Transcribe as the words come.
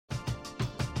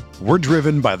We're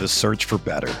driven by the search for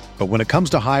better. But when it comes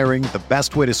to hiring, the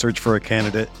best way to search for a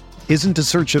candidate isn't to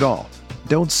search at all.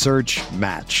 Don't search,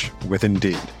 match with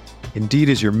Indeed. Indeed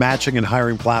is your matching and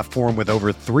hiring platform with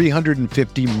over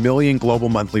 350 million global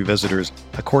monthly visitors,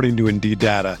 according to Indeed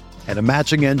data, and a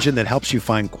matching engine that helps you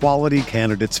find quality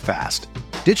candidates fast.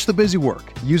 Ditch the busy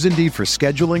work. Use Indeed for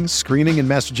scheduling, screening, and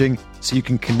messaging so you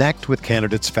can connect with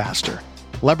candidates faster.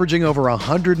 Leveraging over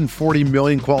 140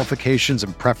 million qualifications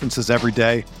and preferences every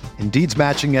day, Indeed's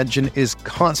matching engine is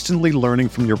constantly learning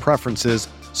from your preferences,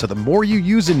 so the more you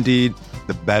use Indeed,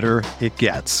 the better it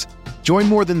gets. Join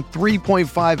more than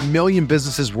 3.5 million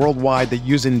businesses worldwide that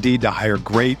use Indeed to hire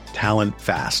great talent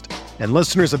fast. And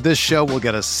listeners of this show will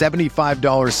get a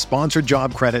 $75 sponsored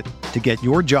job credit to get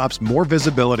your jobs more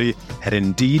visibility at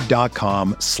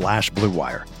Indeed.com/Blue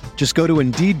Wire. Just go to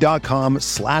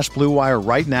Indeed.com/Blue Wire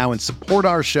right now and support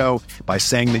our show by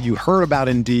saying that you heard about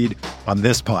Indeed on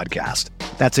this podcast.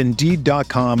 That's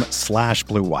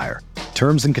Indeed.com/Blue Wire.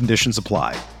 Terms and conditions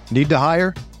apply. Need to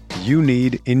hire? You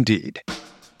need Indeed.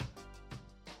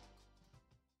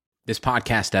 This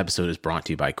podcast episode is brought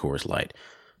to you by Coors Light.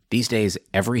 These days,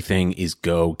 everything is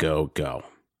go, go, go.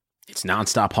 It's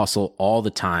nonstop hustle all the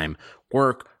time.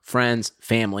 Work, friends,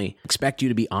 family, expect you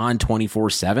to be on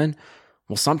 24/7.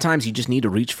 Well, sometimes you just need to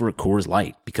reach for a Coors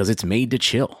Light because it's made to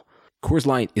chill. Coors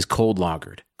Light is cold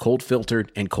lagered, cold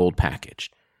filtered, and cold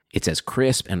packaged. It's as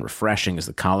crisp and refreshing as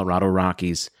the Colorado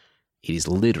Rockies. It is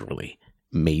literally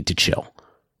made to chill.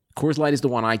 Coors Light is the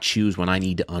one I choose when I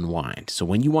need to unwind. So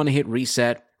when you want to hit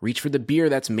reset, reach for the beer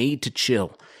that's made to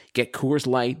chill. Get Coors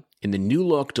Light in the new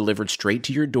look delivered straight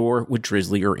to your door with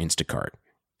Drizzly or Instacart.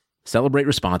 Celebrate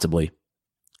responsibly.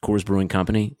 Coors Brewing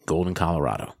Company, Golden,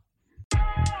 Colorado.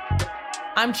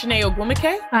 I'm Chene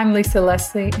Ogwumike. I'm Lisa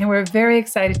Leslie, and we're very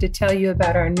excited to tell you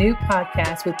about our new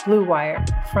podcast with Blue Wire,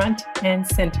 Front and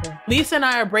Center. Lisa and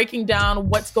I are breaking down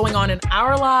what's going on in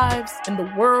our lives, in the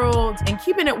world, and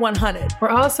keeping it 100. We're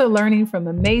also learning from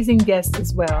amazing guests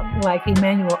as well, like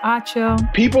Emmanuel Acho.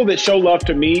 People that show love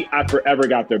to me, I forever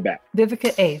got their back.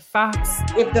 Vivica A. Fox.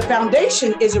 If the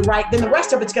foundation isn't right, then the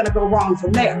rest of it's going to go wrong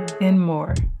from there. And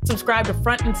more. Subscribe to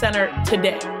Front and Center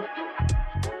today.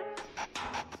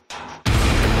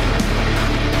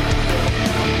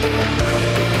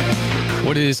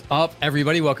 What is up,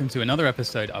 everybody? Welcome to another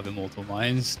episode of Immortal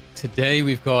Minds. Today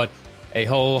we've got a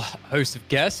whole host of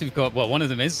guests. We've got, well, one of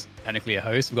them is technically a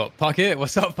host. We've got Puckett.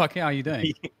 What's up, Puckett? How are you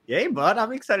doing? Hey, bud.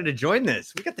 I'm excited to join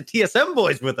this. We got the TSM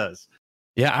boys with us.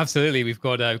 Yeah, absolutely. We've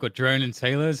got Drone and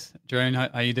Taylor's. Drone,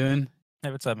 how you doing?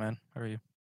 Hey, what's up, man? How are you?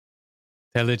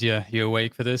 Taylor, you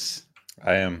awake for this?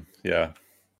 I am, yeah.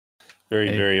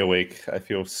 Very awake. I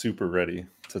feel super ready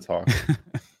to talk.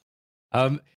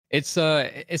 It's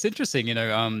interesting,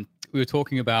 we were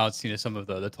talking about, some of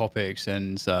the topics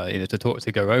and,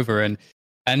 to go over.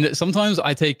 And sometimes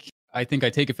I take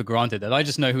it for granted that I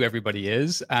just know who everybody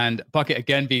is. And Puckett,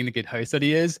 again, being the good host that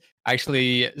he is,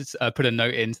 actually put a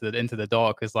note into the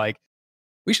doc. It's like,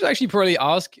 we should actually probably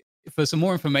ask for some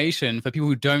more information for people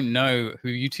who don't know who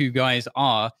you two guys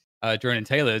are, Drone and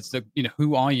Taylor. It's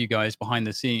who are you guys behind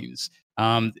the scenes?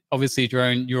 Obviously,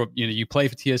 Drone, you play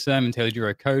for TSM, and Taylor, you're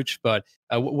a coach. But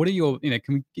what are your,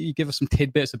 can you give us some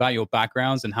tidbits about your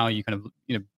backgrounds and how you kind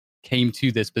of, came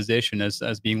to this position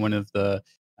as being one of the,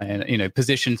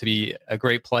 positioned to be a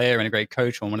great player and a great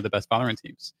coach on one of the best Valorant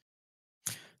teams?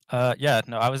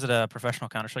 I was a professional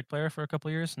Counter-Strike player for a couple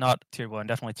of years, not tier 1,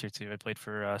 definitely tier 2. I played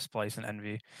for Splice and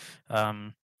Envy.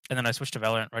 And then I switched to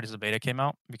Valorant right as the beta came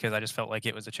out because I just felt like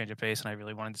it was a change of pace and I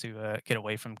really wanted to get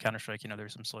away from Counter-Strike.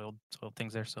 There's some soiled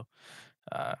things there. So,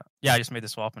 I just made the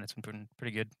swap and it's been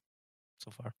pretty good so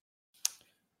far.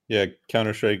 Yeah,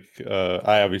 Counter-Strike,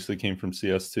 I obviously came from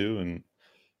CS2 and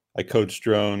I coached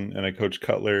Drone and I coached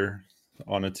Cutler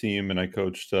on a team and I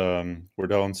coached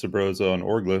Wardell and Sabrosa on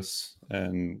Orgless,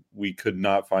 and we could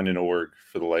not find an org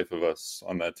for the life of us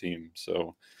on that team.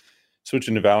 So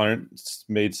switching to Valorant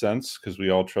made sense because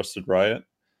we all trusted Riot.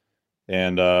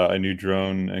 And I knew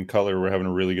Drone and Cutler were having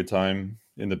a really good time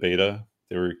in the beta.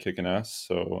 They were kicking ass.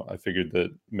 So I figured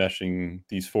that meshing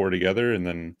these four together and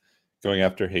then going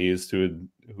after Hayes, who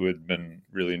had been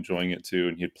really enjoying it too,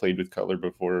 and he had played with Cutler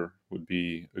before, would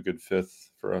be a good fifth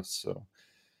for us. So,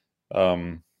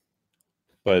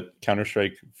 but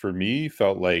Counter-Strike for me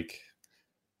felt like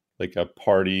a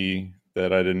party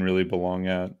that I didn't really belong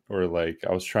at, or like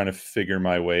I was trying to figure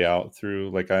my way out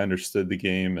through. Like I understood the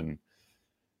game and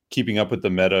keeping up with the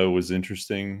meta was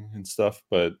interesting and stuff,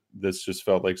 but this just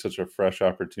felt like such a fresh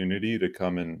opportunity to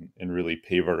come and really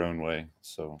pave our own way.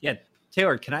 So yeah.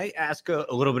 Taylor, can I ask a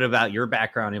little bit about your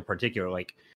background in particular?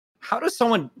 Like, how does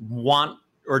someone want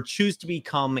or choose to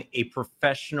become a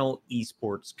professional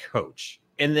esports coach.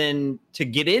 And then to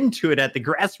get into it at the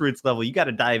grassroots level, you got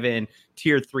to dive in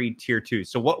tier 3, tier 2.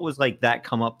 So what was like that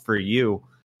come up for you?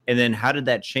 And then how did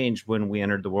that change when we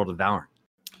entered the world of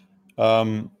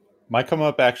Valorant? My come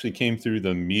up actually came through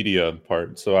the media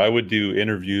part. So I would do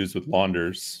interviews with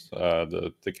Launders,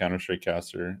 the Counter-Strike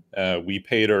caster. We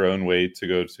paid our own way to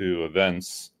go to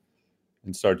events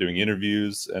and start doing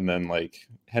interviews. And then like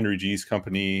Henry G's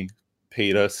company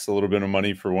paid us a little bit of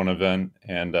money for one event,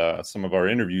 and some of our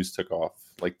interviews took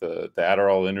off, like the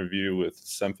Adderall interview with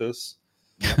Semphis.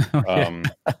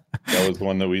 That was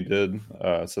one that we did.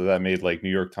 So that made like New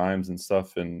York Times and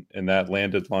stuff, and that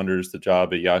landed Launders the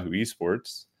job at Yahoo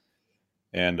Esports.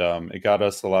 And it got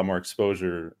us a lot more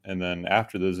exposure. And then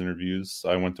after those interviews,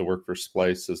 I went to work for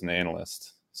Splice as an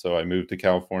analyst. So I moved to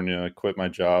California, quit my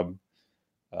job.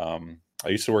 I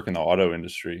used to work in the auto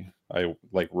industry. I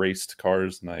like raced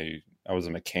cars, and I was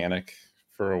a mechanic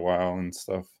for a while and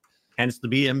stuff. Hence the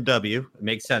BMW. It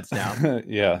makes sense now.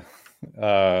 Yeah.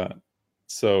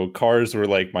 So cars were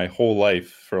like my whole life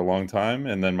for a long time.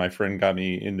 And then my friend got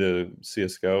me into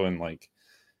CSGO in like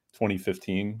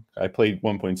 2015. I played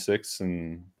 1.6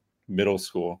 in middle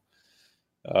school,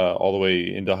 all the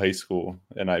way into high school.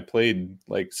 And I played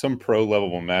like some pro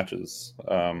level matches.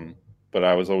 But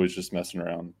I was always just messing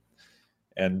around.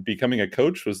 And becoming a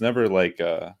coach was never like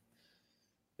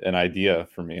an idea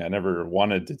for me. I never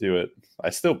wanted to do it.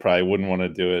 I still probably wouldn't want to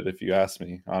do it if you asked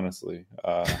me, honestly.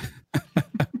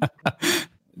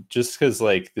 Just because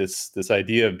like this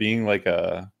idea of being like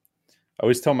I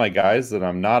always tell my guys that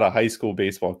I'm not a high school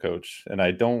baseball coach, and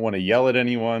I don't want to yell at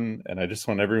anyone, and I just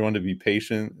want everyone to be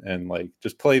patient and like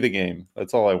just play the game.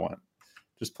 That's all I want.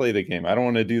 Just play the game. I don't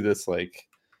want to do this like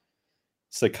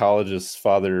psychologist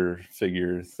father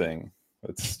figure thing.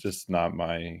 It's just not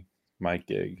my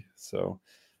gig. So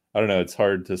I don't know. It's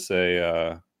hard to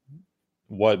say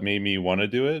what made me want to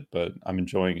do it, but I'm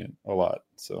enjoying it a lot.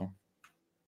 So.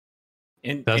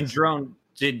 And Drone,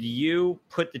 did you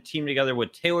put the team together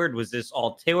with Tailored? Was this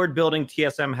all Tailored building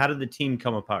TSM? How did the team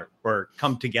come apart or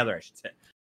come together, I should say?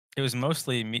 It was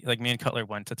mostly me and Cutler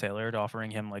went to Tailored,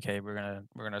 offering him like, "Hey, we're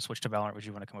gonna switch to Valorant. Would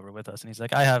you want to come over with us?" And he's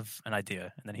like, "I have an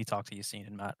idea." And then he talked to Yassine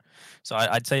and Matt. So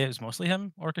I'd say it was mostly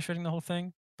him orchestrating the whole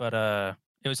thing, but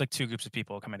it was like two groups of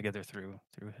people coming together through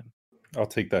him. I'll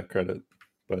take that credit,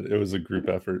 but it was a group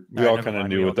effort. We all kind of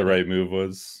knew what the right move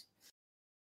was.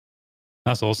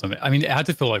 That's awesome. I mean, it had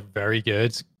to feel like very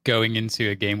good going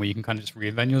into a game where you can kind of just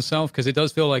reinvent yourself, because it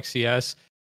does feel like CS,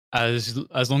 as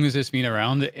long as it's been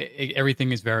around,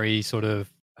 everything is very sort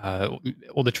of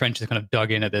all the trenches are kind of dug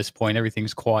in at this point.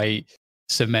 Everything's quite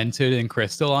cemented and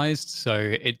crystallized. So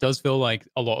it does feel like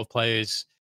a lot of players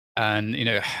and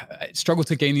struggle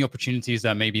to gain the opportunities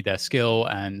that maybe their skill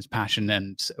and passion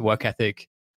and work ethic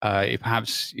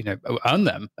perhaps earn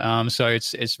them. So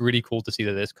it's really cool to see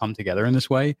that it's come together in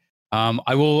this way.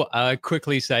 I will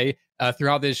quickly say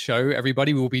throughout this show,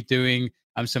 everybody will be doing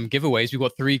some giveaways. We've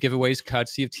got 3 giveaways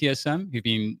courtesy of TSM, who've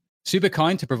been super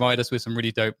kind to provide us with some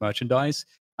really dope merchandise.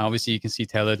 Obviously, you can see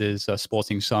Tailored is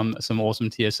sporting some awesome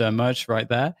TSM merch right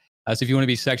there. So if you want to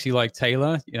be sexy like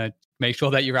Taylor, make sure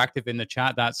that you're active in the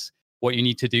chat. That's what you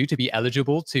need to do to be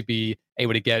eligible to be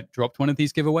able to get dropped one of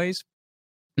these giveaways.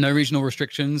 No regional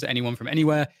restrictions, anyone from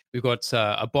anywhere. We've got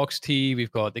a box tee,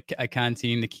 we've got a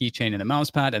canteen, the keychain, and a mouse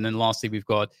pad. And then lastly, we've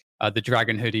got the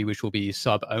Dragon hoodie, which will be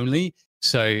sub only.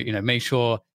 So, make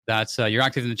sure that you're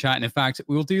active in the chat. And in fact,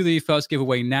 we'll do the first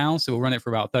giveaway now. So we'll run it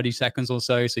for about 30 seconds or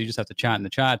so. So you just have to chat in the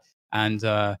chat. And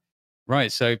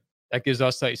right, so that gives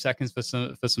us 30 seconds for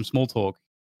some small talk.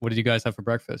 What did you guys have for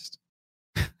breakfast?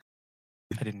 I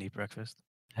didn't eat breakfast.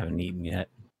 Haven't eaten yet.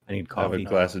 I need coffee. Have a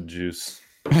glass of juice.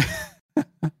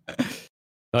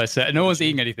 No one's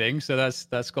eating anything, so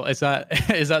that's cool. Is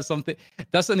that something?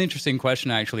 That's an interesting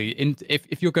question, actually.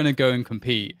 If you're going to go and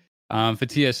compete for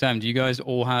TSM, do you guys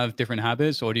all have different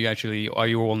habits, or are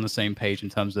you all on the same page in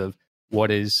terms of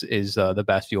what is the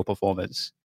best for your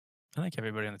performance? I think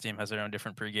everybody on the team has their own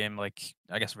different pregame, like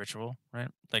I guess ritual, right?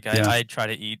 Like I try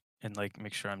to eat and like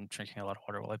make sure I'm drinking a lot of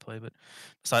water while I play. But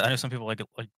so I know some people like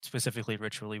specifically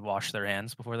ritually wash their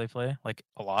hands before they play, like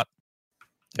a lot.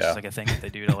 It's just like a thing that they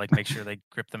do to like make sure they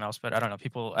grip the mouse pad. I don't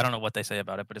know. I don't know what they say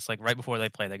about it, but it's like right before they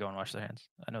play, they go and wash their hands.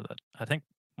 I know that. I think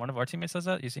one of our teammates says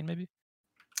that. You seen maybe?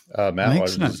 Matt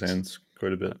washes his hands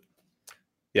quite a bit.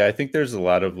 Yeah, I think there's a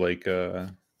lot of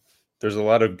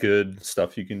good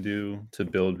stuff you can do to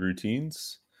build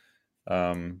routines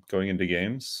going into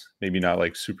games. Maybe not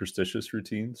like superstitious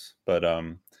routines, but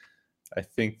I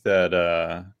think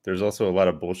that there's also a lot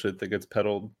of bullshit that gets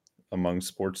peddled among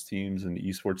sports teams and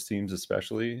esports teams,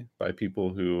 especially by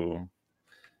people who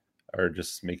are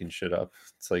just making shit up.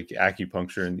 It's like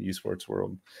acupuncture in the esports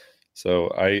world. So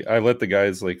I let the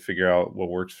guys like figure out what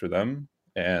works for them,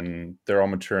 and they're all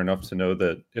mature enough to know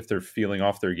that if they're feeling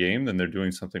off their game, then they're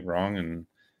doing something wrong, and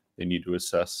they need to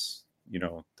assess,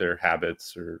 their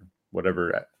habits or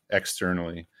whatever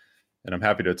externally. And I'm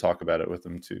happy to talk about it with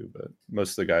them too. But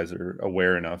most of the guys are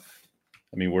aware enough.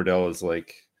 I mean, Wardell is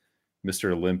like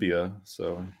Mr. Olympia,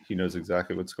 so he knows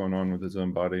exactly what's going on with his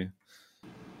own body.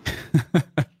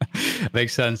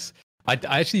 Makes sense. I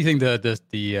actually think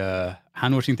the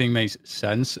hand washing thing makes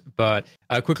sense, but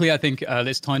quickly, I think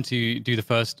it's time to do the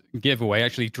first giveaway.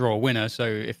 Actually, draw a winner. So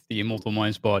if the Immortal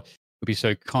Mind Spot would be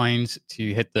so kind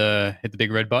to hit the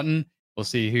big red button, we'll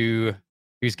see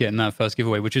who's getting that first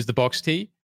giveaway, which is the box tee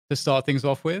to start things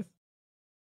off with.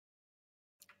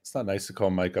 It's not nice to call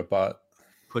Mike a bot.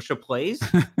 Push a plays.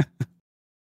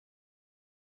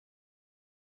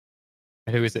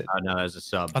 Who is it? Oh no, that was a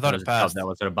sub. I thought it passed. That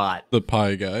wasn't a bot. The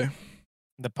pie guy.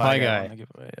 The pie guy.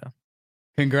 Giveaway, yeah.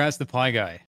 Congrats, the pie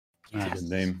guy. That's a good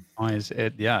name. Pie is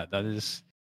it? Yeah,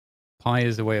 pie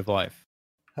is the way of life.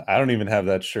 I don't even have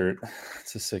that shirt.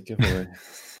 It's a sick giveaway.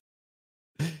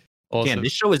 Awesome. Damn,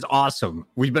 this show is awesome.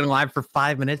 We've been live for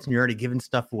 5 minutes and you're already giving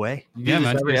stuff away. Yeah,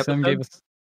 man. TSM gave us.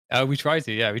 We try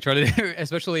to. Yeah, we try to do,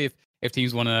 especially if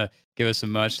teams want to give us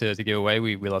some merch to give away.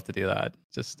 We love to do that.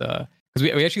 Just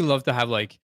because we actually love to have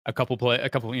like a couple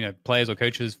players or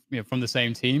coaches from the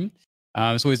same team.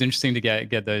 It's always interesting to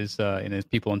get those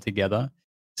people on together,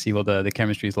 see what the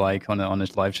chemistry is like on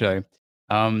this live show.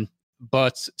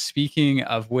 But speaking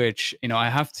of which, I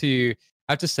have to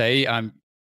say,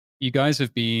 you guys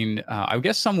have been, I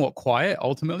guess, somewhat quiet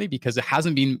ultimately because there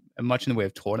hasn't been much in the way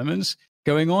of tournaments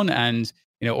going on, and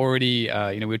already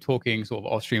we were talking sort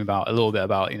of off stream about a little bit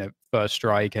about First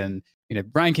Strike and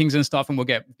rankings and stuff, and we'll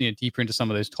get deeper into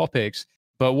some of those topics.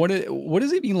 But what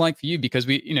has it been like for you? Because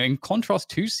we, in contrast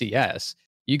to CS,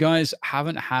 you guys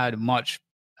haven't had much,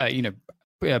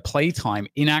 play time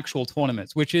in actual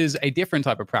tournaments, which is a different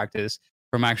type of practice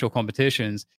from actual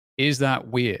competitions. Is that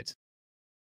weird?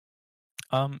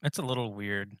 It's a little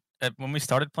weird. When we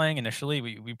started playing initially,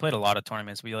 we played a lot of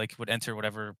tournaments. We would enter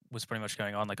whatever was pretty much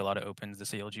going on, like a lot of opens. The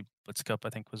CLG Blitz Cup, I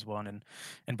think, was one,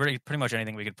 and pretty much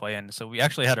anything we could play in. So we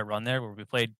actually had a run there where we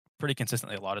played pretty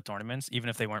consistently a lot of tournaments, even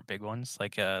if they weren't big ones,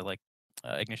 like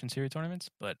Ignition Series tournaments.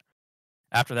 But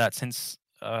after that, since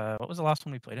what was the last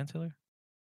one we played in, Taylor?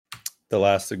 The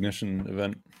last Ignition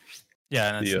event.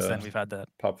 Yeah, and since then we've had that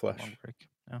Pop Flash. long break.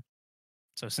 Yeah.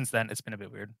 So since then, it's been a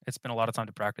bit weird. It's been a lot of time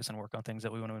to practice and work on things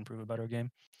that we want to improve about our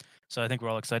game. So I think we're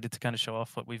all excited to kind of show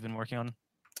off what we've been working on.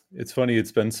 It's funny.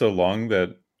 It's been so long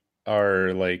that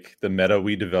the meta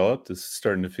we developed is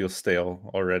starting to feel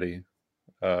stale already.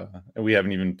 And we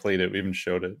haven't even played it. We haven't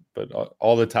showed it. But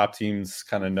all the top teams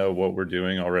kind of know what we're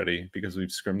doing already because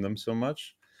we've scrimmed them so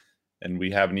much. And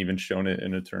we haven't even shown it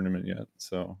in a tournament yet.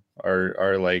 So our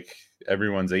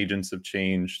everyone's agents have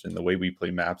changed and the way we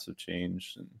play maps have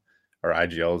changed. And our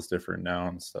IGL is different now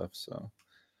and stuff. So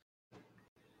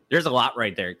there's a lot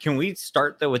right there. Can we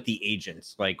start though with the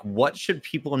agents? Like, what should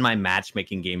people in my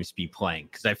matchmaking games be playing?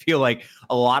 Because I feel like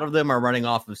a lot of them are running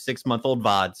off of 6-month-old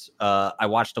VODs. I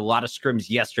watched a lot of scrims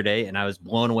yesterday, and I was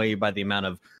blown away by the amount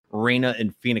of Reyna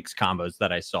and Phoenix combos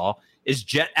that I saw. Is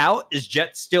Jet out? Is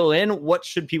Jet still in? What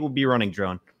should people be running,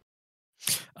 Drone?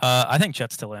 I think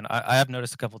Jet's still in. I have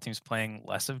noticed a couple teams playing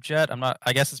less of Jet.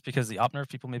 I guess it's because the op nerf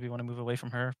people maybe want to move away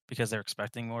from her because they're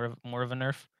expecting more of a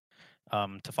nerf.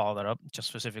 To follow that up, just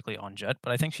specifically on Jet,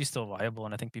 but I think she's still viable,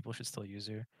 and I think people should still use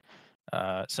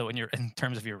her. So in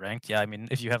terms of your ranked, yeah, I mean,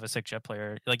 if you have a sick Jet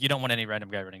player, like you don't want any random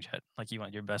guy running Jet. Like you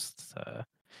want your best,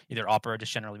 either op or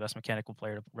just generally best mechanical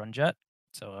player to run Jet.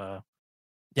 So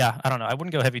yeah, I don't know. I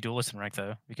wouldn't go heavy duelist in rank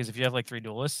though, because if you have like 3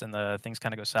 duelists and the things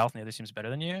kind of go south and the other team's better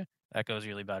than you, that goes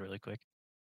really bad really quick.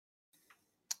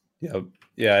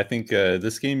 Yeah. I think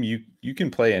this game you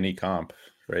can play any comp.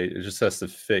 Right, it just has to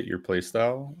fit your play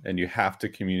style, and you have to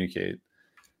communicate.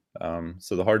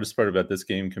 So the hardest part about this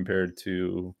game compared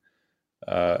to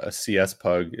a CS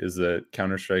pug is that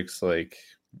Counter-Strike's like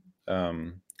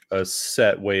a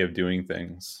set way of doing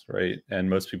things, right? And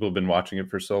most people have been watching it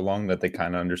for so long that they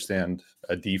kind of understand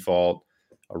a default,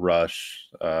 a rush.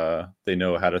 They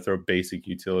know how to throw basic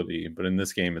utility, but in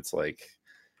this game, it's like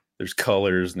there's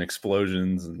colors and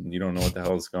explosions, and you don't know what the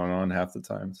hell is going on half the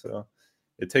time. So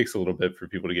it takes a little bit for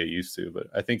people to get used to, but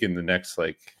I think in the next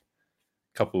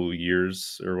couple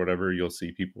years or whatever, you'll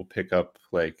see people pick up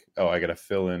like, oh, I got to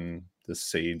fill in this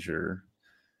Sage or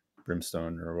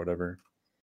Brimstone or whatever.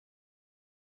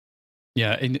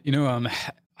 Yeah, and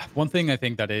one thing I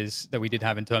think that we did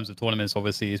have in terms of tournaments,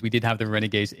 obviously, is we did have the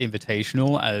Renegades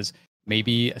Invitational as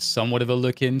maybe somewhat of a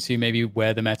look into maybe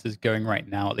where the meta is going right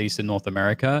now, at least in North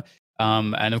America.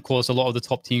 And of course, a lot of the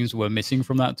top teams were missing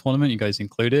from that tournament, you guys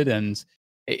included. And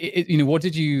what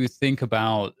did you think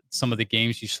about some of the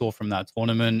games you saw from that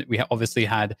tournament? We obviously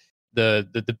had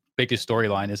the biggest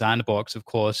storyline is Andbox, of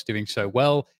course, doing so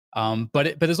well.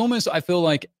 But there's almost, I feel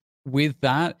like with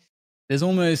that, there's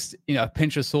almost a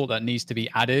pinch of salt that needs to be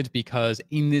added, because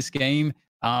in this game,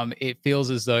 it feels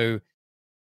as though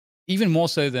even more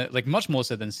so than much more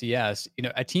so than CS,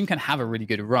 a team can have a really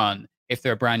good run if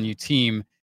they're a brand new team,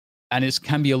 and it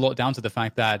can be a lot down to the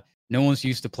fact that no one's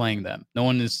used to playing them, no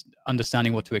one is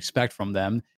understanding what to expect from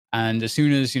them. And as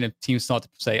soon as teams start to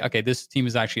say, okay, this team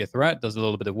is actually a threat, does a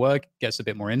little bit of work, gets a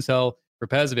bit more intel,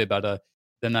 prepares a bit better,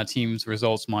 then that team's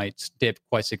results might dip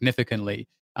quite significantly.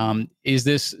 Is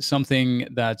this something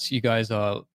that you guys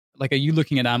are you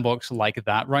looking at Andbox like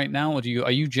that right now, or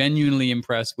are you genuinely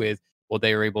impressed with what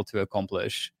they were able to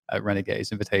accomplish at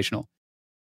Renegades Invitational?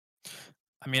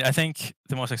 I mean, I think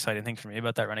the most exciting thing for me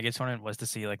about that Renegades tournament was to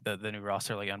see the new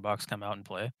roster Andbox come out and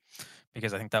play,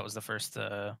 because I think that was the first,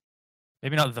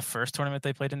 maybe not the first tournament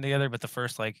they played in together, but the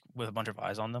first with a bunch of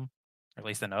eyes on them, or at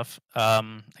least enough,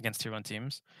 against tier 1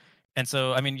 teams. And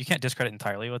so, I mean, you can't discredit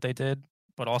entirely what they did,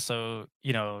 but also,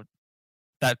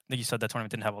 that, like you said, that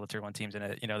tournament didn't have all the tier 1 teams in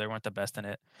it. They weren't the best in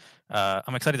it.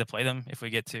 I'm excited to play them if we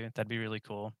get to. That'd be really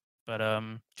cool. But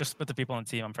just with the people on the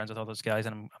team, I'm friends with all those guys,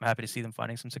 and I'm happy to see them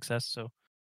finding some success. So,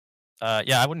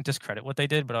 I wouldn't discredit what they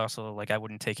did, but also I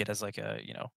wouldn't take it as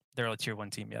they're a tier 1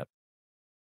 team yet.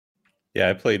 Yeah,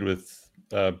 I played with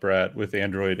Brad, with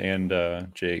Android, and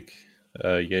Jake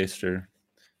Yaster,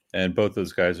 and both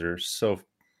those guys are so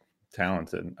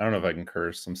talented. I don't know if I can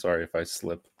curse. I'm sorry if I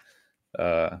slip.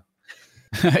 But,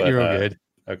 you're all good.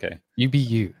 Okay. You be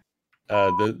you.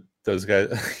 Those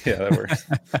guys, yeah, that works.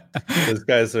 Those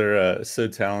guys are so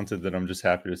talented that I'm just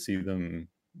happy to see them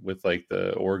with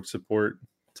the org support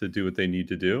to do what they need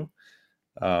to do.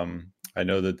 I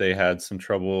know that they had some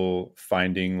trouble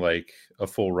finding a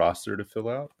full roster to fill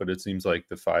out, but it seems like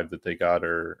the 5 that they got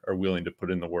are willing to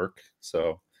put in the work.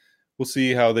 So we'll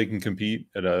see how they can compete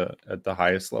at the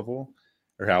highest level,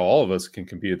 or how all of us can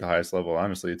compete at the highest level.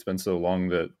 Honestly, it's been so long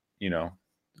that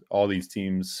all these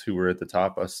teams who were at the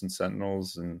top, us and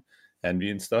Sentinels and Envy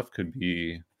and stuff, could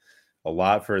be a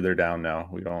lot further down now.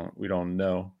 We don't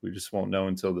know. We just won't know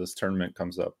until this tournament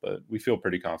comes up, but we feel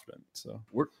pretty confident. So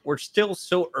we're still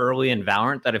so early in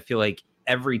Valorant that I feel like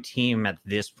every team at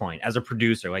this point, as a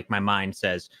producer, my mind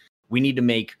says we need to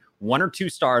make 1 or 2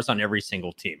 stars on every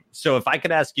single team. So if I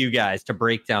could ask you guys to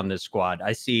break down this squad,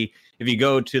 I see if you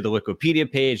go to the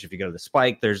Wikipedia page, if you go to the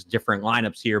Spike, there's different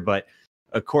lineups here, but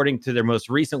according to their most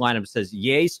recent lineup, it says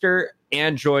Yaster,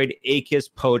 Android,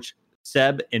 Akis, Poach,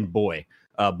 Seb, and Boy.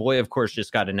 Boy, of course,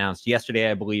 just got announced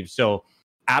yesterday, I believe. So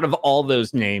out of all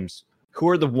those names, who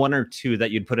are the 1 or 2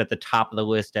 that you'd put at the top of the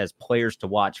list as players to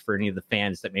watch for any of the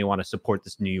fans that may want to support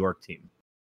this New York team?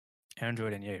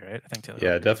 Android and Ye, right? I think Taylor.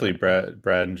 Yeah, definitely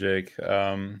Brad and Jake.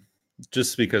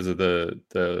 Just because of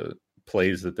the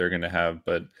plays that they're going to have.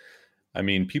 But I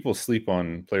mean, people sleep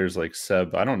on players like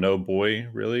Seb. I don't know Boy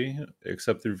really,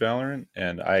 except through Valorant,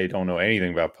 and I don't know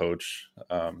anything about Poach,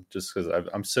 just because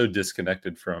I'm so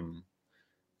disconnected from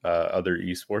other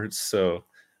esports. So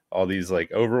all these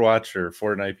Overwatch or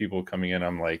Fortnite people coming in,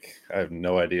 I'm I have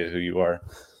no idea who you are.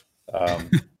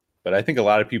 But I think a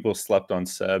lot of people slept on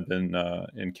Seb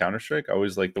in Counter-Strike. I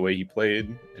always liked the way he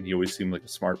played, and he always seemed like a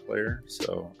smart player.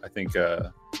 So I think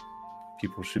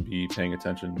people should be paying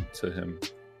attention to him.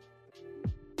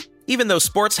 Even though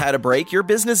sports had a break, your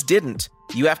business didn't.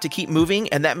 You have to keep moving,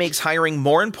 and that makes hiring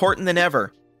more important than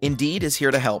ever. Indeed is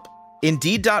here to help.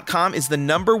 Indeed.com is the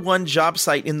 #1 job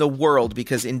site in the world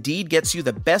because Indeed gets you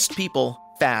the best people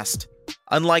fast.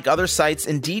 Unlike other sites,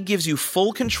 Indeed gives you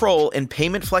full control and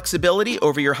payment flexibility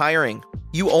over your hiring.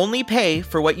 You only pay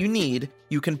for what you need,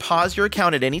 you can pause your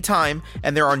account at any time,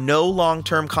 and there are no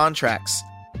long-term contracts.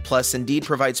 Plus, Indeed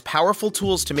provides powerful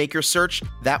tools to make your search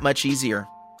that much easier.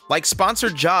 Like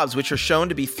sponsored jobs, which are shown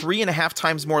to be 3.5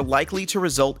 times more likely to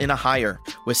result in a hire.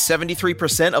 With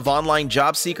 73% of online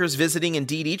job seekers visiting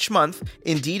Indeed each month,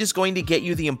 Indeed is going to get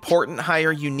you the important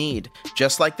hire you need,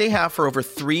 just like they have for over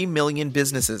 3 million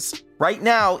businesses. Right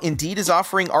now, Indeed is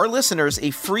offering our listeners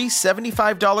a free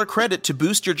 $75 credit to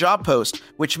boost your job post,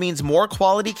 which means more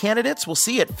quality candidates will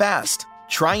see it fast.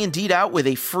 Try Indeed out with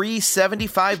a free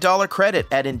 $75 credit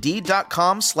at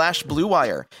Indeed.com/Blue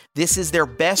Wire. This is their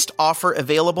best offer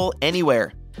available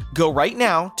anywhere. Go right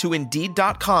now to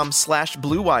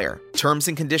Indeed.com/Blue Wire. Terms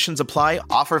and conditions apply.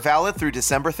 Offer valid through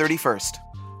December 31st.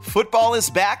 Football is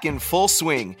back in full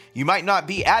swing. You might not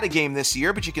be at a game this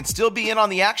year, but you can still be in on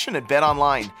the action at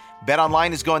BetOnline.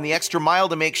 BetOnline is going the extra mile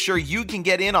to make sure you can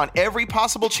get in on every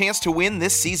possible chance to win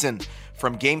this season.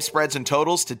 From game spreads and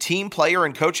totals to team, player,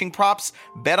 and coaching props,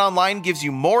 BetOnline gives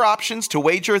you more options to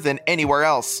wager than anywhere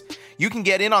else. You can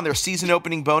get in on their season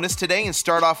opening bonus today and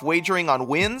start off wagering on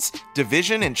wins,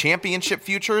 division, and championship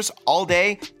futures all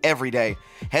day, every day.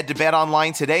 Head to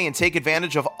BetOnline today and take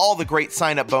advantage of all the great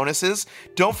sign-up bonuses.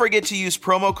 Don't forget to use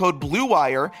promo code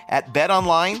BLUEWIRE at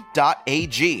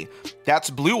betonline.ag.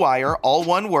 That's BLUEWIRE, all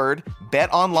one word.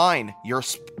 BetOnline,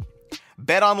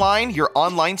 BetOnline, your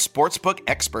online sportsbook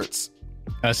experts.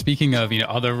 Speaking of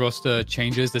other roster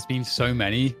changes, there's been so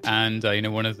many, and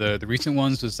one of the recent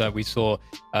ones was that we saw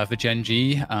for Gen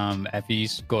G,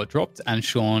 Effie's got dropped and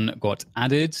Sean got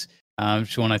added.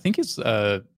 Sean, I think is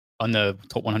on the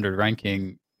top 100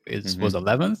 ranking was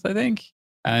 11th, I think,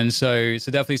 and so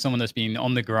definitely someone that's been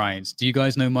on the grind. Do you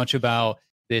guys know much about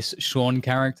this Sean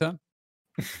character?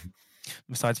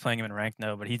 Besides playing him in ranked,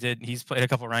 no, but he's played a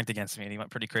couple ranked against me and he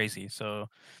went pretty crazy. So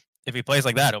if he plays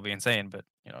like that, it'll be insane. But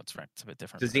it's ranked, it's a bit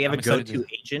different. Does he have a go-to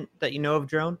agent that you know of,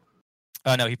 Drone?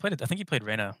 No, he played it. I think he played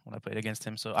Reyna when I played against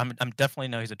him. So I'm definitely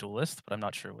know he's a duelist, but I'm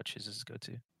not sure which is his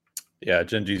go-to. Yeah,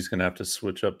 Gen G's gonna have to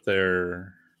switch up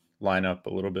their lineup a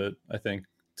little bit, I think,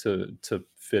 to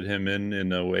fit him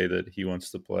in a way that he wants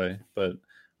to play. But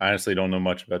I honestly don't know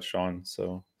much about Sean,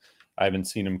 so I haven't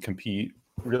seen him compete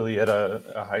really at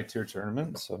a high tier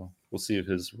tournament. So we'll see if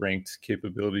his ranked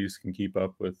capabilities can keep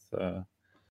up with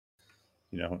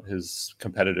his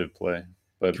competitive play.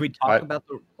 But can we talk about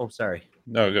the? Oh, sorry.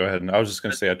 No, go ahead. And I was just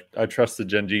going to say I trust the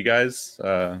Gen G guys.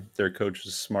 Their coach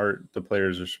is smart. The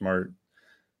players are smart.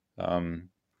 And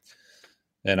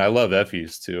I love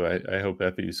Effie's too. I hope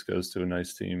Effie's goes to a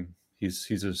nice team.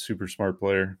 He's a super smart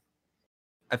player.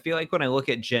 I feel like when I look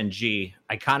at Gen G,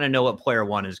 I kind of know what player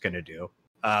one is going to do.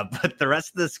 But the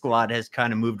rest of the squad has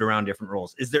kind of moved around different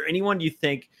roles. Is there anyone you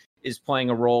think is playing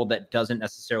a role that doesn't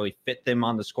necessarily fit them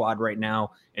on the squad right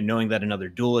now, and knowing that another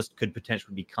duelist could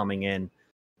potentially be coming in,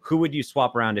 who would you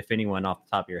swap around, if anyone, off the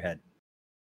top of your head?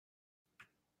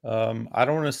 I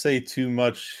don't want to say too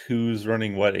much who's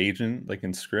running what agent, like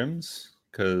in scrims,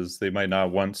 because they might not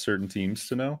want certain teams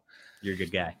to know. You're a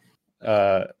good guy.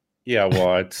 Yeah, well,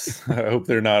 I hope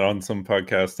they're not on some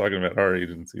podcast talking about our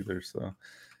agents either. So,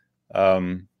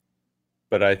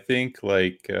 but I think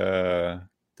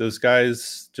those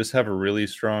guys just have a really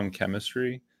strong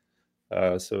chemistry.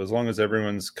 So as long as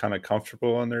everyone's kind of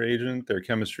comfortable on their agent, their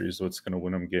chemistry is what's going to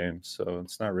win them games. So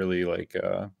it's not really like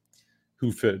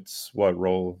who fits what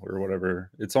role or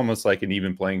whatever. It's almost like an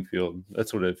even playing field.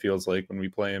 That's what it feels like when we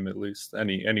play them. At least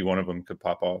any one of them could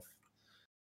pop off.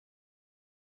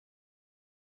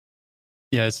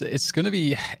 Yeah, it's going to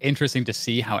be interesting to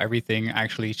see how everything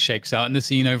actually shakes out in the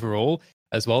scene overall,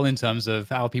 as well, in terms of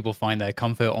how people find their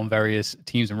comfort on various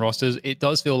teams and rosters. It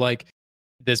does feel like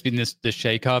there's been this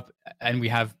shakeup, and we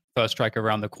have First Strike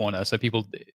around the corner. So people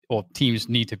or teams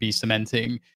need to be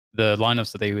cementing the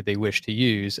lineups that they wish to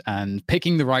use, and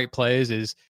picking the right players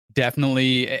is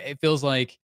definitely. It feels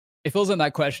like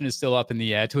that question is still up in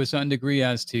the air to a certain degree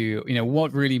as to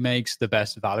what really makes the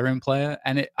best Valorant player.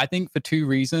 And I think for two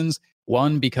reasons.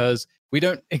 One, because we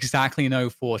don't exactly know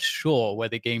for sure where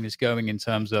the game is going in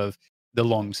terms of the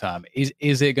long term.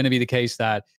 Is it going to be the case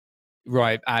that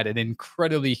add an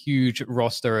incredibly huge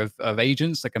roster of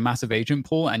agents, like a massive agent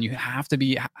pool, and you have to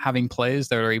be having players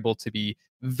that are able to be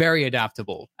very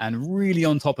adaptable and really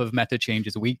on top of meta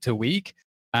changes week to week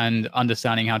and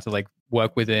understanding how to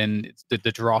work within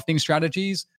the drafting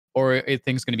strategies? Or are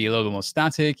things going to be a little bit more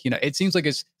static? It seems like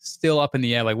it's still up in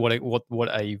the air, like what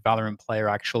a Valorant player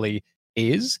actually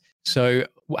is. So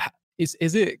is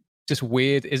it just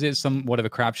weird? Is it somewhat of a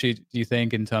crapshoot, do you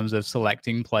think, in terms of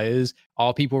selecting players?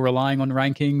 Are people relying on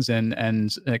rankings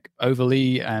and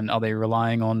overly, and are they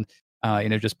relying on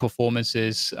just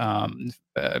performances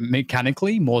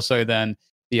mechanically more so than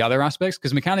the other aspects?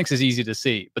 Because mechanics is easy to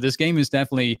see, but this game is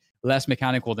definitely less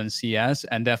mechanical than CS,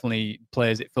 and definitely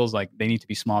players, it feels like they need to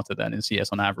be smarter than in CS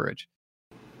on average.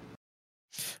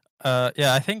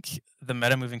 Yeah, I think the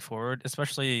meta moving forward,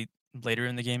 especially later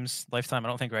in the game's lifetime, I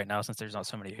don't think right now, since there's not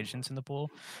so many agents in the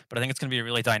pool, but I think it's going to be a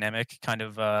really dynamic kind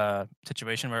of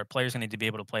situation where players need to be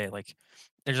able to play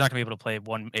they're not going to be able to play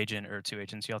one agent or two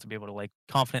agents. You have to be able to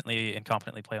confidently and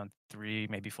competently play on 3,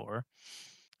 maybe 4.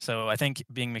 So I think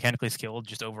being mechanically skilled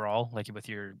just overall, with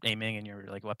your aiming and your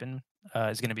weapon,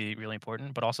 is going to be really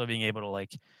important, but also being able to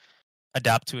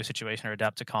adapt to a situation or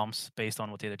adapt to comps based on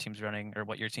what the other team's running or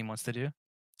what your team wants to do.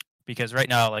 Because right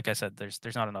now, like I said, there's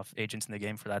not enough agents in the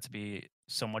game for that to be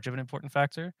so much of an important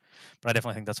factor. But I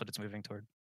definitely think that's what it's moving toward.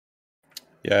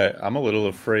 Yeah, I'm a little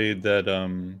afraid that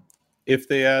if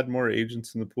they add more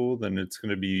agents in the pool, then it's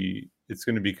going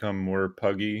to become more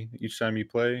puggy each time you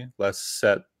play, less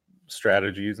set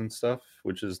strategies and stuff,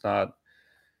 which is not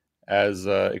as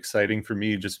exciting for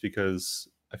me, just because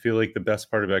I feel like the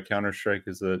best part about Counter-Strike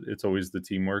is that it's always the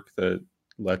teamwork that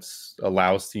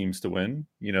allows teams to win.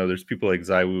 You know, there's people like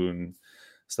Zywoo and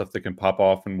stuff that can pop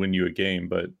off and win you a game,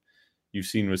 but you've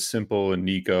seen with Simple and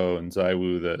Nico and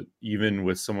Zywoo that even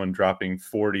with someone dropping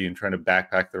 40 and trying to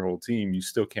backpack their whole team, you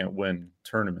still can't win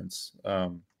tournaments a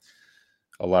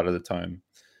lot of the time.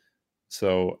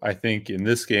 So I think in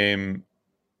this game,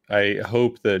 I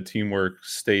hope that teamwork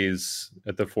stays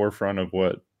at the forefront of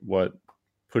what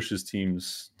pushes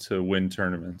teams to win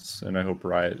tournaments, and I hope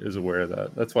Riot is aware of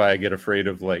that. That's why I get afraid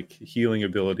of like healing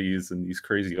abilities and these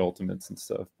crazy ultimates and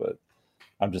stuff, but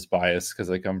I'm just biased because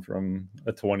I come from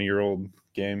a 20-year-old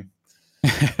game.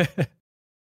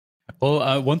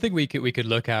 Well, one thing we could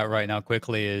look at right now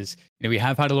quickly is, we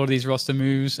have had a lot of these roster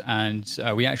moves, and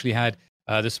we actually had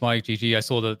the Spike GG. I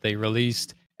saw that they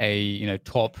released a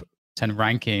top 10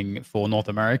 ranking for North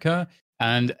America,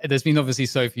 and there's been obviously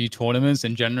so few tournaments,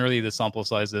 and generally the sample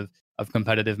size of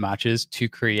competitive matches to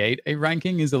create a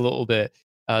ranking is a little bit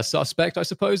suspect, I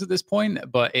suppose, at this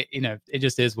point. But it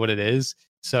just is what it is.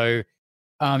 So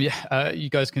you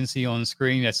guys can see on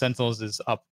screen that Sentinels is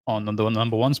up on the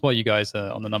number 1 spot. You guys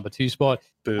are on the number 2 spot.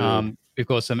 We've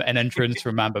got an entrance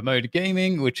from Mamba Mode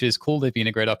Gaming, which is cool. They've been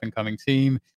a great up and coming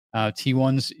team.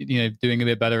 T1's doing a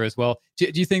bit better as well. Do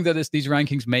you think that these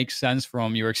rankings make sense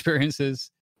from your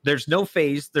experiences? There's no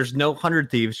FaZe, there's no 100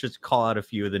 Thieves, just to call out a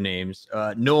few of the names.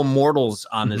 No Immortals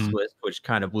on this list, which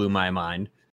kind of blew my mind.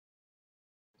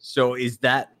 So is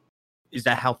that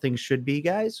how things should be,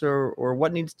 guys, or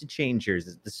what needs to change here? Is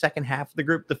it the second half of the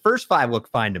group? The first 5 look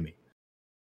fine to me.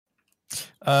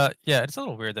 Yeah, it's a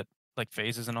little weird that like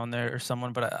FaZe isn't on there or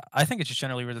someone, but I think it's just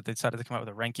generally weird that they decided to come out with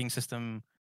a ranking system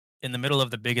in the middle of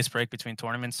the biggest break between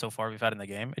tournaments so far we've had in the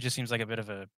game. It just seems like a bit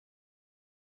of a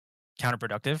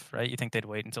counterproductive, right? You think they'd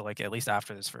wait until like at least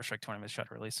after this first strike tournament to try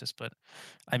to release this, but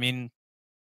I mean,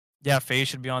 yeah, FaZe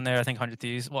should be on there. I think 100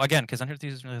 Thieves. Well, again, because 100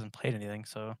 Thieves really hasn't played anything,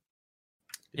 so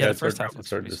yeah, the first half it's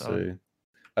hard to say.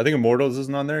 I think Immortals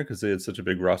isn't on there because they had such a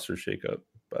big roster shakeup.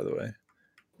 By the way,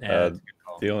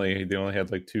 they only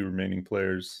had like 2 remaining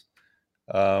players.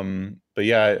 But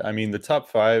yeah, I mean the top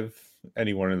 5,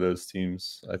 any one of those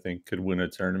teams, I think, could win a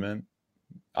tournament.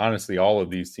 Honestly, all of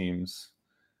these teams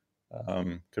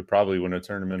could probably win a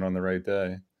tournament on the right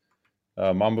day.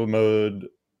 Mamba Mode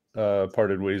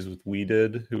parted ways with We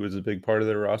Did, who was a big part of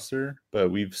their roster,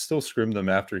 but we've still scrimmed them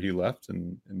after he left,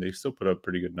 and they still put up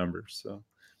pretty good numbers. So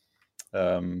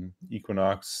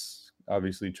Equinox,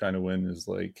 obviously trying to win, is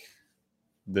like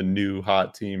the new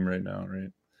hot team right now,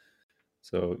 right?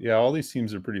 So yeah, all these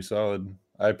teams are pretty solid.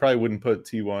 I probably wouldn't put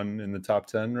T1 in the top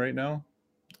 10 right now.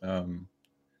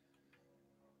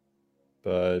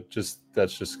 But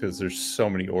that's just because there's so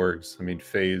many orgs. I mean,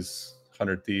 FaZe,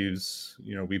 100 Thieves,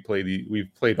 we've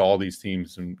played all these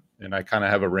teams, and I kind of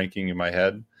have a ranking in my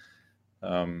head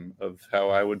of how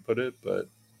I would put it, but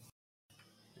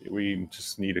we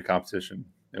just need a competition,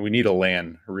 and we need a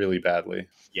LAN really badly.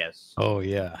 Yes. Oh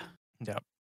yeah. Yep.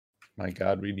 My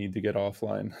God, we need to get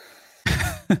offline.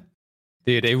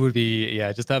 Dude, it would be,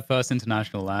 just that first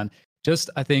international LAN.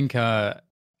 I think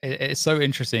it's so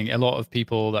interesting. A lot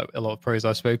of pros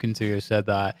I've spoken to have said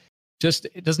that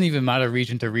it doesn't even matter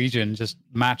region to region, just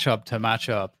matchup to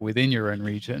matchup within your own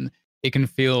region. It can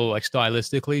feel like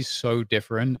stylistically so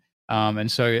different.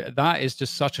 And so that is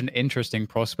just such an interesting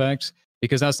prospect,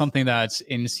 because that's something that's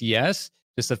in CS,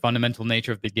 just the fundamental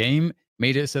nature of the game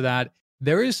made it so that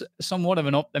there is somewhat of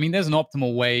there's an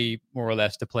optimal way, more or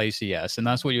less, to play CS, and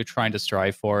that's what you're trying to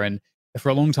strive for. And for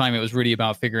a long time, it was really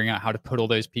about figuring out how to put all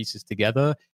those pieces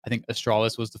together. I think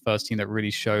Astralis was the first team that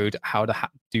really showed how to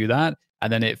do that.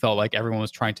 And then it felt like everyone was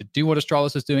trying to do what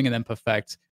Astralis was doing and then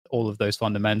perfect all of those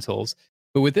fundamentals.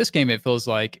 But with this game, it feels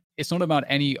like it's not about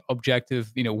any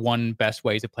objective, one best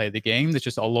way to play the game. There's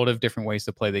just a lot of different ways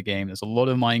to play the game. There's a lot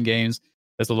of mind games.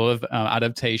 There's a lot of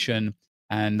adaptation.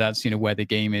 And that's, where the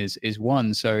game is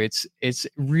won. So it's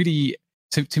really,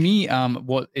 to me,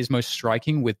 what is most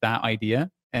striking with that idea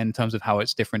in terms of how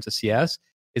it's different to CS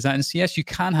is that in CS, you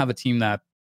can have a team that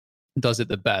does it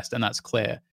the best, and that's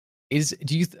clear.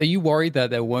 Are you worried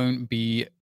that there won't be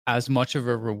as much of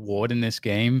a reward in this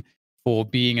game for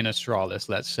being an Astralis,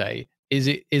 let's say?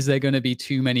 Is there going to be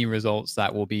too many results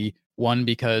that will be one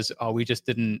because we just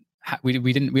didn't we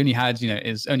only had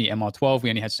it's only MR12, we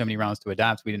only had so many rounds to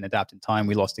adapt, we didn't adapt in time,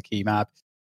 we lost a key map.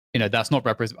 That's not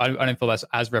I don't feel that's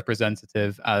as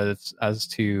representative as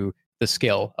to the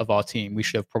skill of our team, we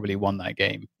should have probably won that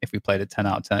game if we played it 10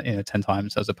 out of 10, 10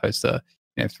 times as opposed to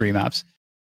 3 maps.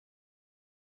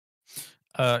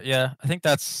 Yeah, I think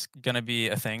that's going to be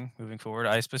a thing moving forward.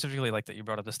 I specifically like that you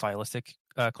brought up the stylistic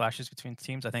clashes between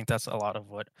teams. I think that's a lot of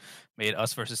what made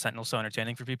us versus Sentinel so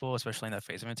entertaining for people, especially in that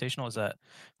phase of Invitational, is that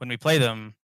when we play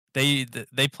them, they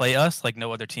play us like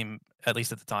no other team, at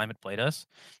least at the time, had played us.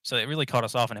 So it really caught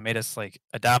us off, and it made us like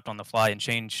adapt on the fly and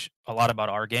change a lot about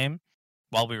our game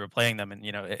while we were playing them. And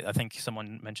I think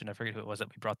someone mentioned, I forget who it was, that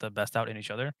we brought the best out in each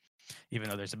other, even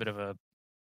though there's a bit of a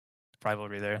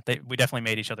rivalry there. We definitely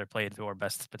made each other play to our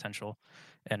best potential,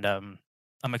 and I'm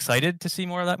excited to see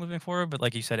more of that moving forward. But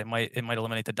like you said, it might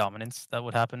eliminate the dominance that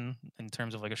would happen in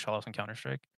terms of like a Shalos and Counter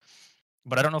Strike.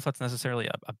 But I don't know if that's necessarily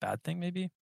a bad thing. Maybe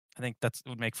I think that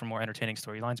would make for more entertaining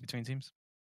storylines between teams.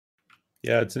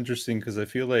 Yeah, it's interesting because I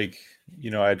feel like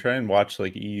I try and watch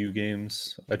like EU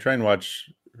games. I try and watch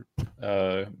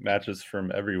matches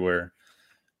from everywhere.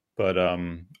 But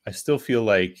I still feel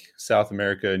like South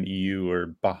America and EU are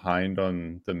behind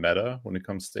on the meta when it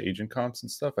comes to agent comps and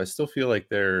stuff. I still feel like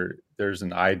there's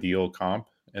an ideal comp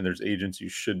and there's agents you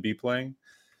should be playing.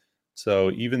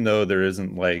 So even though there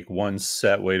isn't like one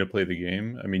set way to play the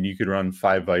game, I mean, you could run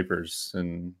 5 Vipers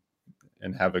and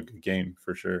have a good game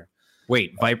for sure.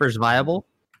 Wait, Viper's viable?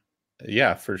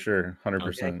 Yeah, for sure.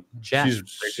 100%. Okay.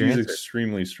 She's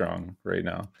extremely strong right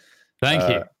now. Thank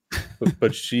you.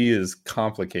 But she is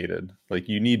complicated. Like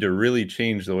you need to really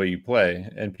change the way you play,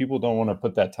 and people don't want to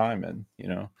put that time in,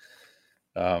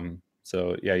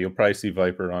 So yeah, you'll probably see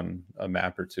Viper on a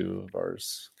map or 2 of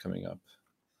ours coming up.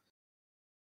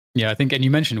 Yeah, I think, and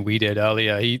you mentioned we did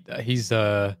earlier. He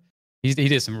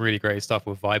did some really great stuff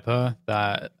with Viper.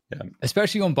 That,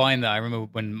 especially on Bind. That I remember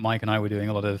when Mike and I were doing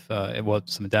a lot of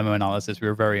some demo analysis. We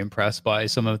were very impressed by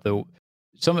some of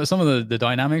the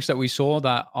dynamics that we saw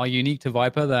that are unique to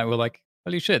Viper, that we're like,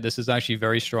 holy shit, this is actually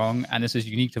very strong and this is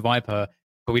unique to Viper,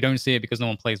 but we don't see it because no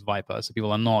one plays Viper. So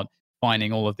people are not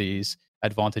finding all of these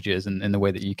advantages in the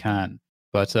way that you can.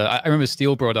 But I remember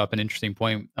Steele brought up an interesting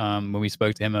point when we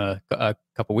spoke to him a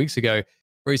couple of weeks ago,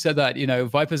 where he said that,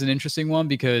 Viper's an interesting one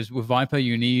because with Viper,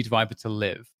 you need Viper to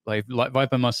live. Like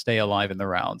Viper must stay alive in the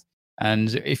round.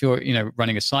 And if you're,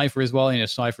 running a Cypher as well,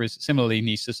 Cypher similarly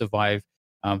needs to survive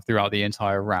throughout the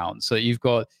entire round. So you've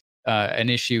got an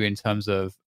issue in terms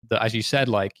of, as you said,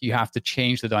 like you have to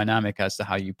change the dynamic as to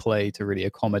how you play to really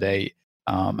accommodate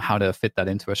how to fit that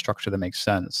into a structure that makes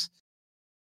sense.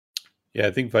 Yeah,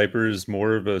 I think Viper is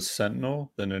more of a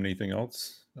sentinel than anything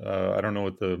else. I don't know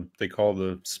what they call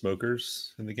the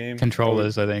smokers in the game.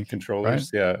 Controllers, I think. Controllers,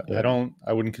 right? Yeah.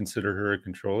 I wouldn't consider her a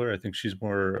controller. I think she's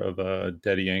more of a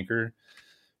deady anchor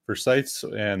for sites,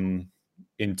 and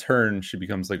in turn, she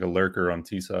becomes like a lurker on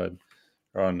T side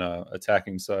or on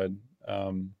attacking side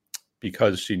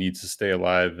because she needs to stay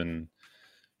alive and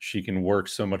she can work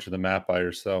so much of the map by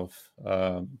herself.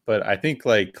 But I think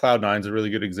like Cloud9's a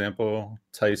really good example.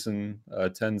 Tyson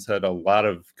Tens had a lot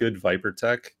of good Viper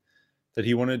tech that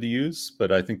he wanted to use,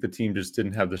 but I think the team just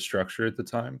didn't have the structure at the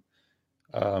time.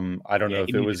 I don't know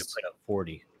if it was to play up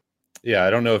 40. Yeah,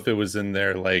 I don't know if it was in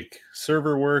their like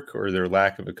server work or their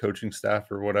lack of a coaching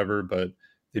staff or whatever, but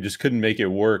they just couldn't make it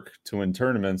work to win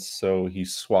tournaments. So he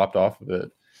swapped off of it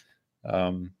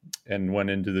and went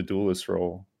into the duelist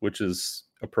role, which is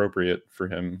appropriate for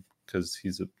him because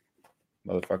he's a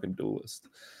motherfucking duelist.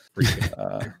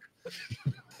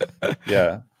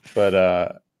 Yeah,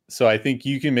 but so I think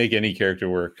you can make any character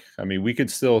work. I mean, we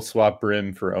could still swap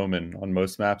Brim for Omen on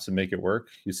most maps and make it work.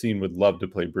 Yassine would love to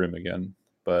play Brim again.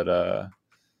 But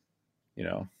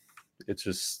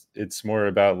it's more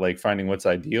about like finding what's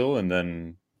ideal and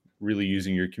then really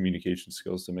using your communication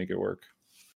skills to make it work.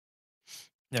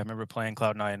 Yeah, I remember playing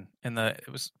Cloud9 it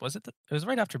was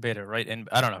right after beta, right? And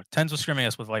I don't know, Tens was scrimming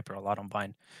us with Viper a lot on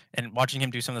Bind, and watching him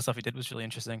do some of the stuff he did was really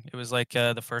interesting. It was like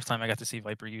the first time I got to see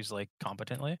Viper used like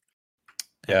competently.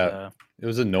 Yeah, it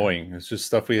was annoying. It's just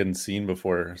stuff we hadn't seen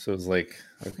before, so it was like,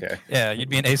 okay. Yeah, you'd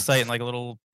be in A site and like a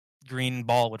little green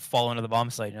ball would fall into the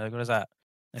bomb site. And you're like, what is that?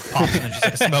 And it pops and there's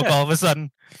just like smoke all of a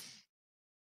sudden.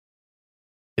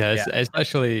 Yeah,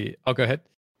 especially. Oh, go ahead.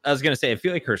 I was gonna say, I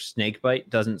feel like her snake bite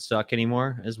doesn't suck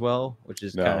anymore as well, which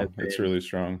is kind of it's really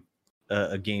strong.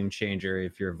 A game changer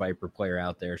if you're a Viper player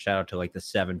out there. Shout out to like the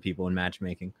 7 people in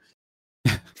matchmaking.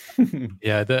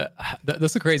 Yeah,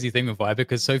 that's the crazy thing with Viper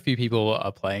because so few people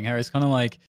are playing her. It's kind of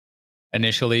like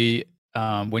initially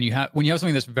when you have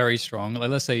something that's very strong, like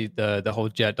let's say the whole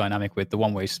jet dynamic with the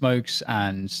one-way smokes,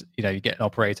 and you get an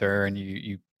operator and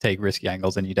you take risky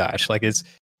angles and you dash. Like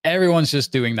everyone's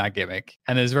just doing that gimmick,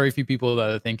 and there's very few people that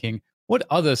are thinking, what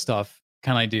other stuff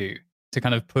can I do to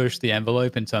kind of push the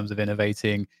envelope in terms of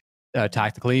innovating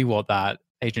tactically what that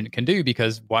agent can do,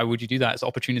 because why would you do that? It's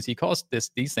opportunity cost.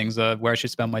 These things are where I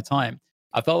should spend my time.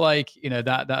 I felt like,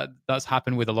 that's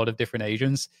happened with a lot of different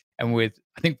agents, and with,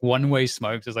 I think, one-way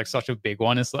smokes is like such a big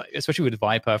one. It's like, especially with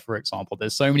Viper, for example,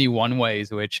 there's so many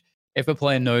one-ways which, if a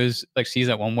player sees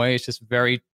that one way, it's just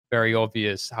very, very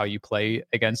obvious how you play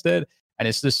against it, and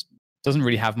it's just doesn't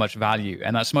really have much value.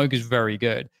 And that smoke is very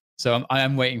good. So I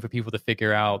am waiting for people to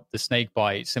figure out the snake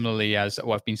bite, similarly as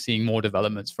I've been seeing more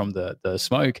developments from the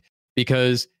smoke,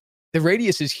 because the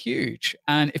radius is huge.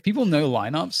 And if people know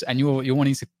lineups and you're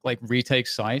wanting to like retake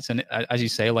sites, and as you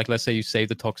say, like let's say you save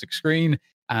the toxic screen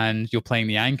and you're playing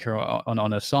the anchor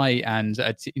on a site, and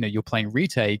you're playing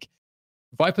retake,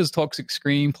 Viper's toxic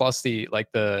screen plus the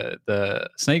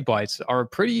snake bites are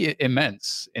pretty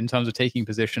immense in terms of taking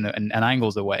position and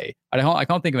angles away. I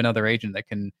can't think of another agent that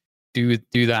can do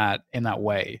that in that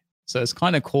way. So it's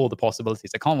kind of cool, the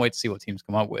possibilities. I can't wait to see what teams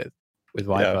come up with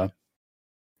Viper.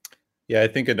 Yeah, I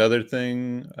think another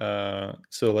thing,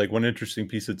 so like one interesting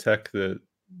piece of tech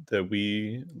that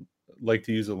we like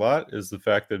to use a lot is the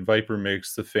fact that Viper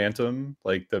makes the Phantom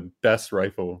like the best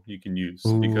rifle you can use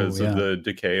because of the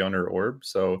decay on her orb.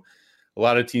 So a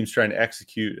lot of teams try and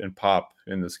execute and pop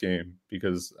in this game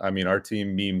because, I mean, our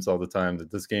team memes all the time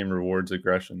that this game rewards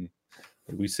aggression.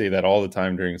 We say that all the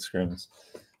time during scrims.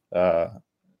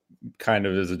 Kind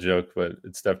of as a joke, but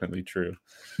it's definitely true.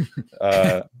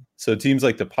 So teams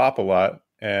like to pop a lot,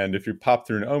 and if you pop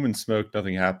through an Omen smoke,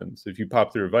 nothing happens. If you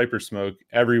pop through a Viper smoke,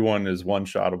 everyone is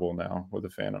one-shottable now with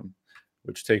a Phantom,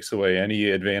 which takes away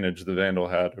any advantage the Vandal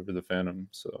had over the Phantom.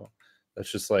 So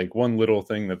that's just like one little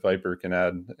thing that Viper can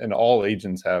add, and all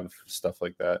agents have stuff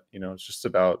like that. It's just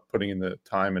about putting in the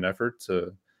time and effort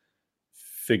to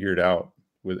figure it out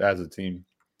as a team.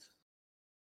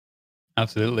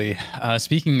 Absolutely.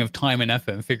 Speaking of time and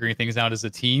effort and figuring things out as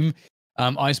a team,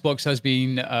 Icebox has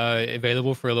been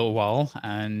available for a little while,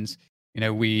 and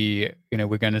we're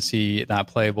going to see that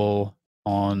playable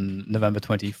on November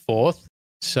 24th.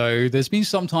 So there's been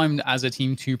some time as a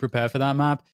team to prepare for that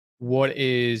map. What's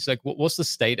the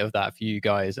state of that for you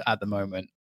guys at the moment?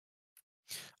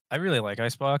 I really like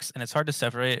Icebox, and it's hard to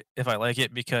separate if I like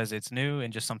it because it's new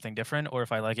and just something different, or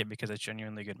if I like it because it's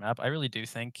genuinely a good map. I really do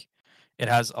think it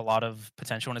has a lot of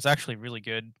potential, and it's actually really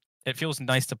good. It feels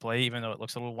nice to play, even though it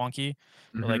looks a little wonky.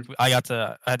 But like I had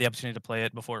the opportunity to play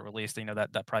it before it released.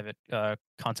 That private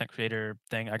content creator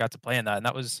thing. I got to play in that, and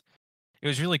it was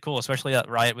really cool. Especially that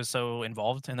Riot was so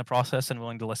involved in the process and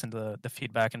willing to listen to the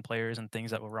feedback and players and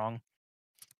things that were wrong.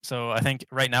 So I think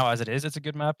right now, as it is, it's a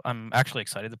good map. I'm actually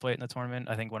excited to play it in the tournament.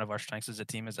 I think one of our strengths as a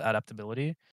team is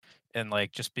adaptability, and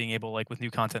like just being able, like with new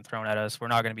content thrown at us, we're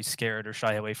not going to be scared or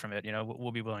shy away from it.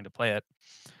 We'll be willing to play it,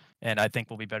 and I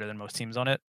think we'll be better than most teams on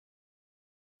it.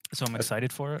 So I'm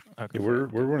excited for it. We're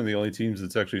one of the only teams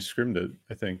that's actually scrimmed it,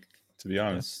 I think, to be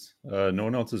honest. No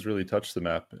one else has really touched the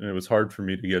map, and it was hard for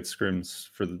me to get scrims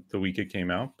for the week it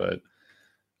came out, but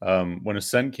when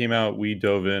Ascent came out, we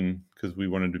dove in because we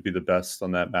wanted to be the best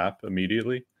on that map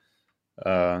immediately.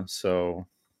 And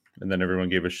then everyone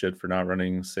gave a shit for not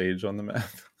running Sage on the map.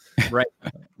 Right.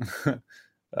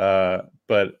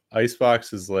 But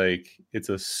Icebox is it's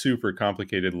a super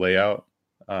complicated layout.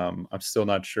 I'm still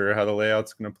not sure how the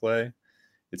layout's going to play.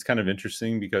 It's kind of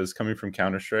interesting because coming from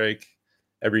Counter-Strike,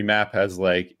 every map has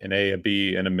an A, a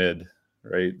B, and a mid,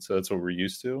 right? So that's what we're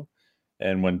used to.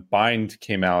 And when Bind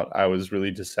came out, I was really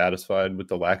dissatisfied with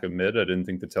the lack of mid. I didn't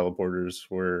think the teleporters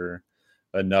were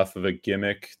enough of a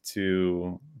gimmick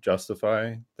to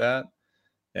justify that.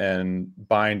 And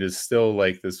Bind is still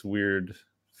this weird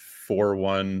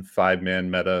 4-1,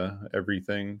 5-man meta,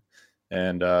 everything.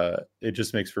 And it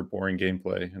just makes for boring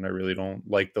gameplay. And I really don't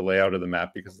like the layout of the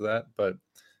map because of that. But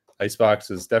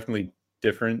Icebox is definitely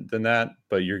different than that.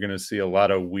 But you're going to see a lot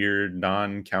of weird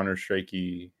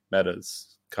non-Counter-Strikey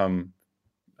metas come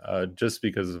just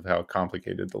because of how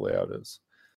complicated the layout is.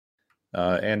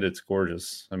 And it's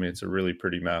gorgeous. I mean, it's a really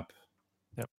pretty map.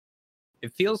 Yep.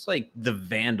 It feels like the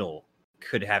Vandal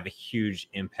could have a huge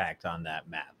impact on that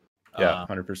map. Yeah,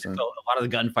 100%. So a lot of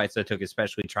the gunfights I took,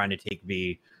 especially trying to take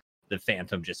the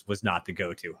Phantom, just was not the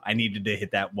go-to. I needed to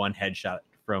hit that one headshot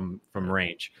from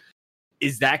range.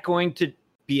 Is that going to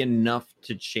be enough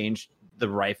to change the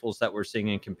rifles that we're seeing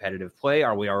in competitive play?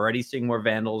 Are we already seeing more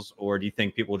Vandals, or do you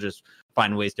think people just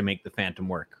find ways to make the Phantom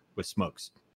work with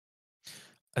smokes?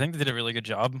 I think they did a really good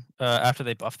job after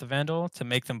they buffed the Vandal to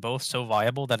make them both so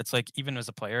viable that it's even as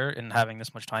a player and having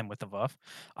this much time with the buff,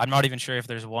 I'm not even sure if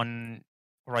there's one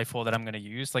rifle that I'm going to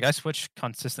use. Like I switch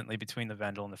consistently between the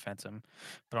Vandal and the Phantom,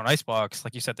 but on Icebox,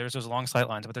 like you said, there's those long sight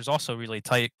lines, but there's also really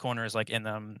tight corners, like in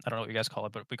I don't know what you guys call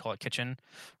it, but we call it kitchen,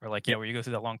 or like where you go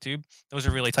through that long tube. Those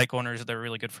are really tight corners. They're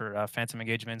really good for Phantom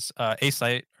engagements. A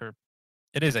sight, or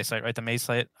it is a sight, right? The maze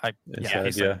sight.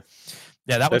 Yeah,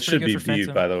 that one's should pretty be good for B,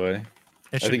 Phantom. by the way.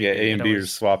 I think A and B are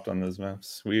swapped on those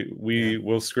maps. We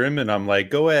will scrim, and I'm like,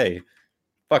 go A.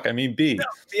 Fuck, I mean B. No,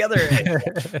 the other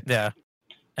A. Yeah.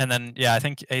 And then, I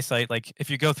think A site, like if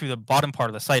you go through the bottom part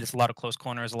of the site, it's a lot of close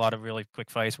corners, a lot of really quick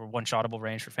fights. We're one-shottable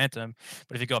range for Phantom.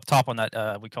 But if you go up top on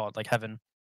that, we call it like Heaven,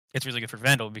 it's really good for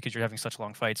Vandal because you're having such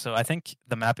long fights. So I think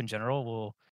the map in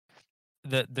general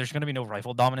there's going to be no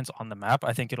rifle dominance on the map.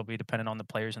 I think it'll be dependent on the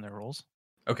players and their roles.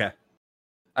 Okay.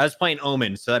 I was playing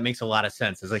Omen, so that makes a lot of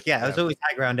sense. It's like, it was always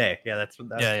high ground A. Yeah, that's what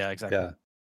that. Yeah, exactly. Yeah.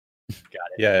 Got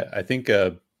it. Yeah, I think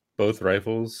both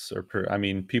rifles are. I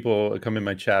mean, people come in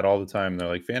my chat all the time. They're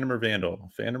like, Phantom or Vandal?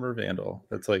 Phantom or Vandal?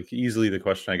 That's like easily the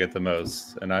question I get the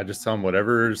most. And I just tell them,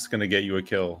 whatever's going to get you a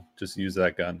kill, just use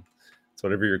that gun. It's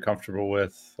whatever you're comfortable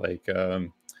with. Like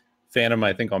Phantom,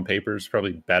 I think on paper is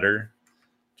probably better,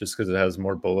 just because it has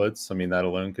more bullets. I mean, that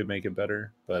alone could make it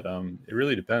better. But it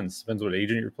really depends. Depends what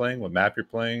agent you're playing, what map you're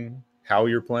playing, how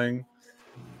you're playing.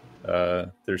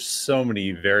 There's so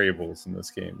many variables in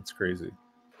this game. It's crazy.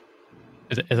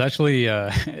 It's actually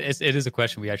it is a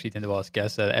question we actually tend to ask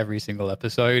guests at every single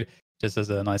episode, just as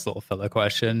a nice little filler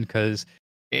question, because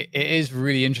it is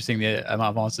really interesting the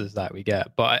amount of answers that we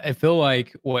get. But I feel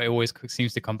like what it always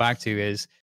seems to come back to is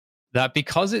that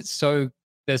because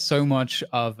there's so much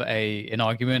of an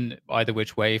argument either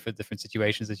which way for different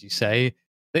situations, as you say,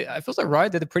 it feels like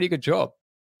Riot did a pretty good job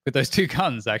with those two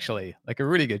guns, actually, like a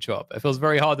really good job. It feels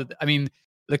very hard. I mean,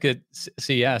 look at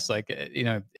CS, like,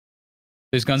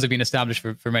 those guns have been established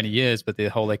for many years, but the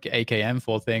whole like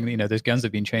AKM4 thing, those guns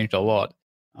have been changed a lot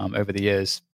over the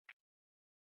years.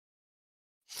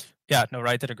 Yeah, no,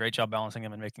 Riot did a great job balancing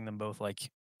them and making them both like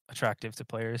attractive to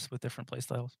players with different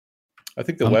playstyles. I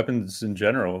think the weapons in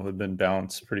general have been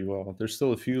balanced pretty well. There's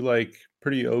still a few like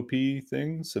pretty OP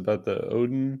things about the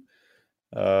Odin,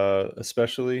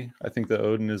 especially. I think the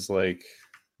Odin is like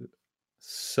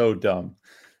so dumb.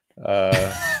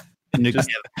 Just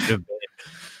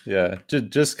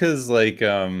because like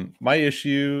my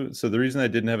issue. So the reason I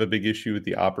didn't have a big issue with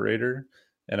the operator,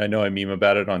 and I know I meme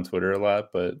about it on Twitter a lot,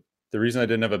 but the reason I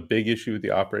didn't have a big issue with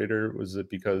the operator was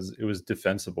because it was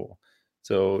defensible.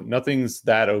 So nothing's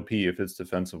that OP if it's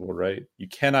defensible, right? You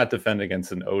cannot defend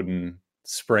against an Odin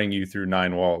spraying you through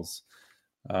 9 walls.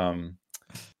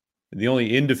 The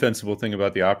only indefensible thing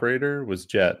about the operator was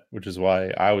Jet, which is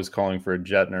why I was calling for a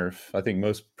Jet nerf. I think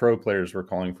most pro players were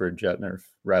calling for a Jet nerf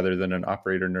rather than an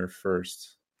operator nerf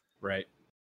first. Right.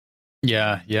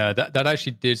 Yeah. That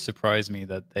actually did surprise me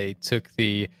that they took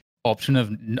the option of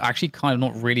actually kind of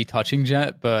not really touching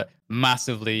Jet, but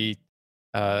massively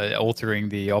altering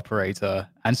the operator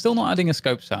and still not adding a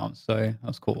scope sound. So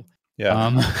that's cool.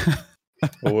 Yeah.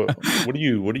 Well, what do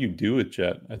you do with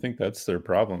Jet? I think that's their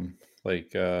problem.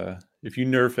 Like, if you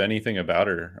nerf anything about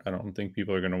her, I don't think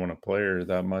people are going to want to play her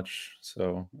that much.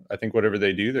 So I think whatever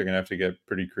they do, they're going to have to get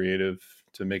pretty creative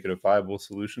to make it a viable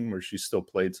solution where she's still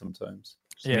played sometimes.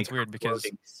 Yeah, it's weird because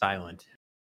silent.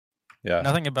 Yeah,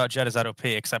 nothing about Jet is that OP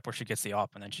except where she gets the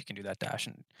op and then she can do that dash,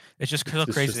 and it's just so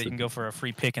crazy that you can go for a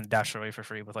free pick and dash away for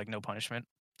free with like no punishment.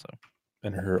 So,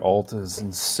 and her ult is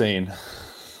insane.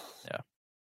 Yeah.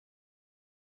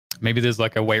 Maybe there's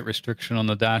like a weight restriction on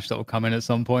the dash that will come in at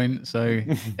some point. So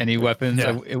any weapons,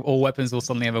 all weapons will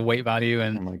suddenly have a weight value,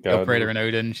 and the operator in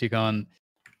Odin, she can't.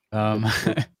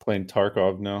 Playing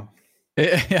Tarkov now.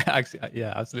 Yeah,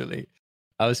 absolutely.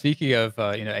 Speaking of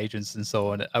agents and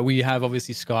so on, we have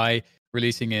obviously Skye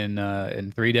releasing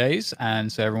in 3 days,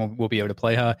 and so everyone will be able to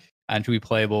play her, and she'll be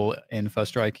playable in First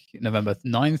Strike November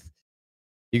 9th.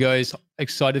 You guys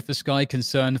excited for Skye?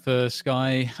 Concerned for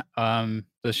Skye?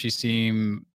 Does she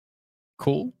seem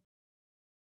cool?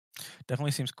 Definitely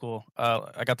seems cool.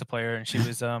 I got to play her, and she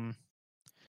was I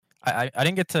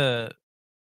didn't get to.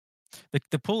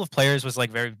 The pool of players was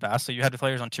like very vast. So you had the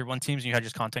players on tier 1 teams, and you had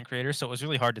just content creators. So it was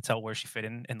really hard to tell where she fit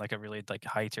in like a really like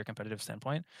high tier competitive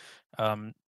standpoint.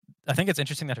 I think it's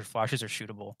interesting that her flashes are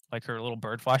shootable. Like her little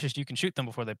bird flashes, you can shoot them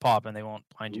before they pop, and they won't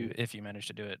blind you if you manage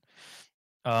to do it.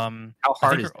 How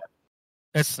hard is that?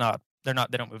 It's not. They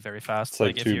don't move very fast. It's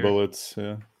like 2 bullets.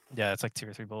 Yeah, it's like 2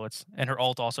 or 3 bullets, and her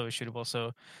ult also is shootable.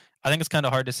 So I think it's kind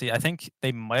of hard to see. I think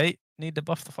they might need to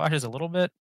buff the flashes a little bit.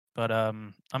 But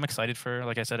I'm excited for her.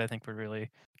 Like I said, I think we're really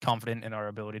confident in our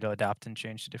ability to adapt and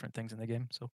change to different things in the game.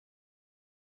 So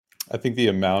I think the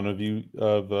amount of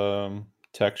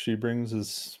tech she brings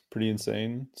is pretty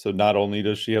insane. So not only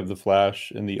does she have the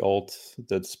flash and the ult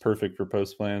that's perfect for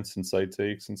post plants and side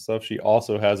takes and stuff, she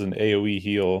also has an AoE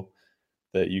heal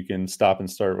that you can stop and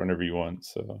start whenever you want.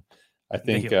 So I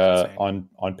think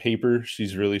on paper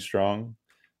she's really strong,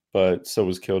 but so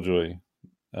was Killjoy.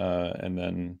 And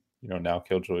then, now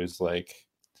Killjoy is like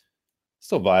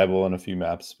still viable in a few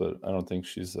maps, but I don't think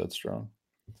she's that strong.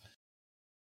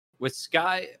 With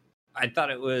Skye, I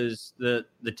thought it was the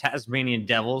Tasmanian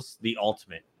Devils, the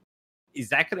ultimate. Is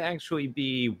that going to actually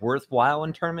be worthwhile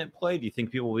in tournament play? Do you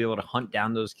think people will be able to hunt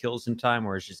down those kills in time,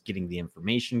 or is just getting the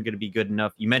information going to be good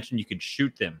enough? You mentioned you could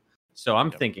shoot them. So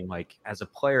I'm thinking, like, as a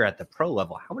player at the pro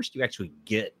level, how much do you actually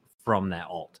get from that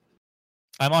ult?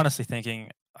 I'm honestly thinking,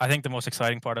 I think the most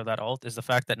exciting part of that ult is the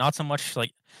fact that not so much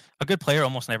like a good player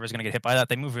almost never is going to get hit by that.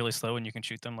 They move really slow and you can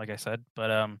shoot them, like I said.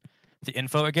 But the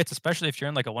info it gets, especially if you're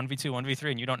in like a 1v2,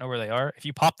 1v3 and you don't know where they are, if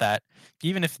you pop that,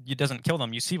 even if it doesn't kill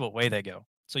them, you see what way they go.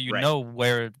 So you know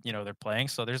where, they're playing.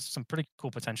 So there's some pretty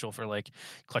cool potential for like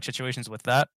clutch situations with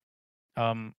that.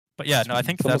 But yeah, no, I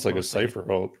think it's that's almost like a Cypher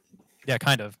ult. Yeah,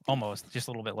 kind of, almost, just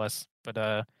a little bit less. But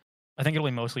I think it'll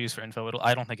be mostly used for info.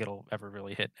 I don't think it'll ever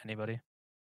really hit anybody.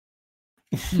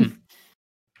 It's gonna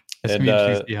be interesting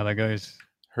to see how that goes.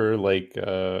 Her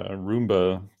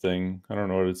Roomba thing, I don't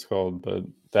know what it's called, but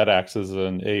that acts as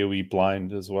an AoE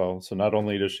blind as well. So not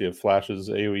only does she have flashes,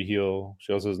 AoE heal,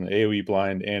 she also has an AoE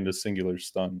blind and a singular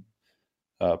stun,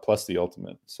 plus the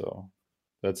ultimate. So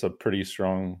that's a pretty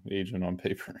strong agent on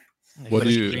paper. What do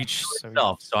you reach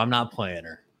herself? So I'm not playing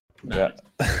her. Yeah.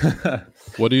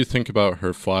 What do you think about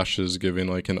her flashes giving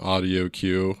like an audio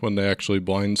cue when they actually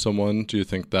blind someone? Do you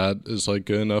think that is like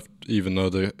good enough, even though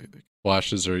the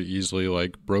flashes are easily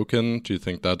like broken? Do you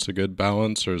think that's a good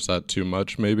balance, or is that too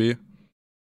much maybe?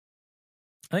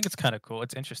 I think it's kind of cool.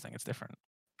 It's interesting. It's different.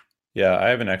 Yeah, I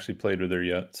haven't actually played with her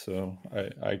yet, so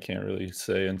I can't really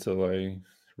say until I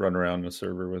run around the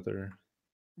server with her.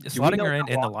 Slotting her in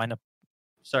the lineup.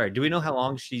 Sorry, do we know how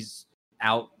long she's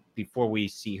out before we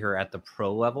see her at the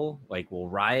pro level? Like, will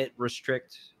Riot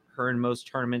restrict her in most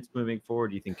tournaments moving forward?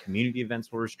 Do you think community events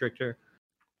will restrict her?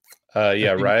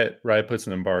 Yeah, Riot puts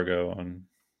an embargo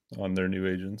on their new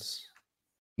agents.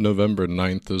 November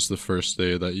 9th is the first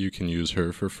day that you can use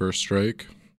her for first strike.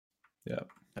 Yeah.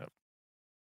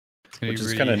 Which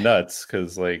is kind of nuts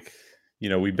because,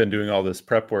 we've been doing all this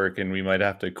prep work and we might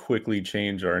have to quickly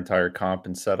change our entire comp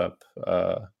and setup,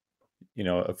 a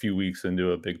few weeks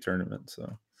into a big tournament.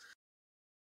 So,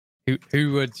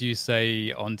 who would you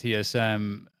say on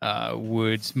TSM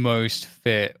would most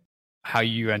fit how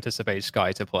you anticipate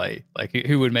Skye to play? Like,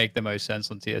 who would make the most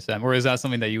sense on TSM, or is that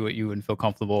something that you wouldn't feel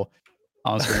comfortable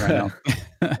answering right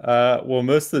now? Well,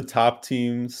 most of the top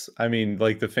teams, I mean,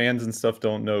 like the fans and stuff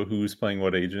don't know who's playing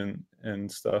what agent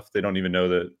and stuff. They don't even know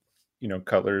that,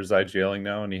 Cutler is IGLing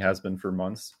now, and he has been for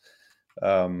months.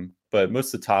 But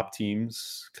most of the top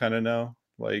teams kind of know,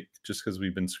 like, just because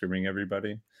we've been scrimming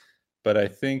everybody. But I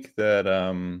think that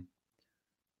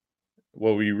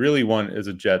what we really want is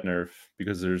a Jet nerf,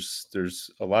 because there's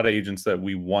a lot of agents that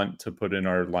we want to put in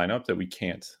our lineup that we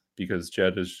can't, because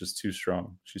Jet is just too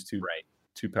strong. She's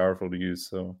too powerful to use.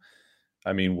 So,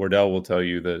 I mean, Wardell will tell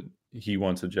you that he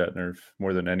wants a Jet nerf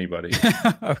more than anybody.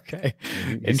 Okay.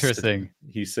 Interesting.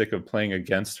 He's sick of playing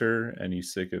against her, and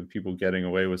he's sick of people getting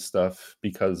away with stuff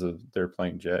because of they're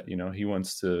playing Jet. He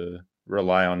wants to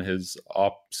rely on his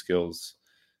op skills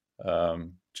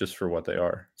just for what they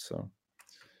are. So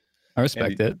I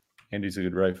respect it. And he's a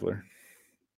good rifler.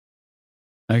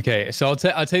 Okay, so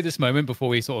I'll take this moment before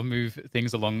we sort of move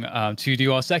things along to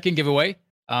do our second giveaway.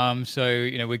 So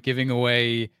we're giving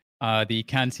away the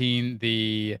canteen,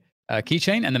 the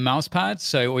keychain, and the mouse pad.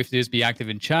 So all you have to do is be active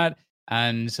in chat,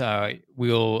 and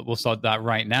we'll start that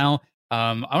right now.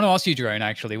 I want to ask you, Jerome,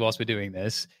 actually, whilst we're doing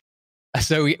this.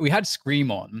 So we had Scream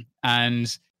on,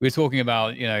 and we were talking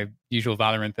about usual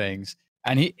Valorant things,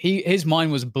 and his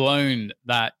mind was blown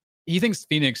that he thinks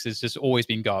Phoenix has just always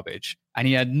been garbage, and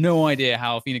he had no idea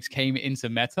how Phoenix came into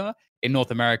meta in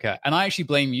North America. And I actually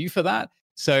blame you for that.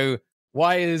 So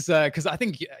why is because I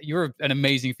think you're an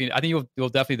amazing Phoenix. I think you're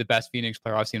definitely the best Phoenix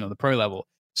player I've seen on the pro level.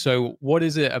 So what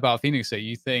is it about Phoenix that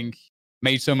you think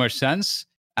made so much sense,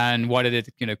 and why did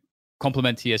it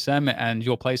complement TSM and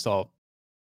your playstyle?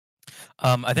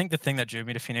 I think the thing that drew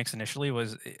me to Phoenix initially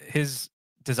was his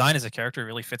design as a character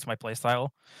really fits my playstyle.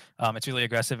 It's really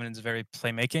aggressive and it's very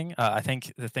playmaking. I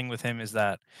think the thing with him is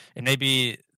that, and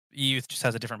maybe Youth just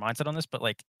has a different mindset on this, but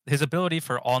like his ability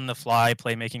for on the fly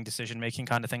playmaking, decision making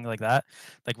kind of thing like that,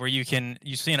 like where you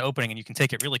see an opening and you can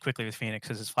take it really quickly with Phoenix,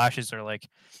 because his flashes are like,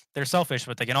 they're selfish,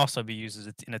 but they can also be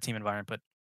used in a team environment. But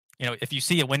if you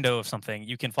see a window of something,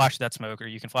 you can flash that smoke, or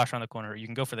you can flash around the corner, or you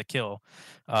can go for the kill.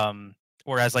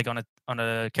 Whereas like on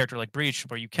a character like Breach,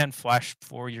 where you can flash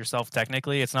for yourself,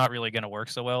 technically, it's not really going to work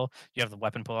so well. You have the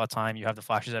weapon pull out time, you have the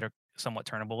flashes that are somewhat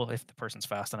turnable if the person's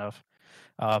fast enough.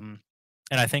 And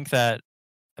I think that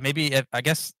I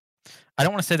guess I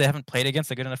don't want to say they haven't played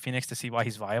against a good enough Phoenix to see why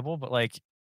he's viable, but like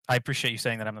I appreciate you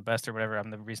saying that I'm the best or whatever.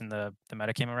 I'm the reason the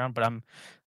meta came around, but I'm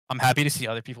happy to see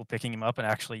other people picking him up and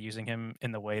actually using him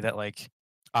in the way that like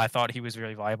I thought he was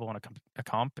really viable in a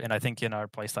comp, and I think in our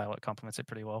playstyle it complements it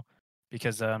pretty well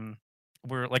because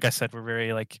we're like I said, we're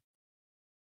very like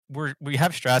we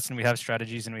have strats and we have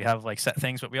strategies and we have like set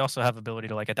things, but we also have ability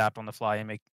to like adapt on the fly and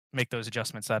make those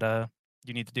adjustments that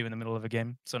you need to do in the middle of a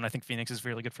game. So and I think Phoenix is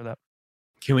really good for that.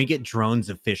 Can we get Drone's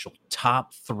official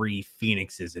top 3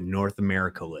 Phoenixes in North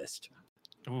America list?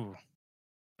 Ooh,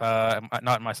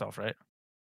 not myself, right?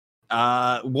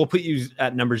 We'll put you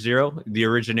at number 0, the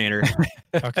originator.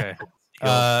 Okay.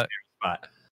 Spot.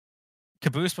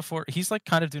 Caboose before he's like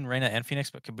kind of doing Reyna and Phoenix,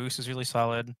 but Caboose is really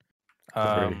solid.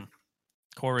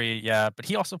 Corey, yeah, but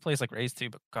he also plays like Raze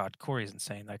too. But God, Corey's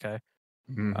insane, that guy.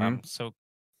 Mm-hmm. So,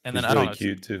 and he's then really I don't know.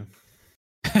 Cute too.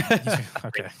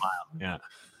 Okay. Yeah.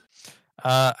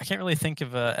 I can't really think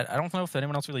of. I don't know if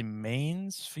anyone else really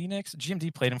mains Phoenix.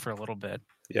 GMD played him for a little bit.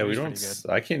 Yeah, we don't.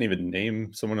 I can't even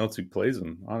name someone else who plays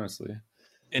him, honestly.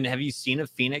 And have you seen a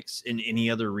Phoenix in any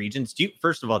other regions?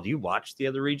 First of all, do you watch the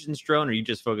other regions, Drone, or you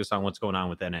just focus on what's going on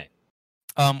with NA?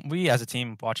 We as a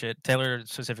team watch it. Taylor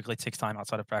specifically takes time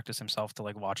outside of practice himself to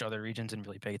like watch other regions and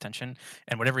really pay attention.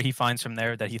 And whatever he finds from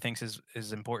there that he thinks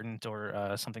is important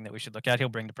or something that we should look at, he'll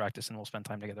bring to practice, and we'll spend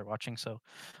time together watching. So,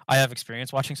 I have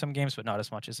experience watching some games, but not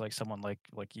as much as like someone like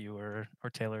you or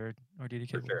Taylor or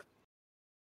DDK. For sure.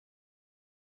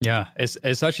 Yeah,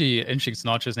 it's actually interesting.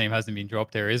 Sinatra's name hasn't been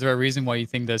dropped here. Is there a reason why you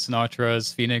think that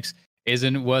Sinatra's Phoenix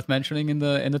isn't worth mentioning in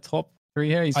the top 3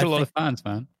 here? He's got a lot of fans,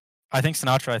 man. I think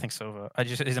Sinatra. I think Sova.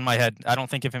 He's in my head. I don't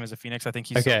think of him as a Phoenix. I think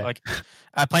he's okay. So, like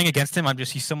playing against him.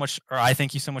 He's so much, or I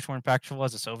think he's so much more impactful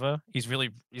as a Sova. He's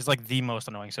like the most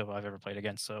annoying Sova I've ever played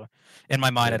against. So in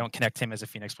my mind, I don't connect him as a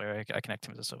Phoenix player. I connect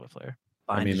him as a Sova player.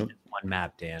 I mean, one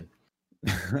map, Dan.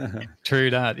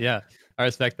 True that. Yeah, I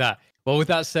respect that. Well, with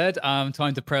that said, time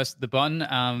to press the button.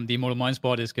 The Immortal Minds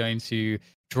bot is going to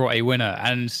draw a winner.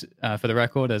 And for the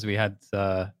record, as we had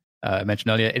mentioned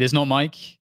earlier, it is not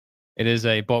Mike. It is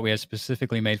a bot we have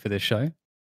specifically made for this show.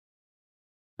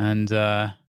 And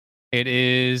it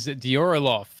is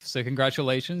Dioroloff. So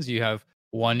congratulations. You have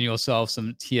won yourself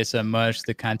some TSM merch,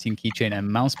 the Canteen keychain, and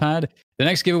mousepad. The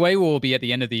next giveaway will be at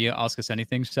the end of the Ask Us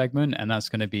Anything segment, and that's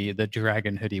going to be the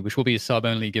Dragon hoodie, which will be a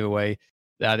sub-only giveaway.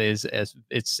 That is,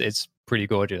 it's pretty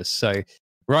gorgeous. So,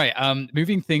 right,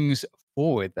 moving things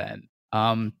forward then.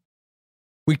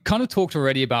 We kind of talked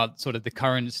already about sort of the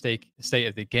current state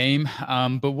of the game,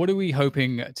 but what are we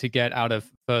hoping to get out of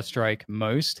First Strike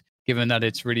most, given that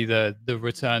it's really the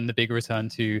big return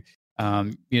to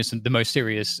the most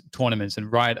serious tournaments,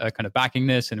 and Riot are kind of backing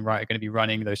this, and Riot are going to be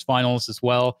running those finals as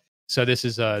well. So this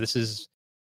is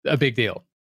a big deal.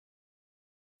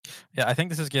 Yeah, I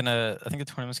think the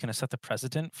tournament's gonna set the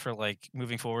precedent for like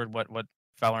moving forward what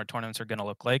Valorant tournaments are gonna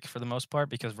look like for the most part,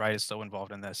 because Riot is so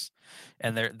involved in this,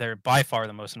 and they're by far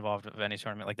the most involved of any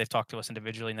tournament. Like they've talked to us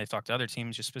individually and they've talked to other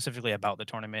teams just specifically about the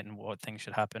tournament and what things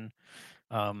should happen.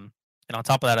 And on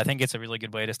top of that, I think it's a really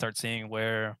good way to start seeing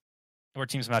where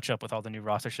teams match up with all the new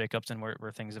roster shakeups and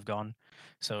where things have gone.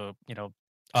 So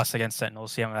us against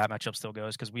Sentinels, see how that matchup still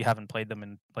goes, because we haven't played them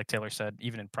in, like Taylor said,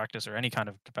 even in practice or any kind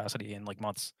of capacity in like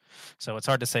months. So it's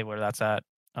hard to say where that's at.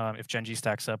 If Gen G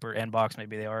stacks up or Nbox,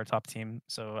 maybe they are a top team.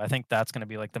 So I think that's going to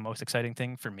be like the most exciting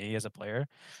thing for me as a player,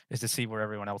 is to see where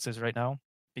everyone else is right now,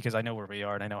 because I know where we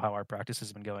are and I know how our practice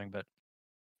has been going, but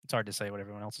it's hard to say what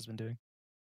everyone else has been doing.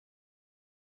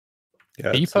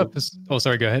 Yeah. Oh,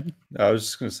 sorry, go ahead. I was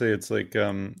just going to say, it's like,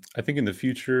 I think in the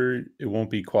future, it won't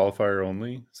be qualifier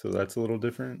only. So that's a little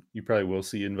different. You probably will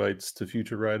see invites to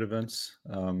future Riot events.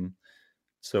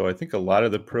 So I think a lot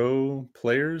of the pro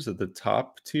players at the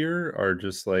top tier are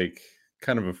just like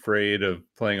kind of afraid of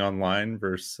playing online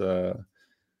versus a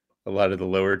lot of the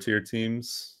lower tier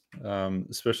teams,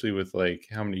 especially with like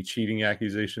how many cheating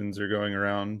accusations are going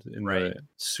around in the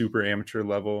super amateur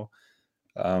level.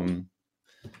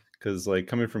 Because like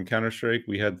coming from Counter-Strike,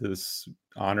 we had this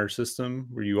honor system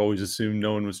where you always assume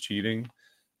no one was cheating.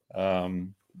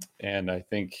 And I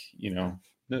think,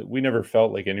 we never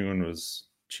felt like anyone was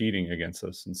cheating against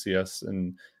us in CS,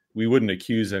 and we wouldn't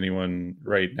accuse anyone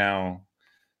right now.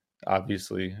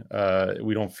 Obviously,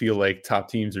 we don't feel like top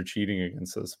teams are cheating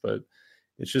against us, but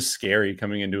it's just scary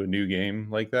coming into a new game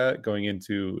like that, going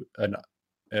into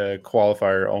a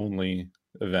qualifier only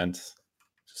event.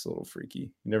 Just a little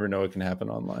freaky. You never know what can happen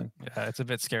online. Yeah, it's a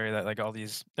bit scary that like all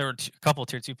these there were a couple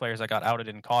tier 2 players that got outed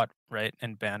and caught, right,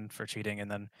 and banned for cheating. And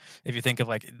then if you think of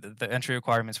like the entry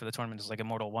requirements for the tournament is like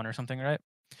Immortal 1 or something, right?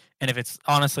 And if it's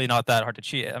honestly not that hard to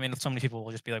cheat, I mean, so many people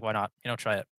will just be like, why not?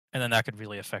 Try it. And then that could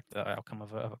really affect the outcome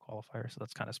of a qualifier. So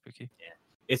that's kind of spooky. Yeah.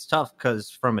 It's tough because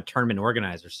from a tournament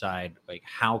organizer side, like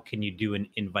how can you do an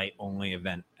invite only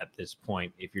event at this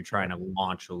point if you're trying to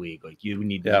launch a league? Like you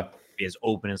need to be as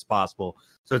open as possible.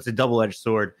 So it's a double-edged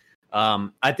sword.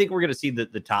 I think we're going to see the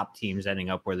top teams ending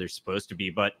up where they're supposed to be.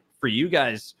 But for you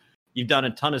guys, you've done a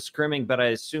ton of scrimming, but I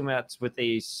assume that's with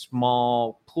a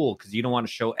small pool because you don't want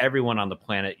to show everyone on the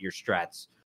planet your strats.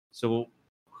 So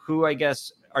who, I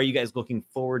guess, are you guys looking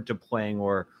forward to playing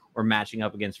or matching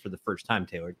up against for the first time,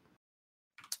 Taylor?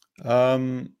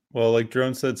 Well, like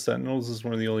Drone said, Sentinels is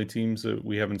one of the only teams that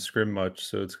we haven't scrimmed much,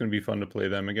 so it's going to be fun to play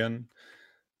them again.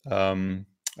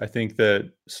 I think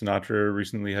that Sinatra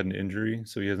recently had an injury,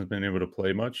 so he hasn't been able to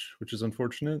play much, which is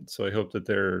unfortunate. So I hope that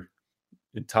they're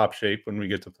in top shape when we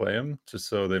get to play them, just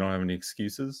so they don't have any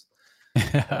excuses.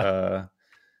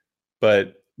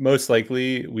 But most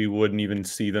likely we wouldn't even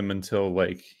see them until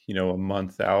like, a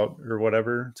month out or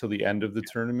whatever, till the end of the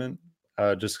tournament,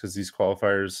 just because these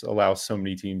qualifiers allow so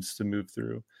many teams to move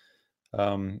through.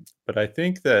 But I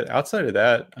think that outside of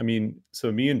that, I mean,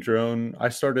 so me and Drone, I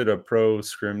started a pro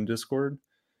scrim Discord,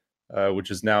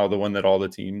 which is now the one that all the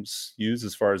teams use,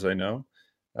 as far as I know.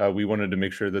 We wanted to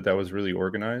make sure that that was really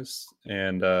organized.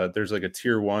 And there's like a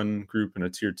tier 1 group and a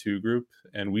tier 2 group,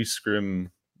 and we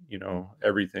scrim,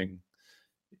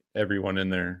 everyone in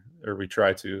there, or we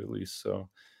try to at least. So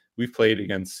we've played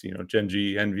against,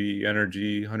 Genji, Envy,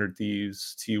 Energy, 100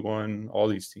 Thieves, T1, all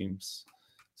these teams.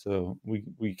 So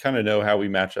we kind of know how we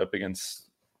match up against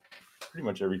pretty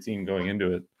much every team going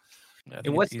into it. Yeah,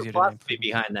 and what's the philosophy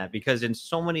behind that? Because in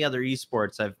so many other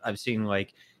esports, I've seen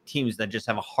like teams that just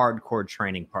have a hardcore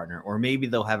training partner, or maybe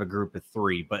they'll have a group of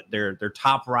 3, but their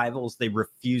top rivals, they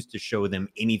refuse to show them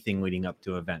anything leading up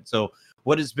to an event. So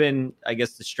what has been, I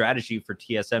guess, the strategy for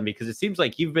TSM? Because it seems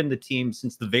like you've been the team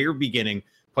since the very beginning,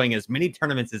 playing as many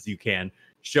tournaments as you can,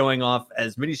 showing off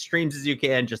as many streams as you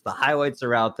can. Just the highlights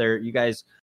are out there. You guys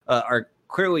are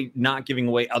clearly not giving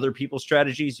away other people's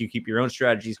strategies. You keep your own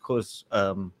strategies close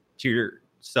to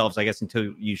yourselves, I guess,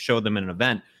 until you show them in an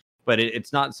event. But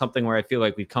it's not something where I feel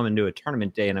like we've come into a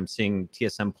tournament day and I'm seeing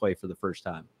TSM play for the first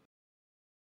time.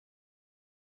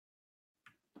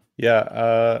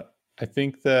 Yeah, I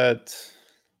think that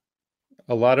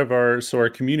a lot of our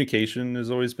communication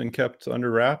has always been kept under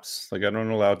wraps. Like I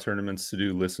don't allow tournaments to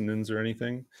do listen-ins or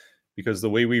anything, because the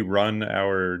way we run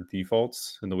our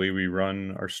defaults and the way we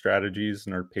run our strategies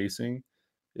and our pacing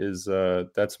is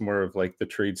that's more of like the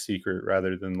trade secret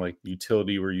rather than like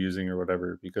utility we're using or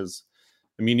whatever. Because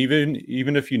I mean,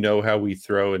 even if you know how we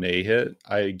throw an A hit,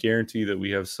 I guarantee that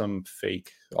we have some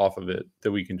fake off of it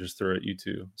that we can just throw at you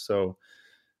too. So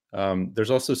there's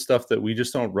also stuff that we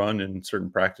just don't run in certain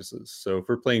practices. So if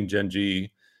we're playing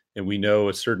Genji and we know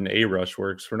a certain A rush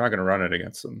works, we're not going to run it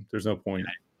against them. There's no point.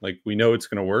 Like we know it's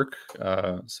going to work,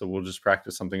 so we'll just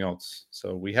practice something else.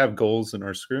 So we have goals in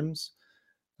our scrims.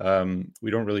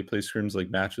 We don't really play scrims like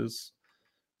matches.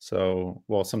 So,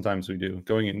 well, sometimes we do.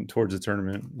 Going in towards a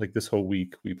tournament, like this whole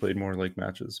week, we played more like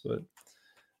matches. But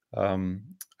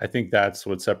I think that's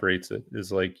what separates it,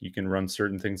 is like you can run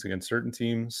certain things against certain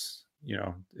teams.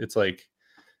 It's like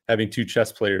having 2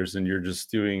 chess players and you're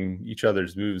just doing each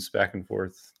other's moves back and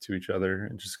forth to each other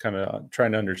and just kind of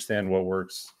trying to understand what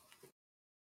works.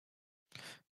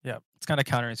 Yeah, it's kind of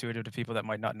counterintuitive to people that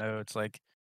might not know. It's like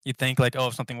you think like, oh,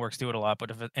 if something works, do it a lot.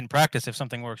 But in practice, if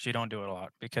something works, you don't do it a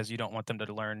lot because you don't want them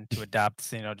to learn to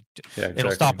adapt. Yeah,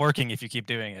 It'll stop working if you keep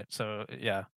doing it. So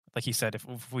yeah, like he said,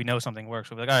 if we know something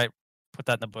works, we'll be like, all right, put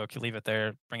that in the book. You leave it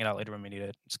there, bring it out later when we need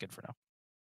it. It's good for now.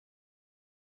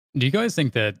 Do you guys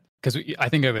think that, because I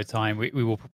think over time we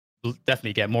will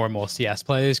definitely get more and more CS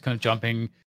players kind of jumping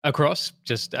across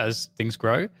just as things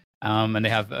grow, and they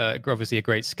have obviously a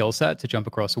great skill set to jump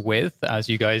across with, as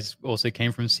you guys also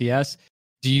came from CS.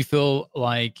 Do you feel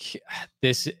like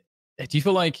there's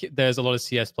a lot of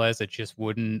CS players that just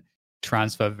wouldn't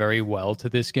transfer very well to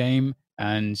this game?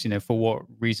 And for what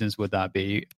reasons would that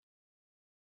be,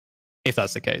 if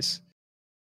that's the case?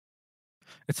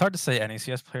 It's hard to say any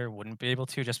CS player wouldn't be able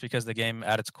to, just because the game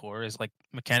at its core is like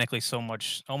mechanically so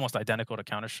much almost identical to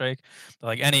Counter-Strike. But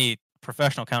like any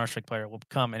professional Counter-Strike player will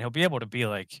come and he'll be able to be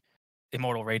like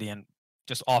Immortal Radiant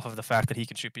just off of the fact that he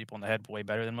can shoot people in the head way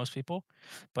better than most people.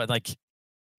 But like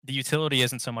the utility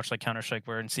isn't so much like Counter-Strike,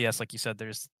 where in CS, like you said,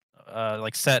 there's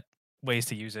like set ways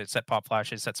to use it, set pop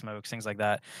flashes, set smokes, things like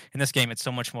that. In this game, it's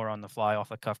so much more on the fly, off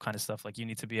the cuff kind of stuff. Like you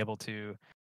need to be able to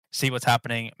see what's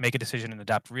happening, make a decision, and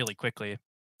adapt really quickly.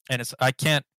 And I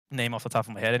can't name off the top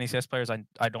of my head any CS players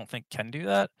I don't think can do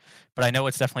that, but I know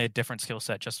it's definitely a different skill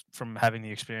set just from having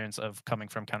the experience of coming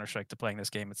from Counter Strike to playing this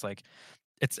game. It's like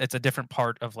it's a different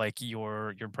part of like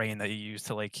your brain that you use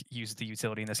to like use the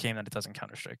utility in this game than it does in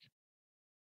Counter Strike.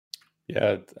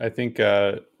 Yeah, I think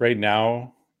right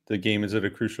now the game is at a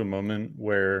crucial moment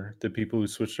where the people who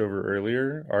switched over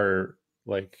earlier are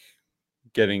like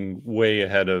getting way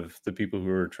ahead of the people who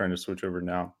are trying to switch over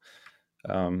now.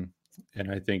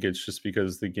 And I think it's just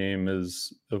because the game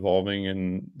is evolving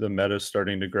and the meta is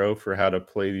starting to grow for how to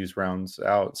play these rounds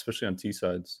out, especially on T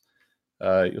sides.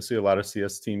 You'll see a lot of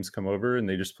CS teams come over and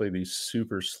they just play these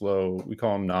super slow, we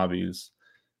call them nobbies,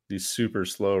 these super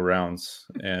slow rounds.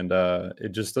 And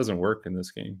it just doesn't work in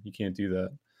this game. You can't do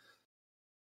that.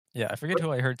 Yeah, I forget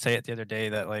who I heard say it the other day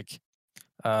that like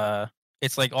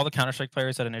it's like all the Counter-Strike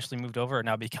players that initially moved over are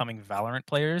now becoming Valorant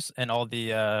players, and all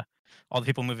the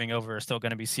people moving over are still going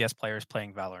to be CS players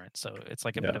playing Valorant. So it's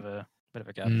like a bit of a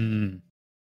gap.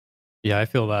 Yeah, I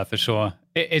feel that for sure.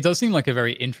 It does seem like a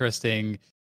very interesting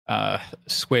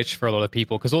switch for a lot of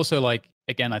people, because also, like,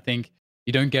 again, I think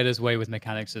you don't get as away with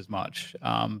mechanics as much,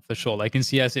 for sure. Like in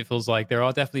CS, it feels like there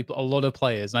are definitely a lot of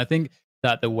players, and I think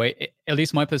that the way, at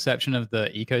least my perception of the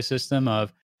ecosystem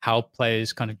of how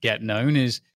players kind of get known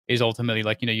is ultimately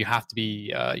like, you have to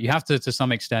be you have to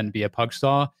some extent be a pug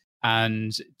star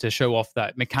and to show off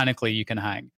that mechanically you can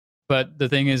hang. But the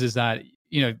thing is that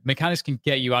mechanics can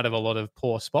get you out of a lot of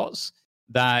poor spots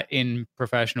that in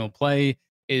professional play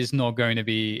is not going to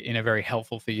be very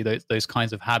helpful for you, those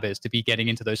kinds of habits, to be getting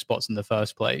into those spots in the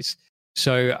first place.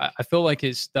 So I feel like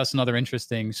that's another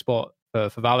interesting spot for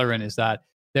Valorant, is that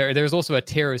there's also a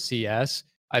tier of CS.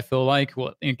 I feel like,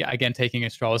 well, again, taking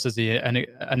Astralis as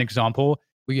an example,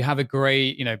 where you have a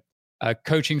great,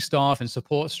 coaching staff and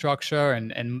support structure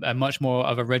and a much more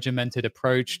of a regimented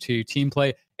approach to team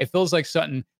play. It feels like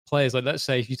certain players, like let's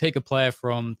say if you take a player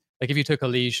from, like if you took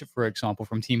Elige, for example,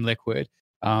 from Team Liquid,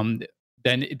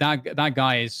 then that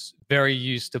guy is very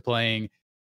used to playing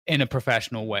in a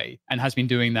professional way and has been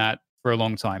doing that for a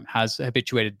long time, has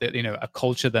habituated a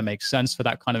culture that makes sense for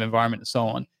that kind of environment and so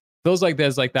on. Feels like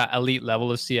there's like that elite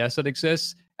level of CS that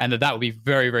exists, and that would be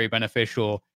very, very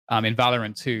beneficial in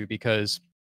Valorant too, because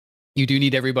you do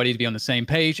need everybody to be on the same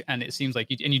page, and it seems like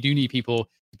you do need people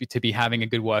to be having a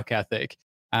good work ethic.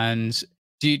 And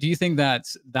do you think that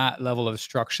level of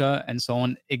structure and so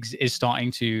on is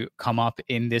starting to come up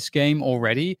in this game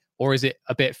already, or is it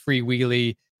a bit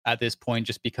freewheely at this point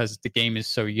just because the game is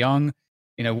so young?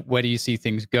 Where do you see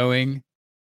things going?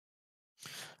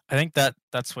 I think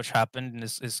that's what happened and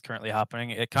is currently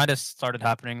happening. It kind of started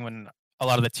happening when a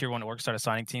lot of the tier 1 orgs started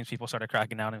signing teams. People started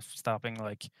cracking down and stopping.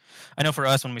 Like, I know for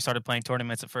us, when we started playing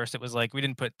tournaments at first, it was like we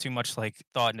didn't put too much like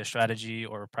thought into strategy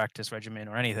or practice regimen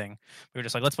or anything. We were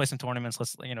just like, let's play some tournaments.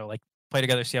 Let's like play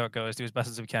together, see how it goes, do as best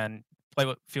as we can, play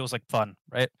what feels like fun,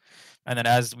 right? And then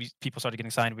as people started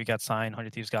getting signed, we got signed.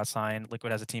 100 Thieves got signed.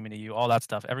 Liquid has a team in EU. All that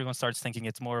stuff. Everyone starts thinking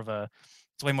it's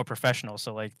way more professional.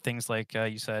 So like things like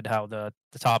you said, how the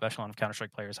top echelon of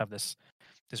Counter-Strike players have this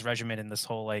regimen and this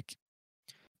whole like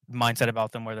mindset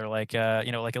about them where they're like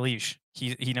like Elige,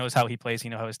 he knows how he plays, he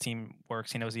knows how his team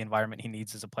works, he knows the environment he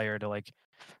needs as a player to like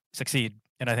succeed.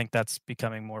 And I think that's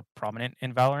becoming more prominent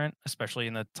in Valorant, especially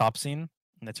in the top scene,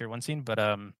 in the tier 1 scene. But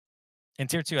in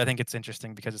tier 2, I think it's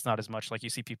interesting because it's not as much like you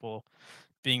see people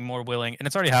being more willing, and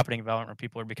it's already happening in Valorant, where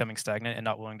people are becoming stagnant and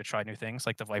not willing to try new things,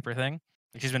 like the Viper thing.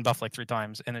 Like, she's been buffed like 3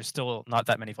 times, and there's still not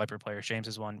that many Viper players. James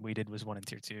is one, we was one in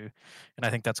tier 2, and I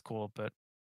think that's cool. But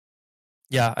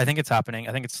yeah, I think it's happening.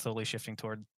 I think it's slowly shifting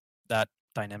toward that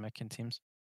dynamic in teams.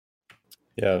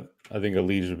 Yeah, I think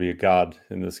Elige would be a god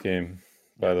in this game.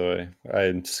 By the way,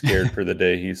 I'm scared for the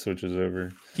day he switches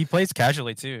over. He plays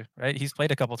casually too, right? He's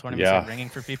played a couple tournaments like ringing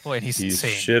for people, and he's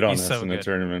insane. Shit on us in a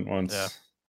tournament once.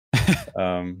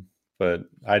 Yeah. But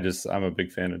I'm a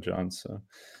big fan of John, so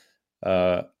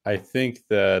I think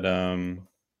that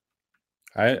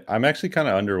I'm actually kind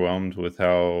of underwhelmed with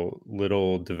how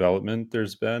little development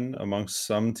there's been amongst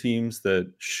some teams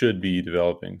that should be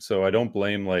developing. So I don't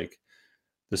blame like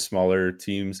the smaller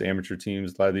teams, amateur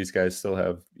teams. A lot of these guys still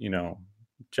have,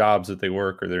 jobs that they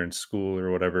work, or they're in school or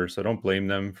whatever. So I don't blame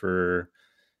them for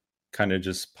kind of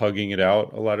just pugging it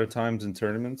out a lot of times in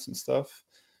tournaments and stuff.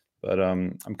 But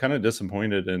I'm kind of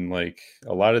disappointed in like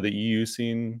a lot of the EU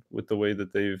scene with the way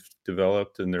that they've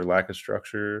developed and their lack of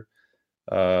structure.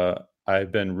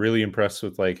 I've been really impressed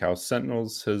with like how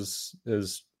Sentinels has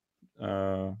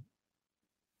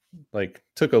like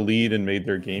took a lead and made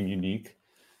their game unique.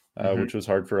 which was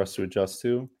hard for us to adjust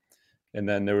to. And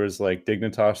then there was like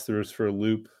Dignitas threw us for a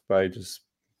loop by just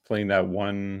playing that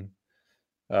one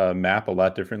map a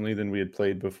lot differently than we had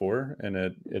played before, and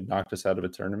it knocked us out of a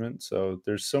tournament. So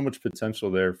there's so much potential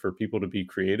there for people to be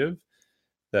creative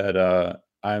that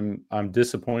I'm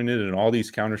disappointed in all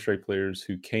these Counter-Strike players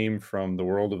who came from the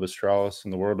world of Astralis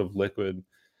and the world of Liquid,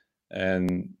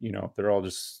 and they're all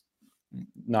just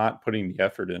not putting the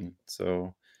effort in.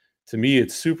 So to me,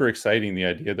 it's super exciting, the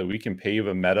idea that we can pave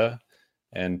a meta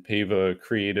and pave a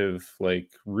creative like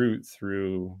route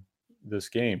through this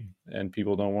game, and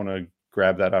people don't want to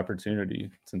grab that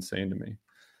opportunity. It's insane to me.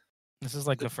 This is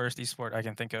like the first esport I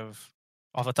can think of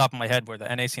off the top of my head where the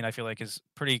NA scene I feel like is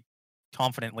pretty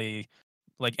confidently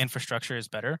like infrastructure is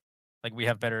better. Like we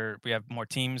have more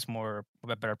teams, we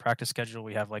have better practice schedule.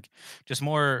 We have like just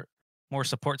more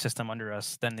support system under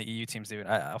us than the EU teams do.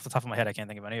 Off the top of my head, I can't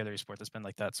think of any other esport that's been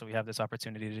like that. So we have this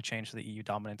opportunity to change the EU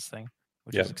dominance thing,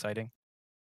 which is exciting.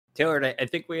 Taylor, I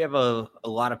think we have a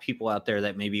lot of people out there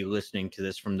that may be listening to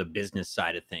this from the business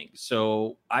side of things.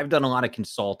 So I've done a lot of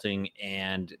consulting,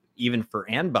 and even for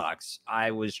Anbox,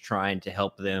 I was trying to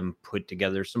help them put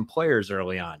together some players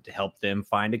early on, to help them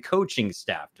find a coaching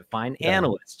staff, to find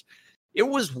analysts. It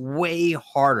was way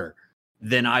harder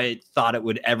than I thought it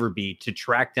would ever be to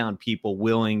track down people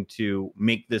willing to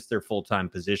make this their full-time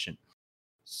position.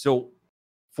 So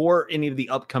for any of the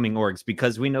upcoming orgs,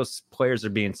 because we know players are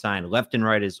being signed left and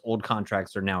right as old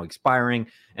contracts are now expiring,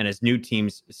 and as new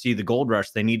teams see the gold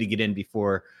rush, they need to get in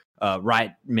before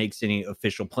Riot makes any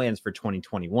official plans for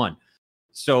 2021.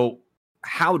 So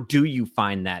how do you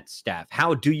find that staff?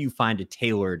 How do you find a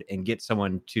tailored and get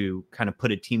someone to kind of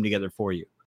put a team together for you?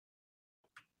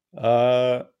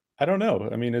 I don't know.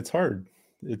 I mean, it's hard.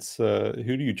 It's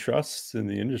who do you trust in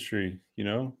the industry?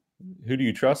 Who do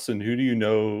you trust, and who do you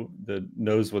know that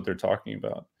knows what they're talking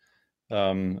about?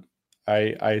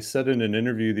 I said in an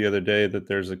interview the other day that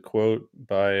there's a quote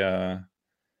by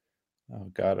oh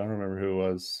God, I don't remember who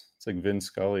it was. It's like Vin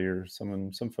Scully or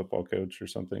some football coach or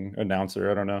something,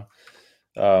 announcer, I don't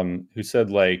know, who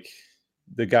said like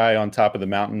the guy on top of the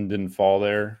mountain didn't fall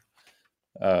there,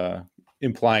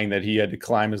 implying that he had to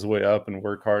climb his way up and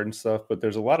work hard and stuff. But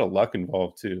there's a lot of luck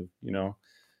involved too,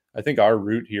 I think our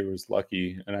route here was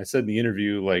lucky. And I said in the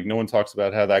interview, like, no one talks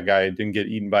about how that guy didn't get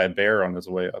eaten by a bear on his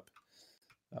way up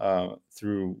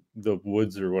through the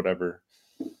woods or whatever.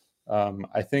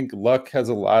 I think luck has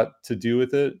a lot to do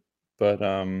with it, but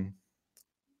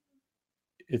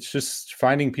it's just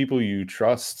finding people you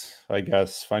trust, I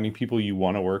guess, finding people you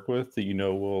want to work with that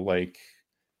will like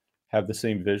have the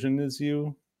same vision as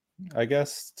you, I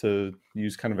guess, to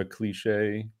use kind of a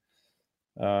cliche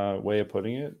way of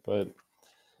putting it. But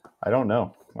I don't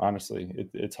know, honestly.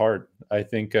 It's hard. I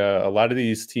think a lot of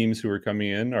these teams who are coming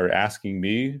in are asking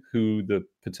me who the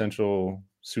potential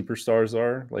superstars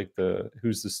are, like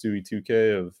who's the Stewie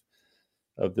 2K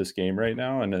of this game right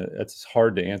now, and it's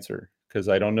hard to answer because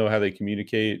I don't know how they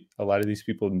communicate. A lot of these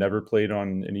people have never played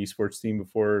on an esports team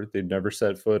before. They've never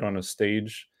set foot on a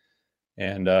stage,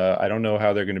 and I don't know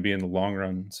how they're going to be in the long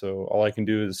run. So all I can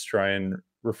do is try and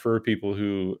refer people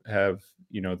who have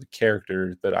the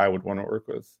character that I would want to work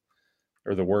with,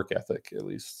 or the work ethic, at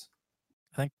least.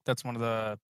 I think that's one of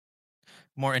the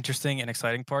more interesting and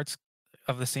exciting parts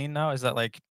of the scene now, is that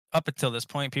like up until this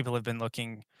point, people have been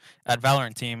looking at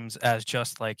Valorant teams as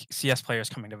just like CS players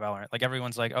coming to Valorant. Like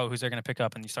everyone's like, oh, who's they're going to pick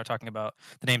up? And you start talking about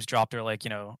the names dropped. They're like,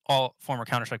 all former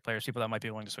Counter-Strike players, people that might be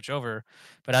willing to switch over.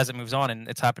 But as it moves on, and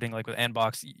it's happening like with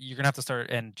Anbox, you're going to have to start,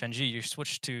 and Gen G, you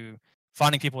switch to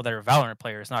finding people that are Valorant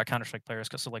players, not Counter-Strike players.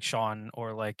 So like Sean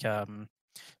or like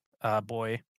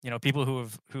Boy, people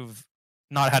who've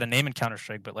not had a name in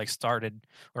Counter-Strike, but like started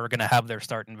or are going to have their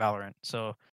start in Valorant.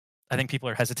 So I think people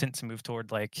are hesitant to move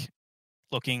toward like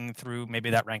looking through maybe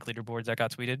that rank leaderboards that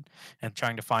got tweeted and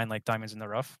trying to find like diamonds in the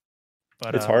rough.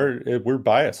 But it's hard. We're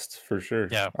biased for sure.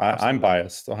 Yeah, I'm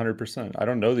biased 100%. I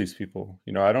don't know these people.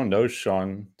 I don't know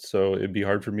Sean, so it'd be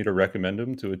hard for me to recommend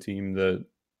him to a team that,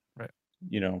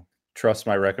 trust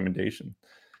my recommendation.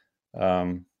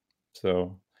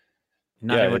 So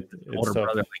not yeah, even it's older tough.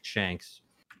 brother like Shanks.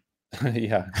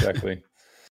 Yeah, exactly.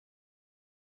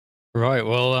 Right.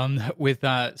 Well, with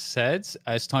that said,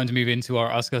 it's time to move into our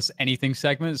Ask Us Anything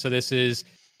segment. So this is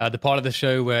the part of the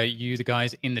show where you, the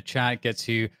guys in the chat, get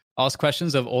to ask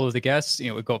questions of all of the guests.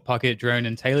 We've got Puckett, Drone,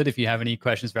 and Tailored. If you have any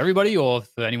questions for everybody or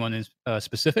for anyone in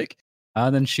specific,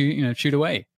 then shoot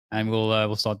away, and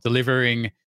we'll start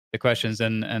delivering the questions.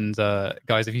 And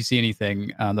guys, if you see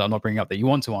anything that I'm not bringing up that you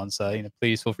want to answer,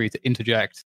 please feel free to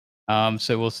interject.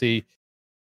 So we'll see.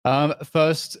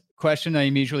 First question I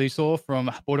immediately saw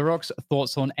from Border Rocks: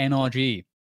 thoughts on NRG?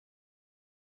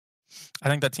 I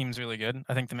think that team's really good.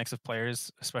 I think the mix of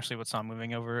players, especially with Sam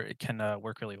moving over, it can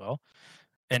work really well.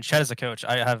 And Chet as a coach,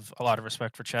 I have a lot of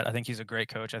respect for Chet. I think he's a great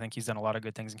coach. I think he's done a lot of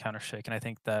good things in Counter-Strike, and I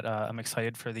think that I'm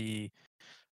excited for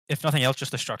if nothing else,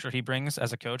 just the structure he brings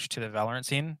as a coach to the Valorant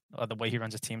scene. The way he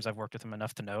runs his teams, I've worked with him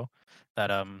enough to know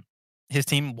that his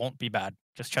team won't be bad.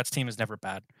 Just Chet's team is never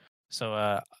bad. So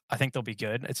I think they'll be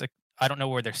good. It's like I don't know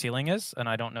where their ceiling is, and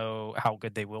I don't know how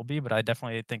good they will be, but I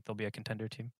definitely think they'll be a contender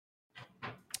team.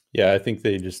 Yeah, I think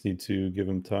they just need to give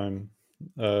him time.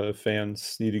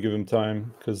 Fans need to give him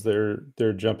time because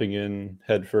they're jumping in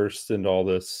headfirst into all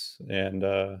this, and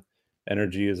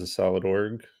Energy is a solid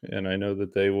org, and I know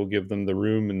that they will give them the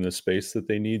room and the space that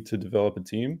they need to develop a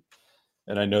team,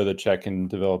 and I know that Czech can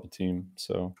develop a team.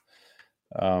 So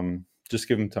just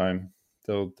give them time.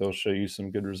 They'll show you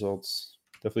some good results.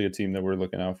 Definitely a team that we're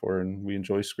looking out for, and we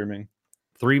enjoy scrimming.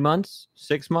 3 months,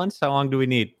 6 months? How long do we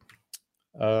need?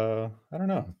 I don't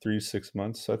know, 3 to 6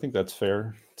 months. I think that's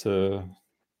fair to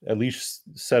at least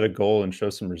set a goal and show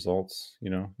some results.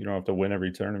 You know, you don't have to win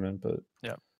every tournament, but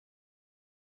yeah,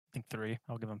 I think 3.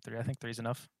 I'll give them 3. I think 3 is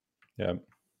enough. Yeah.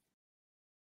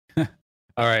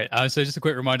 All right. So just a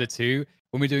quick reminder too,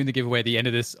 when we're doing the giveaway at the end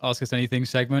of this Ask Us Anything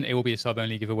segment, it will be a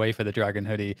sub-only giveaway for the Dragon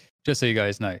hoodie, just so you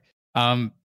guys know.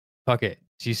 Puckett,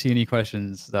 do you see any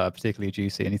questions that are particularly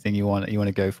juicy? Anything you want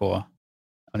to go for?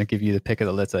 I'm going to give you the pick of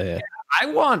the litter here. I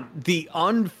want the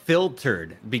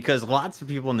unfiltered, because lots of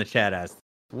people in the chat asked,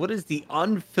 what is the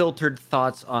unfiltered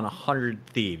thoughts on 100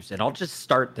 Thieves? And I'll just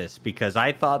start this because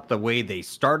I thought the way they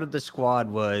started the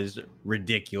squad was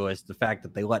ridiculous. The fact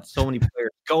that they let so many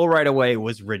players go right away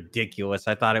was ridiculous.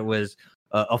 I thought it was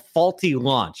a faulty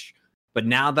launch. But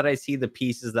now that I see the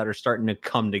pieces that are starting to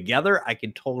come together, I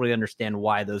can totally understand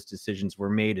why those decisions were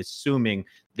made, assuming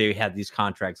they had these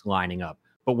contracts lining up.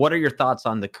 But what are your thoughts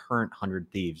on the current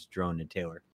 100 Thieves, Drone and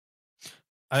Taylor?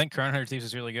 I think current 100 Thieves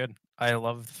is really good. I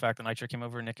love the fact that Nitro came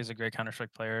over. Nick is a great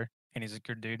Counter-Strike player, and he's a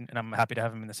good dude, and I'm happy to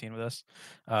have him in the scene with us.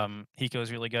 Hiko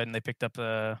is really good, and they picked up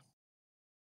a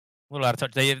little out of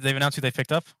touch. They've announced who they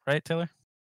picked up, right, Taylor?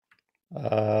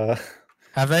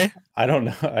 Have they? I don't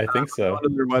know. I think so.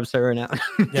 On their website right now.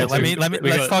 Yeah,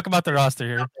 let's talk about the roster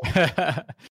here.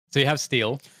 So you have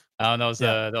Steel. That was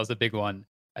the big one.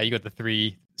 You got the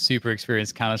 3 super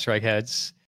experienced Counter-Strike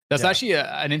heads. That's actually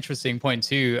an interesting point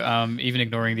too. Even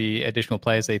ignoring the additional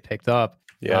players they picked up.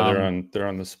 Yeah, they're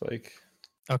on the spike.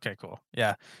 Okay, cool.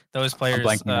 Yeah, those players. I'm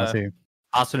blanking now too.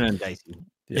 Asuna and Dicey.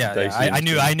 Yeah, I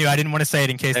knew. I didn't want to say it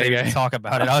in case they didn't talk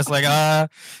about it. I was like,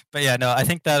 but yeah, no. I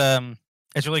think that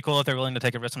it's really cool that they're willing to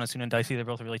take a risk on Asuna and Dicey. They're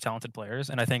both really talented players,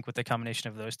 and I think with the combination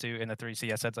of those two and the 3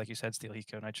 CS heads, like you said, Steel,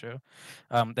 Hiko, Nitro,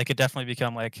 they could definitely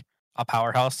become like a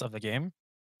powerhouse of the game.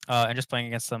 And just playing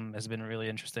against them has been really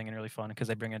interesting and really fun because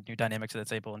they bring a new dynamic to the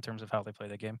table in terms of how they play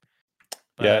the game.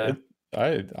 But,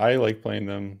 I like playing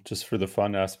them just for the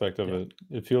fun aspect of it.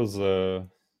 It feels a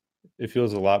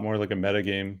lot more like a meta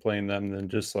game playing them than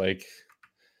just like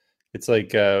it's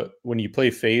like when you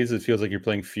play FaZe, it feels like you're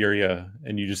playing Furia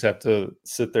and you just have to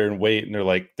sit there and wait,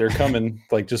 and they're coming.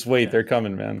 Like, just wait, they're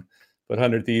coming, man. But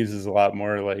 100 Thieves is a lot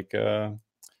more like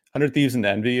 100 Thieves and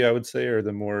Envy, I would say, are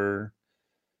the more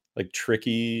like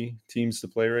tricky teams to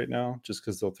play right now, just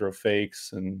because they'll throw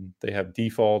fakes and they have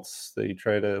defaults. They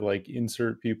try to like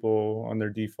insert people on their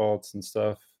defaults and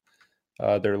stuff.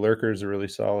 Their lurkers are really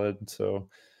solid. So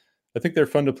I think they're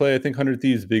fun to play. I think 100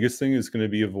 Thieves' biggest thing is going to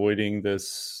be avoiding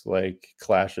this like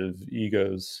clash of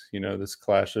egos, this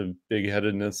clash of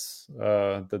big-headedness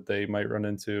that they might run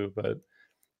into. But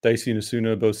Dicey and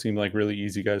Asuna both seem like really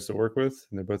easy guys to work with,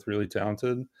 and they're both really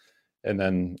talented. And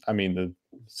then, I mean, the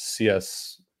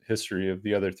CS history of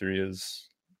the other 3 is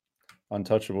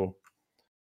untouchable.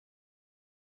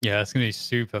 Yeah, it's going to be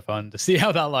super fun to see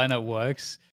how that lineup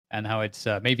works and how it's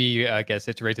maybe, I guess,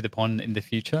 iterated upon in the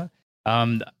future.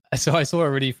 So I saw a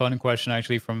really fun question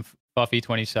actually from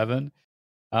Buffy27.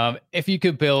 If you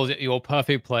could build your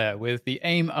perfect player with the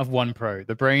aim of one pro,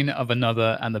 the brain of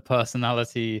another, and the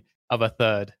personality of a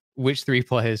third, which 3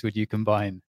 players would you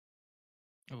combine?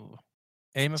 Ooh.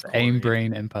 Aim of aim,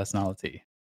 brain, and personality.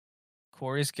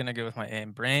 Corey's gonna go with my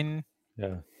aim, brain.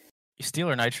 Yeah. Steel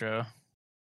or Nitro,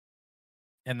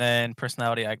 and then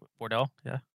personality. Wardell.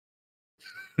 Yeah.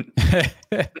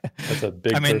 That's a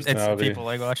big. Personality. It's people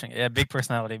like watching. Yeah, big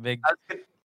personality. Big.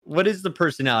 What is the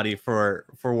personality for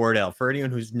Wardell? For anyone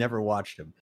who's never watched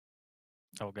him.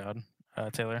 Oh God,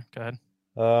 Taylor, go ahead.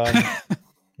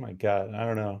 My God, I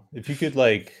don't know. If you could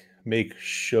like make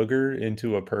sugar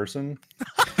into a person.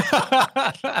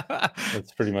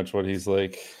 That's pretty much what he's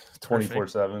like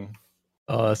 24/7.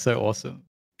 Oh, that's so awesome.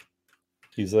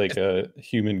 He's like a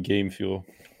human game fuel.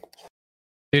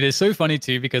 It is so funny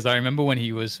too, because I remember when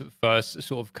he was first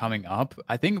sort of coming up,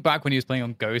 I think back when he was playing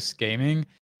on Ghost Gaming,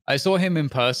 I saw him in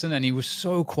person and he was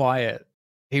so quiet.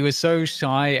 He was so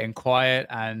shy and quiet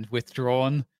and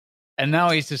withdrawn. And now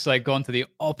he's just like gone to the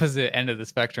opposite end of the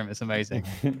spectrum. It's amazing.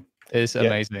 It's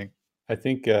amazing. I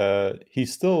think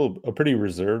he's still a pretty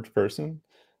reserved person.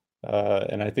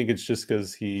 And I think it's just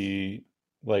because he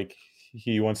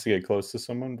wants to get close to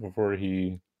someone before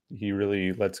he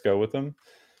really lets go with them.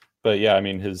 But yeah, I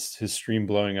mean, his stream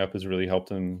blowing up has really helped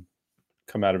him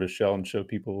come out of his shell and show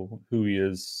people who he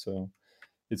is. So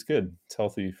it's good. It's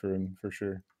healthy for him for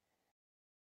sure.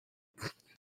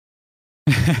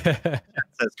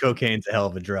 Says cocaine's a hell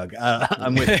of a drug.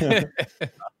 I'm with you.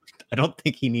 I don't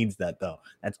think he needs that though.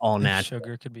 That's all natural.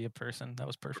 Sugar could be a person. That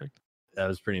was perfect. That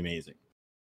was pretty amazing.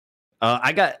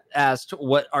 I got asked,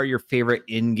 what are your favorite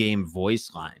in-game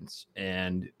voice lines?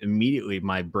 And immediately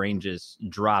my brain just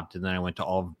dropped, and then I went to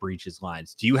all of Breach's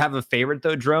lines. Do you have a favorite,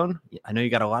 though, Drone? I know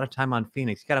you got a lot of time on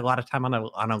Phoenix. You got a lot of time on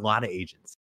a lot of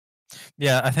agents.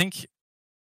 Yeah, I think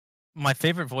my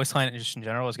favorite voice line just in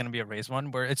general is going to be a Raze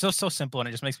one, where it's just so simple, and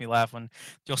it just makes me laugh when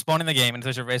you'll spawn in the game, and if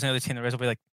there's a Raze on the other team, the Raze will be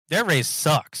like, their Raze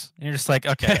sucks. And you're just like,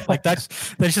 okay, like that's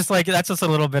just a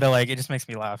little bit of like, it just makes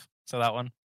me laugh. So that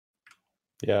one.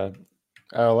 Yeah.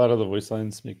 A lot of the voice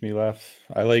lines make me laugh.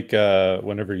 I like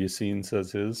whenever Yassine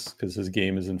says his, because his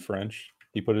game is in French.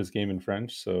 He put his game in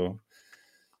French, so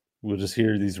we'll just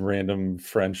hear these random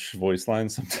French voice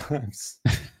lines sometimes.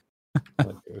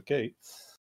 Like, okay.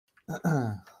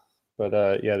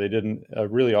 But yeah, they did a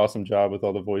really awesome job with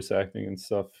all the voice acting and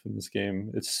stuff in this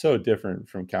game. It's so different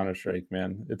from Counter-Strike,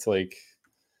 man. It's like,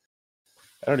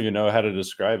 I don't even know how to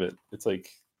describe it. It's like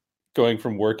going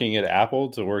from working at Apple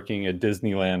to working at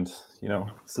Disneyland. You know,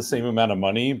 it's the same amount of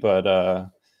money, but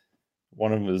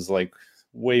one of them is like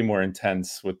way more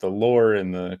intense with the lore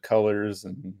and the colors,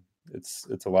 and it's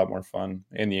a lot more fun,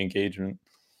 and the engagement.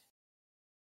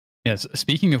 Yes.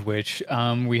 Speaking of which,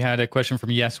 we had a question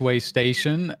from Yesway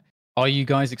Station. Are you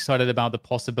guys excited about the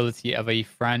possibility of a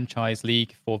franchise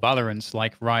league for Valorant,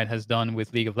 like Riot has done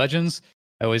with League of Legends?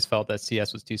 I always felt that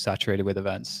CS was too saturated with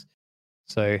events.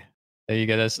 So there you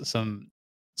go. There's some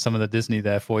of the Disney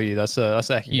there for you. That's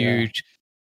a huge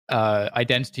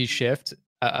identity shift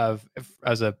of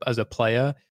as a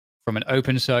player from an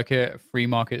open circuit free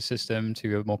market system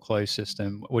to a more closed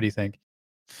system. What do you think?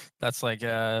 That's like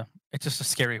it's just a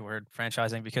scary word,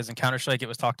 franchising, because in Counter-Strike it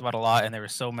was talked about a lot, and there were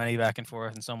so many back and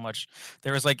forth and so much.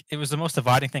 There was like, it was the most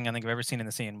dividing thing I think I've ever seen in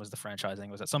the scene, was the franchising.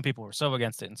 Was that some people were so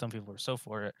against it and some people were so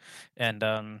for it. And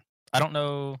I don't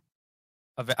know.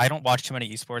 I don't watch too many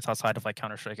esports outside of like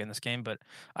Counter-Strike in this game, but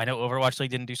I know Overwatch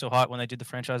League didn't do so hot when they did the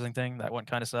franchising thing. That went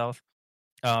kind of south.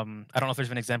 I don't know if there's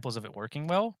been examples of it working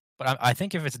well, but I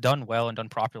think if it's done well and done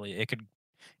properly,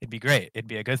 it'd be great. It'd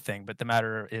be a good thing. But the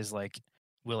matter is, like,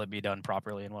 will it be done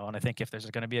properly and well? And I think if there's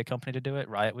going to be a company to do it,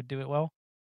 Riot would do it well.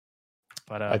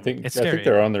 But I think it's scary. I think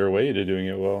they're on their way to doing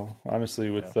it well.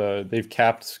 Honestly, with they've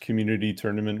capped community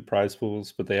tournament prize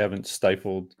pools, but they haven't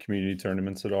stifled community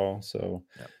tournaments at all. So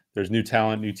there's new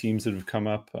talent, new teams that have come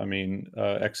up. I mean,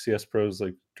 XCS pros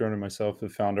like Drone and myself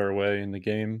have found our way in the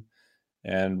game,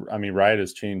 and I mean, Riot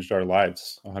has changed our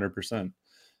lives 100%.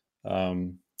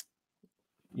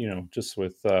 You know, just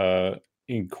with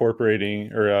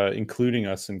incorporating or including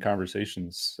us in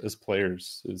conversations as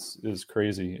players is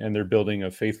crazy, and they're building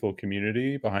a faithful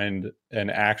community behind an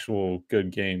actual good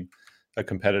game, a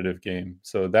competitive game.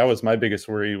 So that was my biggest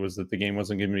worry, was that the game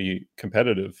wasn't going to be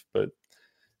competitive. But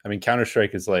I mean,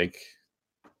 Counter-Strike is like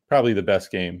probably the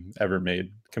best game ever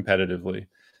made competitively.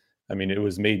 I mean, it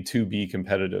was made to be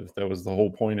competitive. That was the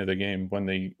whole point of the game when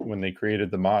they created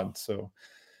the mod. So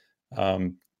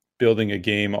building a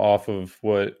game off of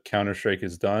what Counter-Strike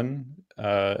has done,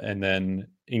 and then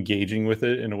engaging with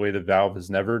it in a way that Valve has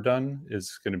never done,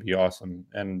 is going to be awesome.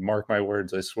 And mark my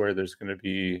words, I swear there's going to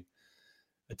be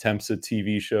attempts at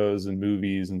TV shows and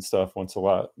movies and stuff once a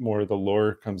lot more of the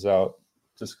lore comes out,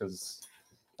 just because,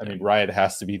 I mean, Riot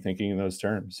has to be thinking in those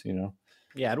terms, you know?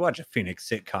 Yeah, I'd watch a Phoenix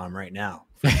sitcom right now.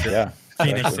 Yeah,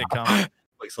 Phoenix sitcom.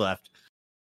 Weeks left.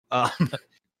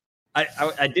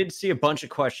 I did see a bunch of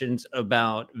questions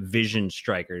about Vision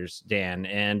Strikers, Dan,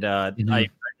 and I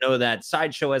know that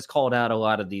Sideshow has called out a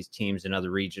lot of these teams in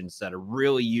other regions that are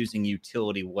really using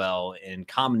utility well in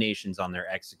combinations on their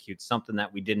executes, something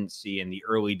that we didn't see in the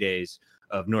early days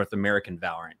of North American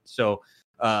Valorant. So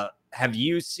have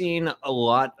you seen a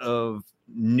lot of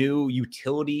new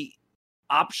utility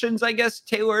options, I guess,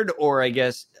 tailored, or I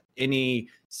guess any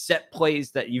set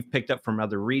plays that you've picked up from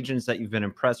other regions that you've been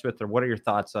impressed with? Or what are your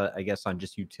thoughts, I guess, on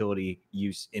just utility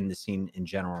use in the scene in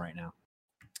general right now?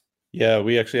 Yeah,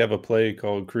 we actually have a play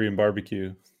called Korean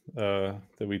Barbecue that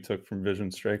we took from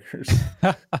Vision Strikers.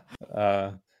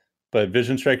 But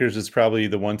Vision Strikers is probably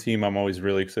the one team I'm always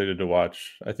really excited to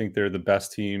watch. I think they're the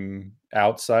best team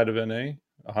outside of NA,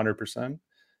 100%.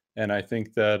 And I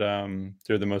think that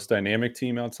they're the most dynamic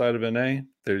team outside of NA.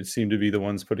 They seem to be the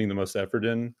ones putting the most effort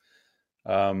in.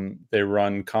 They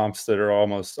run comps that are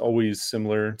almost always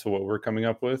similar to what we're coming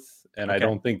up with. And I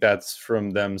don't think that's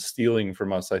from them stealing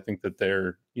from us. I think that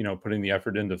they're, putting the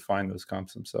effort in to find those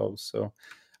comps themselves. So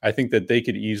I think that they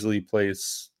could easily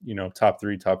place, top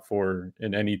 3, top 4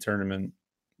 in any tournament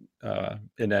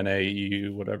in NA,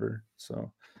 EU, whatever.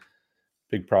 So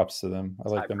big props to them. I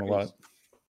like them a lot.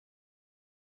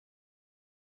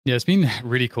 Yeah, it's been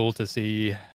really cool to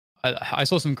see. I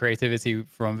saw some creativity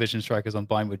from Vision Strikers on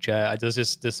Bind with Jet. There's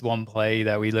just this one play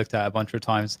that we looked at a bunch of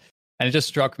times, and it just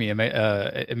struck me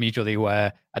immediately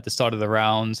where at the start of the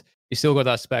round, you still got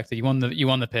that Spectre. You won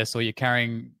the pistol. You're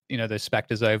carrying, those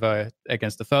Spectres over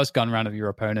against the first gun round of your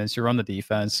opponents. You're on the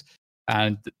defense,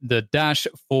 and the dash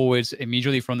forwards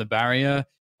immediately from the barrier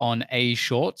on A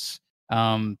shorts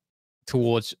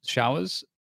towards showers.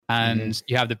 And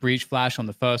you have the breach flash on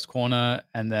the first corner,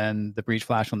 and then the breach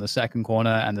flash on the second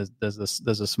corner, and there's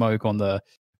a smoke on the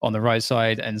right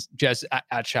side, and just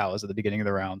at showers at the beginning of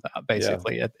the round,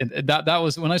 basically. Yeah. And that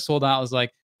was when I saw that, I was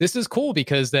like, this is cool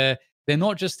because they're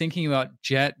not just thinking about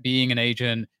Jet being an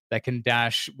agent that can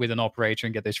dash with an operator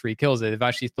and get those free kills. They've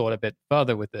actually thought a bit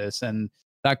further with this, and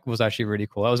that was actually really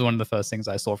cool. That was one of the first things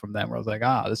I saw from them, where I was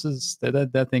like, this is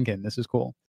they're thinking this is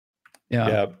cool.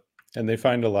 Yeah. And they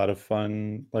find a lot of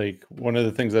fun. Like, one of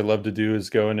the things I love to do is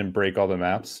go in and break all the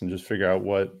maps and just figure out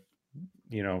what,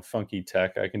 funky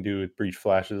tech I can do with breach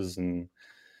flashes. And,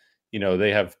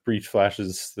 they have breach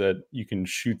flashes that you can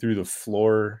shoot through the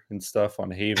floor and stuff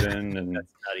on Haven. And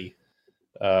that's nutty.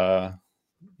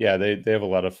 Yeah, they have a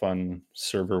lot of fun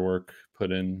server work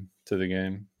put into the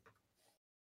game.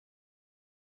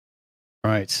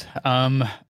 Right.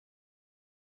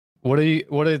 What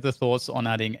are the thoughts on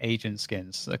adding agent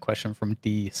skins? A question from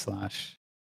D/. Does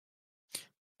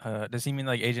he mean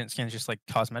like agent skins just like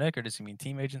cosmetic, or does he mean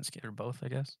team agent skin, or both? I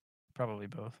guess probably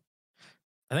both.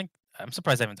 I'm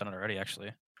surprised they haven't done it already,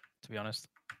 actually, to be honest.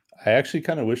 I actually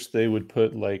kind of wish they would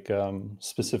put like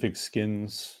specific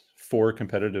skins for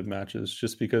competitive matches,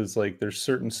 just because like there's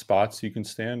certain spots you can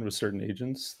stand with certain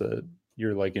agents that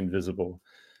you're like invisible.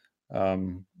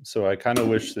 So I kind of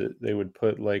wish that they would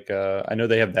put like I know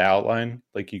they have the outline,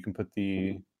 like you can put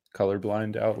the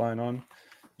colorblind outline on.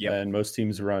 Yeah, and most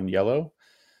teams run yellow,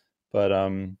 but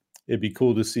it'd be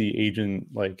cool to see agent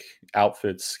like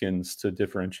outfits skins to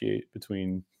differentiate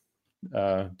between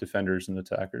defenders and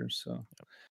attackers. So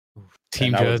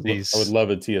team jerseys. I would love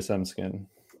a TSM skin.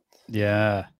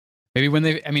 Yeah,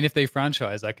 maybe if they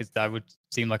franchise, that would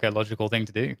seem like a logical thing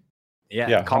to do.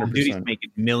 Yeah, Call of Duty's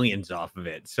making millions off of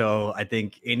it. So I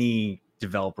think any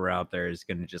developer out there is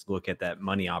going to just look at that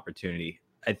money opportunity.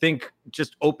 I think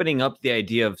just opening up the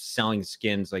idea of selling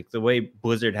skins, like the way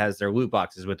Blizzard has their loot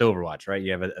boxes with Overwatch, right?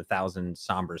 You have 1,000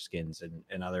 Sombra skins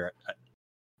and other,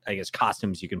 I guess,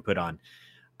 costumes you can put on.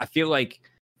 I feel like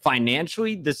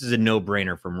financially, this is a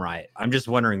no-brainer from Riot. I'm just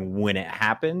wondering when it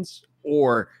happens,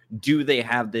 or do they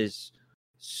have this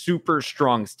super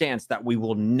strong stance that we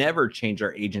will never change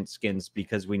our agent skins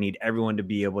because we need everyone to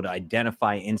be able to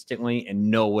identify instantly and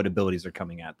know what abilities are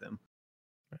coming at them?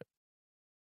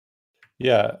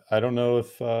 Yeah, I don't know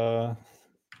if I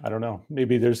don't know.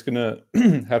 Maybe there's gonna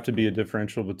have to be a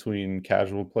differential between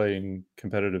casual play and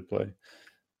competitive play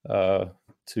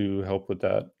to help with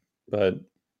that. But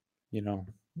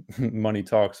money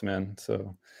talks, man.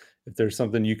 So if there's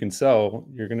something you can sell,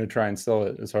 you're going to try and sell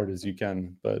it as hard as you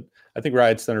can. But I think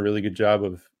Riot's done a really good job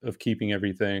of keeping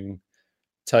everything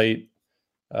tight,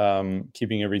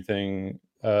 keeping everything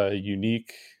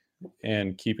unique,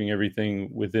 and keeping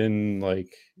everything within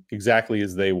like exactly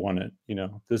as they want it.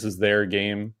 This is their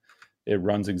game. It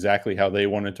runs exactly how they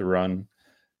want it to run,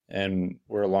 and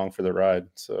we're along for the ride.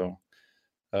 So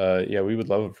yeah, we would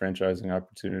love a franchising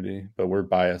opportunity, but we're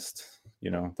biased.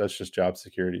 That's just job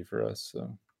security for us.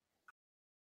 So.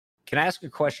 Can I ask a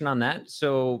question on that?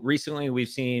 So recently we've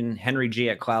seen Henry G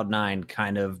at Cloud9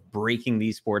 kind of breaking the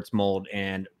esports mold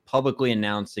and publicly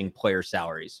announcing player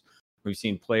salaries. We've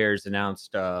seen players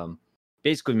announced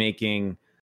basically making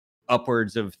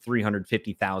upwards of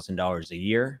 $350,000 a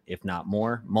year, if not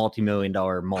more.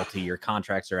 Multi-million-dollar, multi-year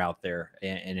contracts are out there,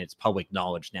 and it's public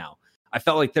knowledge now. I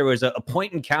felt like there was a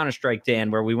point in Counter-Strike, Dan,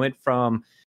 where we went from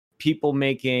people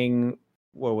making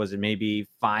what was it, maybe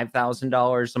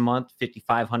 $5,000 a month,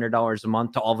 $5,500 a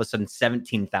month, to all of a sudden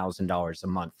 $17,000 a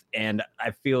month. And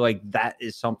I feel like that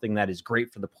is something that is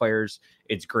great for the players.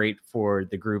 It's great for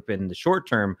the group in the short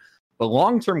term, but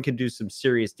long term can do some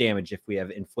serious damage if we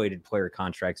have inflated player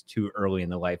contracts too early in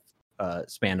the life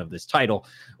span of this title.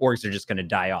 Orgs are just going to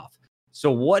die off. So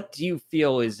what do you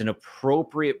feel is an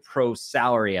appropriate pro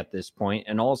salary at this point?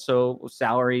 And also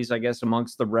salaries, I guess,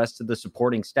 amongst the rest of the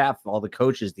supporting staff, all the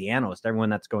coaches, the analysts, everyone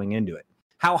that's going into it.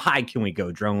 How high can we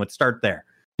go, Drone? Let's start there.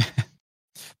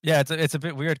 Yeah, it's a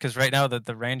bit weird because right now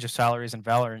the range of salaries in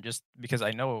Valorant, just because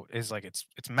I know, is like it's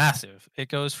massive. It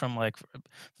goes from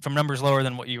from numbers lower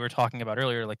than what you were talking about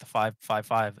earlier, like the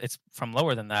 555. It's from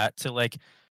lower than that to like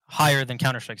higher than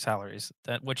Counter-Strike salaries.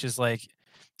 Which is like,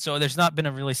 so there's not been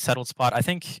a really settled spot. I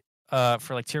think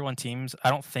for like tier 1 teams, I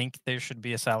don't think there should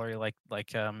be a salary like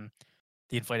the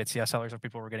inflated CS salaries where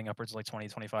people were getting upwards of like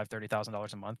 $20, $25,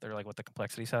 $30,000 a month. They're like what the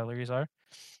complexity salaries are.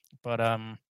 But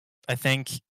I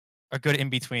think a good in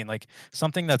between, like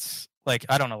something that's like,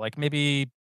 I don't know, like maybe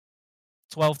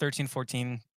 12, 13,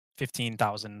 14,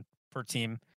 15,000 per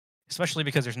team, especially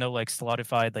because there's no like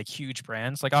solidified like huge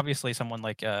brands. Like obviously someone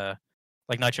like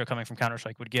Nitro coming from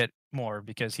Counter-Strike would get more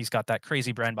because he's got that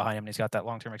crazy brand behind him and he's got that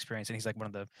long-term experience and he's like one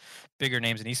of the bigger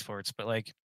names in esports. But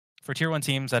like for tier 1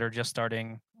 teams that are just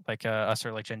starting, like us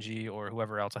or like Gen G or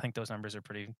whoever else, I think those numbers are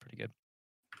pretty good.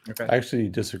 Okay. I actually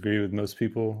disagree with most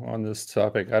people on this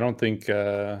topic. I don't think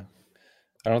the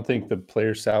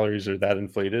player salaries are that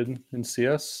inflated in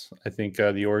CS. I think the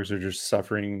orgs are just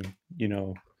suffering,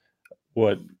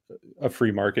 what a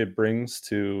free market brings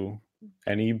to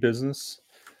any business.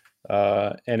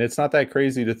 And it's not that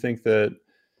crazy to think that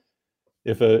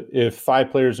if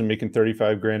 5 players are making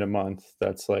 35 grand a month,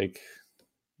 that's like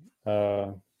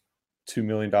 $2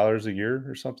 million a year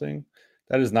or something.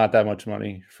 That is not that much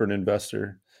money for an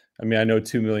investor. I mean, I know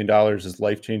 $2 million is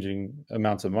life-changing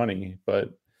amounts of money,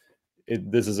 but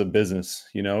this is a business,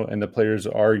 and the players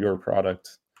are your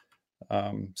product.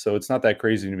 So it's not that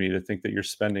crazy to me to think that you're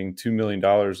spending $2 million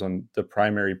on the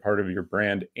primary part of your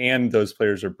brand, and those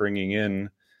players are bringing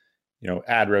in,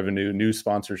 ad revenue, new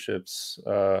sponsorships.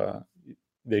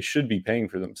 They should be paying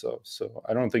for themselves. So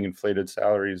I don't think inflated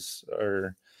salaries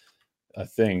are a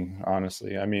thing,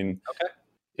 honestly. I mean,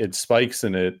 It spikes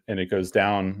and it goes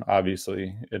down,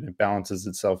 obviously, and it balances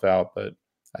itself out. But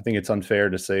I think it's unfair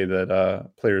to say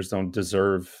that players don't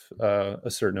deserve a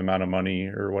certain amount of money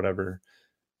or whatever.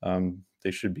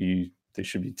 They should be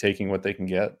taking what they can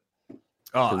get.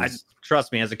 Oh,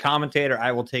 trust me, as a commentator,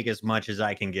 I will take as much as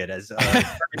I can get. As an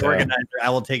organizer, I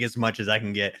will take as much as I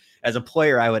can get. As a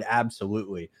player, I would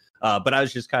absolutely. But I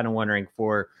was just kind of wondering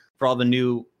for all the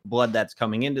new blood that's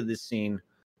coming into this scene,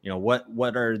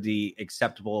 what are the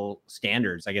acceptable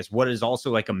standards? I guess what is also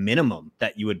like a minimum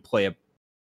that you would pay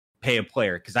a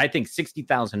player? Because I think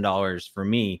 $60,000 for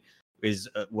me is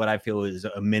what I feel is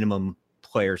a minimum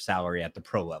player salary at the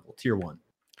pro level, tier 1.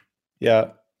 Yeah.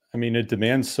 I mean, it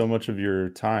demands so much of your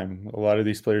time. A lot of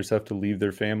these players have to leave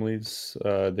their families.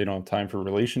 They don't have time for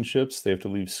relationships. They have to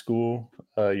leave school.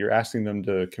 You're asking them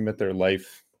to commit their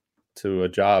life to a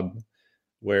job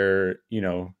where,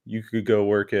 you could go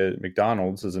work at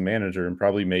McDonald's as a manager and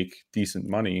probably make decent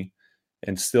money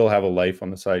and still have a life on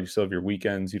the side. You still have your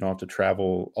weekends. You don't have to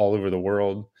travel all over the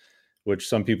world, which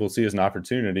some people see as an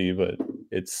opportunity, but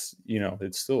it's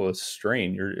still a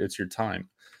strain. It's your time.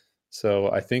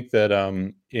 So I think that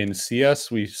in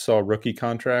CS, we saw rookie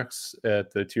contracts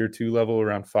at the tier 2 level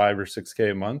around $5 or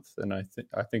 $6K a month. And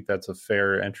I think that's a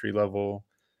fair entry level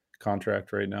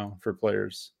contract right now for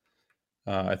players.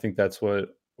 I think that's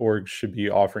what orgs should be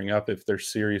offering up if they're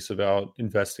serious about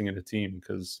investing in a team,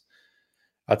 because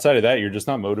outside of that, you're just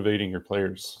not motivating your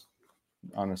players.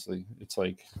 Honestly, it's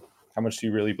like, how much do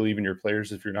you really believe in your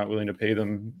players if you're not willing to pay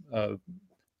them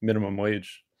minimum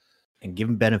wage? And give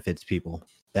them benefits, people.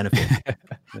 Benefits.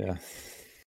 Yeah.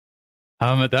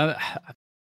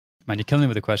 Man, you're killing me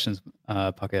with the questions,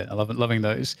 Puckett. I loving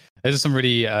those. Those are some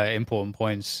really important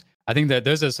points. I think that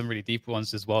those are some really deep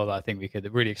ones as well that I think we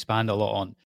could really expand a lot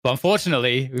on. But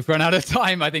unfortunately, we've run out of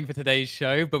time, I think, for today's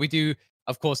show. But we do,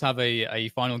 of course, have a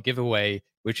final giveaway,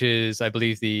 which is, I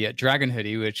believe, the Dragon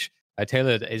hoodie, which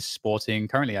Tailored is sporting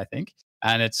currently, I think.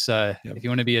 And it's if you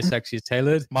want to be as sexy as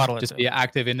Tailored, just be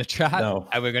active in the chat. No.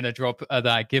 And we're going to drop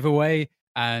that giveaway.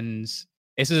 And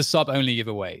this is a sub-only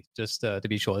giveaway, just to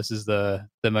be sure. This is the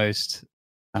most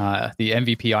the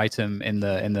MVP item in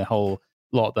the whole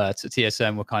lot that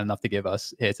TSM were kind enough to give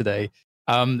us here today.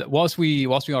 Whilst we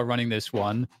are running this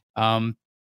one, I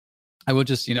will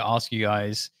just ask you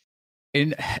guys,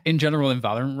 in general in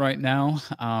Valorant right now,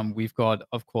 we've got,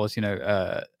 of course,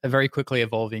 a very quickly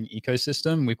evolving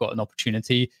ecosystem. We've got an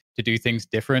opportunity to do things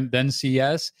different than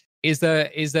CS. Is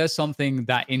there something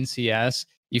that in CS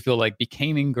you feel like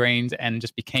became ingrained and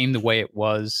just became the way it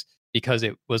was because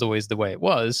it was always the way it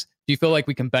was? Do you feel like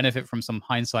we can benefit from some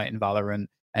hindsight in Valorant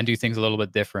and do things a little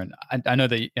bit different? I know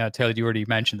that Taylor, you already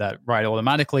mentioned that Riot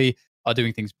automatically are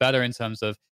doing things better in terms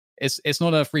of it's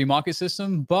not a free market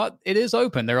system, but it is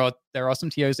open. There are some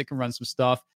TOs that can run some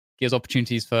stuff, gives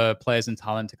opportunities for players and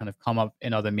talent to kind of come up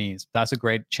in other means. That's a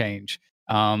great change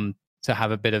to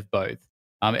have a bit of both.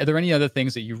 Are there any other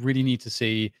things that you really need to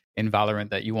see in Valorant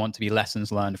that you want to be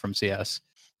lessons learned from CS?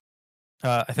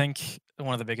 I think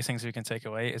one of the biggest things we can take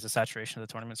away is the saturation of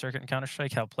the tournament circuit in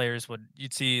Counter-Strike. How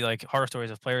you'd see like horror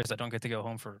stories of players that don't get to go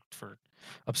home for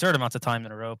absurd amounts of time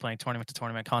in a row, playing tournament to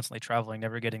tournament, constantly traveling,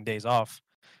 never getting days off.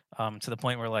 To the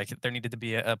point where like there needed to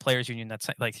be a players union that's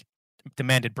like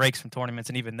demanded breaks from tournaments,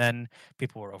 and even then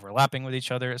people were overlapping with each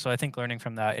other. So I think learning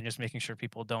from that and just making sure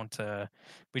people don't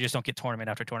we just don't get tournament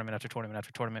after tournament after tournament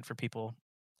after tournament for people,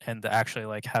 and to actually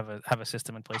like have a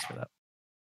system in place for that.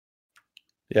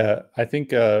 Yeah, I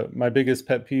think my biggest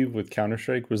pet peeve with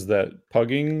Counter-Strike was that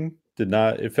pugging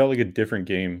it felt like a different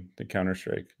game than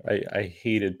Counter-Strike. I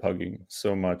hated pugging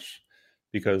so much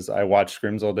because I watched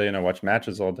scrims all day and I watched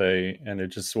matches all day, and it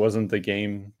just wasn't the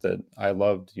game that I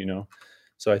loved,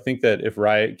 So I think that if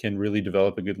Riot can really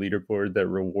develop a good leaderboard that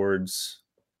rewards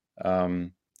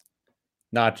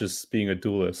not just being a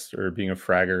duelist or being a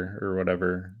fragger or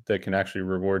whatever, that can actually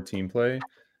reward team play,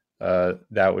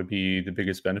 that would be the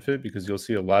biggest benefit, because you'll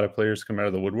see a lot of players come out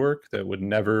of the woodwork that would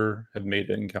never have made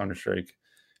it in Counter-Strike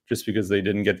just because they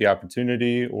didn't get the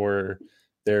opportunity or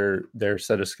their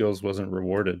set of skills wasn't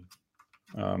rewarded.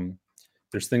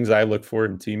 There's things I look for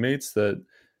in teammates that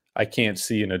I can't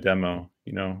see in a demo,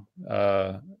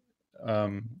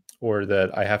 or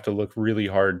that I have to look really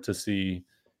hard to see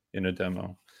in a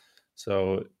demo.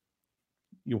 So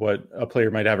what a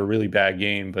player might have a really bad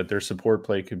game, but their support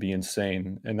play could be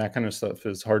insane. And that kind of stuff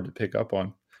is hard to pick up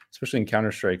on, especially in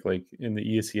Counter-Strike. Like in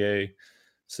the ESEA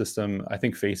system, I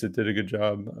think Faceit did a good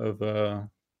job of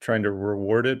trying to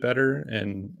reward it better.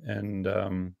 And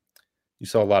you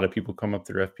saw a lot of people come up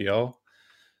through FPL.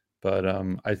 But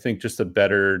I think just a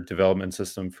better development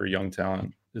system for young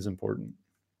talent is important.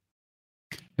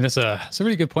 And that's a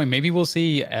really good point. Maybe we'll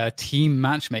see team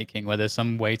matchmaking where there's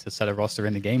some way to set a roster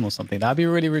in the game or something. That'd be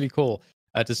really, really cool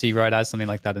to see Riot add something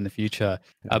like that in the future.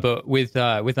 But with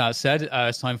that said,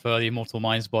 it's time for the Immortal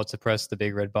Minds bot to press the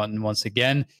big red button once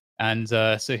again. And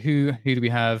so who do we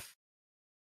have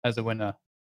as a winner?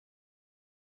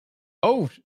 Oh,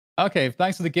 okay.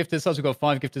 Thanks for the gifted subs. We've got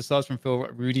 5 gifted subs from Phil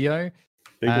Rudio.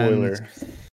 Big Oiler.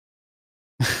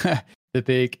 The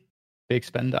big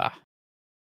spender.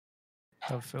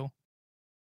 Oh, Phil.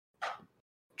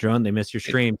 Drone, they missed your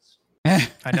streams.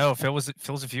 I know. Phil's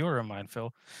a viewer of mine.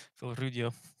 Phil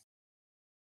Rudio.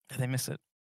 They miss it.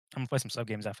 I'm gonna play some sub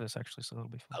games after this, actually, so it'll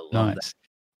be fun. Nice. That.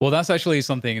 Well, that's actually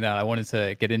something that I wanted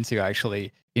to get into.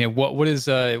 Actually, what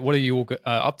are you all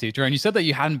up to, Jerome? You said that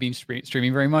you hadn't been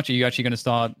streaming very much. Are you actually going to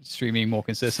start streaming more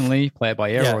consistently, play it by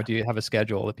ear, or do you have a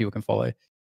schedule that people can follow?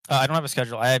 I don't have a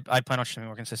schedule. I plan on streaming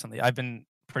more consistently. I've been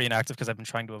pretty inactive because I've been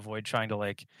trying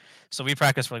to so we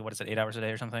practice for 8 hours a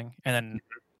day or something, and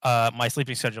then my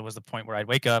sleeping schedule was the point where I'd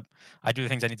wake up, I'd do the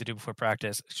things I need to do before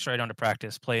practice, straight on to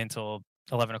practice, play until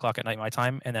 11 o'clock at night my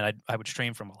time, and then I would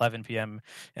stream from 11 p.m.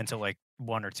 until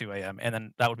 1 or 2 a.m. and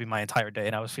then that would be my entire day,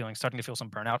 and I was starting to feel some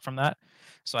burnout from that.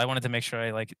 So I wanted to make sure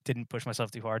I didn't push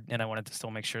myself too hard, and I wanted to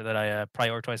still make sure that I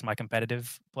prioritized my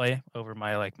competitive play over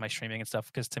my my streaming and stuff,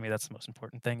 because to me that's the most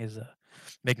important thing, is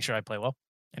making sure I play well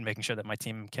and making sure that my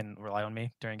team can rely on me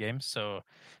during games. So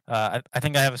I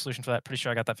think I have a solution for that. Pretty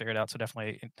sure I got that figured out, so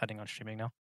definitely heading on streaming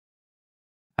now.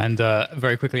 And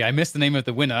very quickly, I missed the name of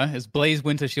the winner. It's Blaze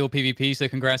Winter Shield PvP, so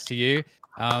congrats to you.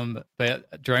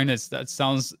 But Drone, that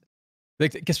sounds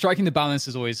like striking the balance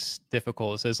is always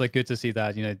difficult. So it's good to see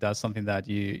that that's something that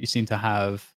you seem to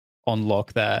have on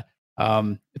lock there.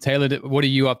 Taylor, what are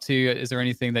you up to? Is there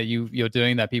anything that you're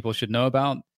doing that people should know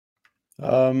about?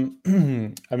 I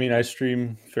mean, I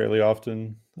stream fairly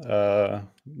often.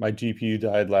 My GPU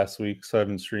died last week, so I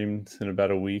haven't streamed in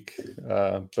about a week.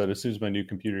 But as soon as my new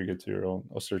computer gets here,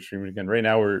 I'll start streaming again. Right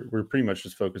now, we're pretty much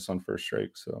just focused on First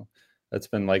Strike, so that's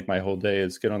been my whole day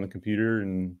is get on the computer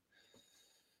and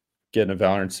get in a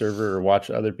Valorant server or watch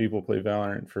other people play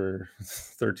Valorant for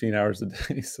 13 hours a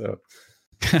day. So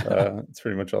it's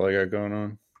pretty much all I got going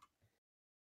on.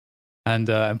 And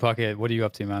Puckett, what are you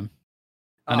up to, man?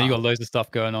 I know you got loads of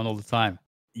stuff going on all the time.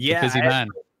 Yeah, busy man.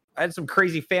 I had some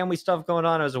crazy family stuff going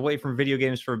on. I was away from video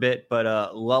games for a bit,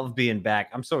 but love being back.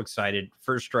 I'm so excited.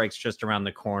 First Strike's just around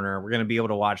the corner. We're going to be able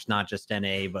to watch not just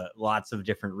NA, but lots of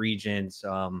different regions.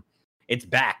 It's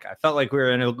back. I felt like we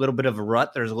were in a little bit of a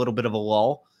rut. There's a little bit of a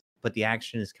lull, but the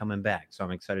action is coming back. So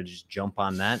I'm excited to just jump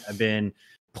on that. I've been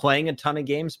playing a ton of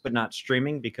games, but not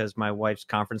streaming because my wife's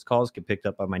conference calls get picked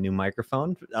up by my new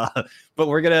microphone. But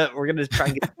we're gonna try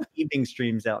and get evening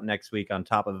streams out next week on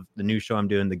top of the new show I'm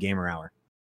doing, the Gamer Hour.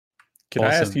 Can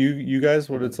I ask you guys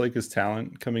what it's like as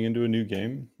talent coming into a new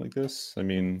game like this? I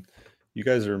mean, you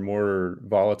guys are more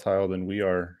volatile than we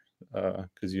are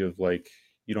because you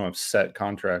don't have set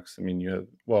contracts. I mean,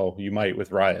 you might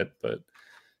with Riot, but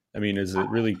I mean, is it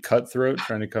really cutthroat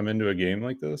trying to come into a game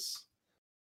like this?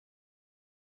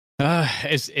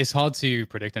 It's hard to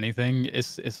predict anything.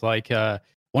 It's like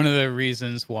one of the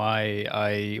reasons why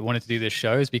I wanted to do this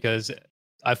show is because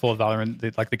I thought Valorant,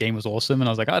 the game was awesome, and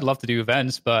I was like, I'd love to do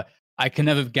events, but I can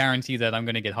never guarantee that I'm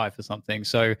going to get hyped for something.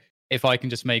 So if I can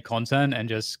just make content and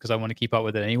just because I want to keep up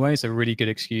with it anyway, it's a really good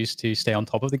excuse to stay on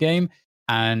top of the game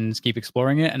and keep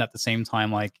exploring it. And at the same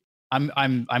time, like I'm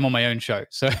on my own show,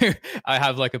 so I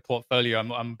have like a portfolio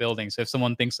I'm building. So if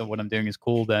someone thinks that what I'm doing is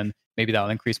cool, then maybe that'll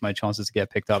increase my chances to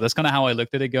get picked up. That's kind of how I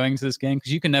looked at it going into this game,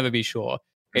 because you can never be sure.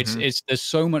 It's there's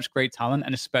so much great talent,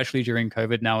 and especially during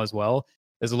COVID now as well.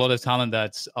 There's a lot of talent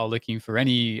that are looking for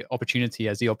any opportunity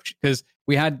because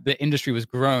the industry was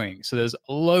growing. So there's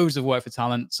loads of work for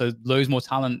talent. So loads more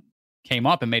talent came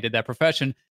up and made it their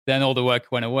profession. Then all the work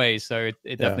went away. So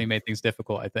it definitely made things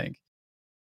difficult, I think.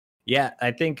 Yeah, I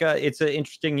think it's an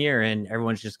interesting year, and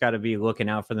everyone's just got to be looking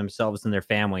out for themselves and their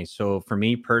families. So for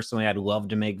me personally, I'd love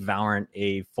to make Valorant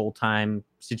a full-time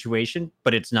situation,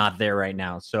 but it's not there right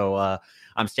now. So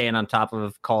I'm staying on top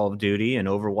of Call of Duty and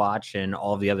Overwatch and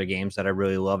all the other games that I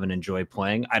really love and enjoy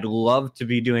playing. I'd love to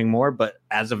be doing more, but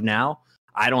as of now,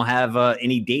 I don't have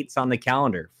any dates on the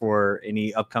calendar for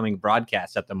any upcoming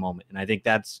broadcasts at the moment. And I think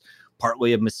that's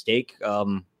partly a mistake.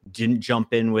 Didn't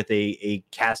jump in with a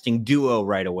casting duo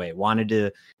right away. Wanted to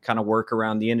kind of work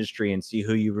around the industry and see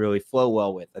who you really flow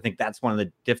well with. I think that's one of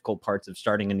the difficult parts of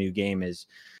starting a new game is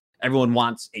everyone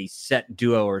wants a set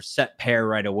duo or set pair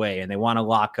right away, and they want to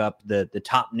lock up the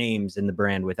top names in the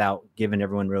brand without giving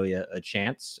everyone really a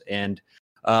chance. And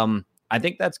I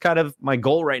think that's kind of my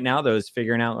goal right now, though, is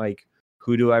figuring out like,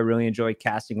 who do I really enjoy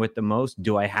casting with the most?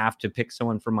 Do I have to pick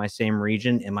someone from my same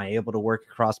region? Am I able to work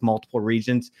across multiple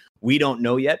regions? We don't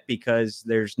know yet because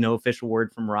there's no official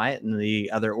word from Riot and the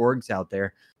other orgs out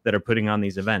there that are putting on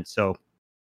these events. So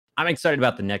I'm excited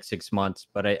about the next 6 months,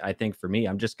 but I think for me,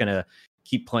 I'm just going to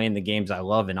keep playing the games I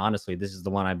love. And honestly, this is the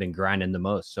one I've been grinding the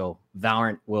most. So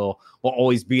Valorant will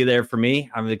always be there for me.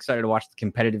 I'm excited to watch the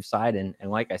competitive side. And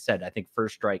like I said, I think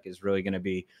First Strike is really going to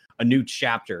be a new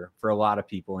chapter for a lot of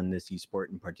people in this esport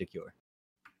in particular.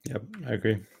 Yep, I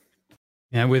agree.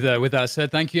 Yeah, with that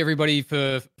said, thank you everybody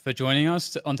for joining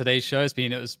us on today's show.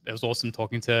 It was awesome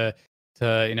talking to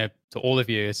all of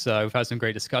you. So we've had some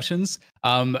great discussions.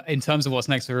 In terms of what's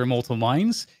next for Immortal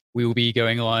Minds, we will be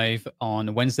going live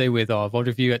on Wednesday with our VOD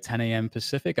review at 10 a.m.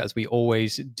 Pacific, as we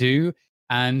always do.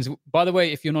 And by the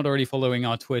way, if you're not already following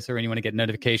our Twitter and you want to get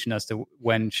notification as to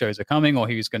when shows are coming or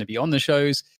who's going to be on the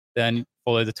shows, then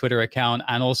follow the Twitter account.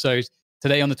 And also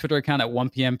today on the Twitter account at 1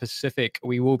 p.m. Pacific,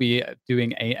 we will be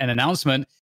doing an announcement,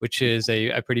 which is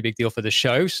a pretty big deal for the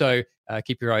show. So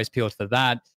keep your eyes peeled for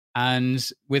that. And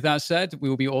with that said, we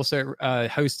will be also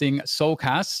hosting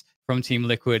Soulcasts from Team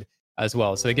Liquid as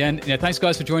well. So again, thanks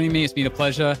guys for joining me. It's been a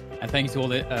pleasure. And thank you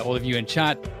to all of you in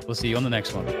chat. We'll see you on the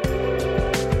next one.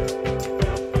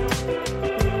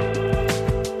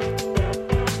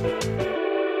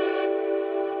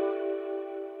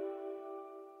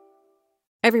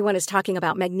 Everyone is talking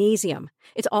about magnesium.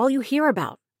 It's all you hear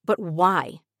about. But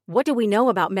why? What do we know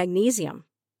about magnesium?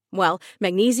 Well,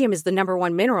 magnesium is the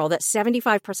 #1 mineral that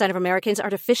 75% of Americans are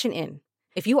deficient in.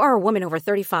 If you are a woman over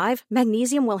 35,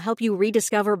 magnesium will help you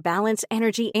rediscover balance,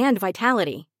 energy, and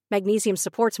vitality. Magnesium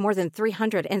supports more than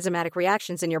 300 enzymatic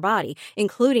reactions in your body,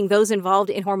 including those involved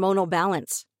in hormonal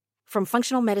balance. From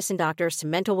functional medicine doctors to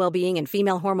mental well-being and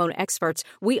female hormone experts,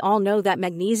 we all know that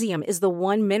magnesium is the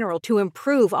one mineral to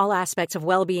improve all aspects of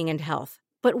well-being and health.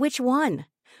 But which one?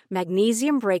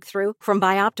 Magnesium Breakthrough from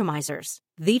Bioptimizers,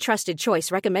 the trusted choice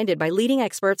recommended by leading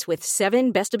experts with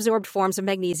 7 best-absorbed forms of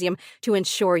magnesium to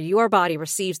ensure your body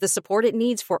receives the support it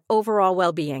needs for overall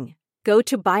well-being. Go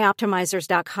to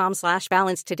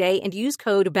bioptimizers.com/balance today and use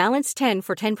code BALANCE10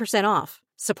 for 10% off.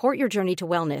 Support your journey to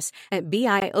wellness at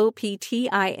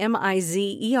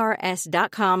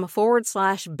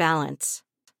bioptimizers.com/balance.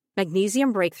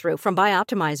 Magnesium Breakthrough from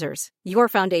Bioptimizers, your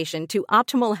foundation to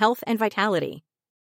optimal health and vitality.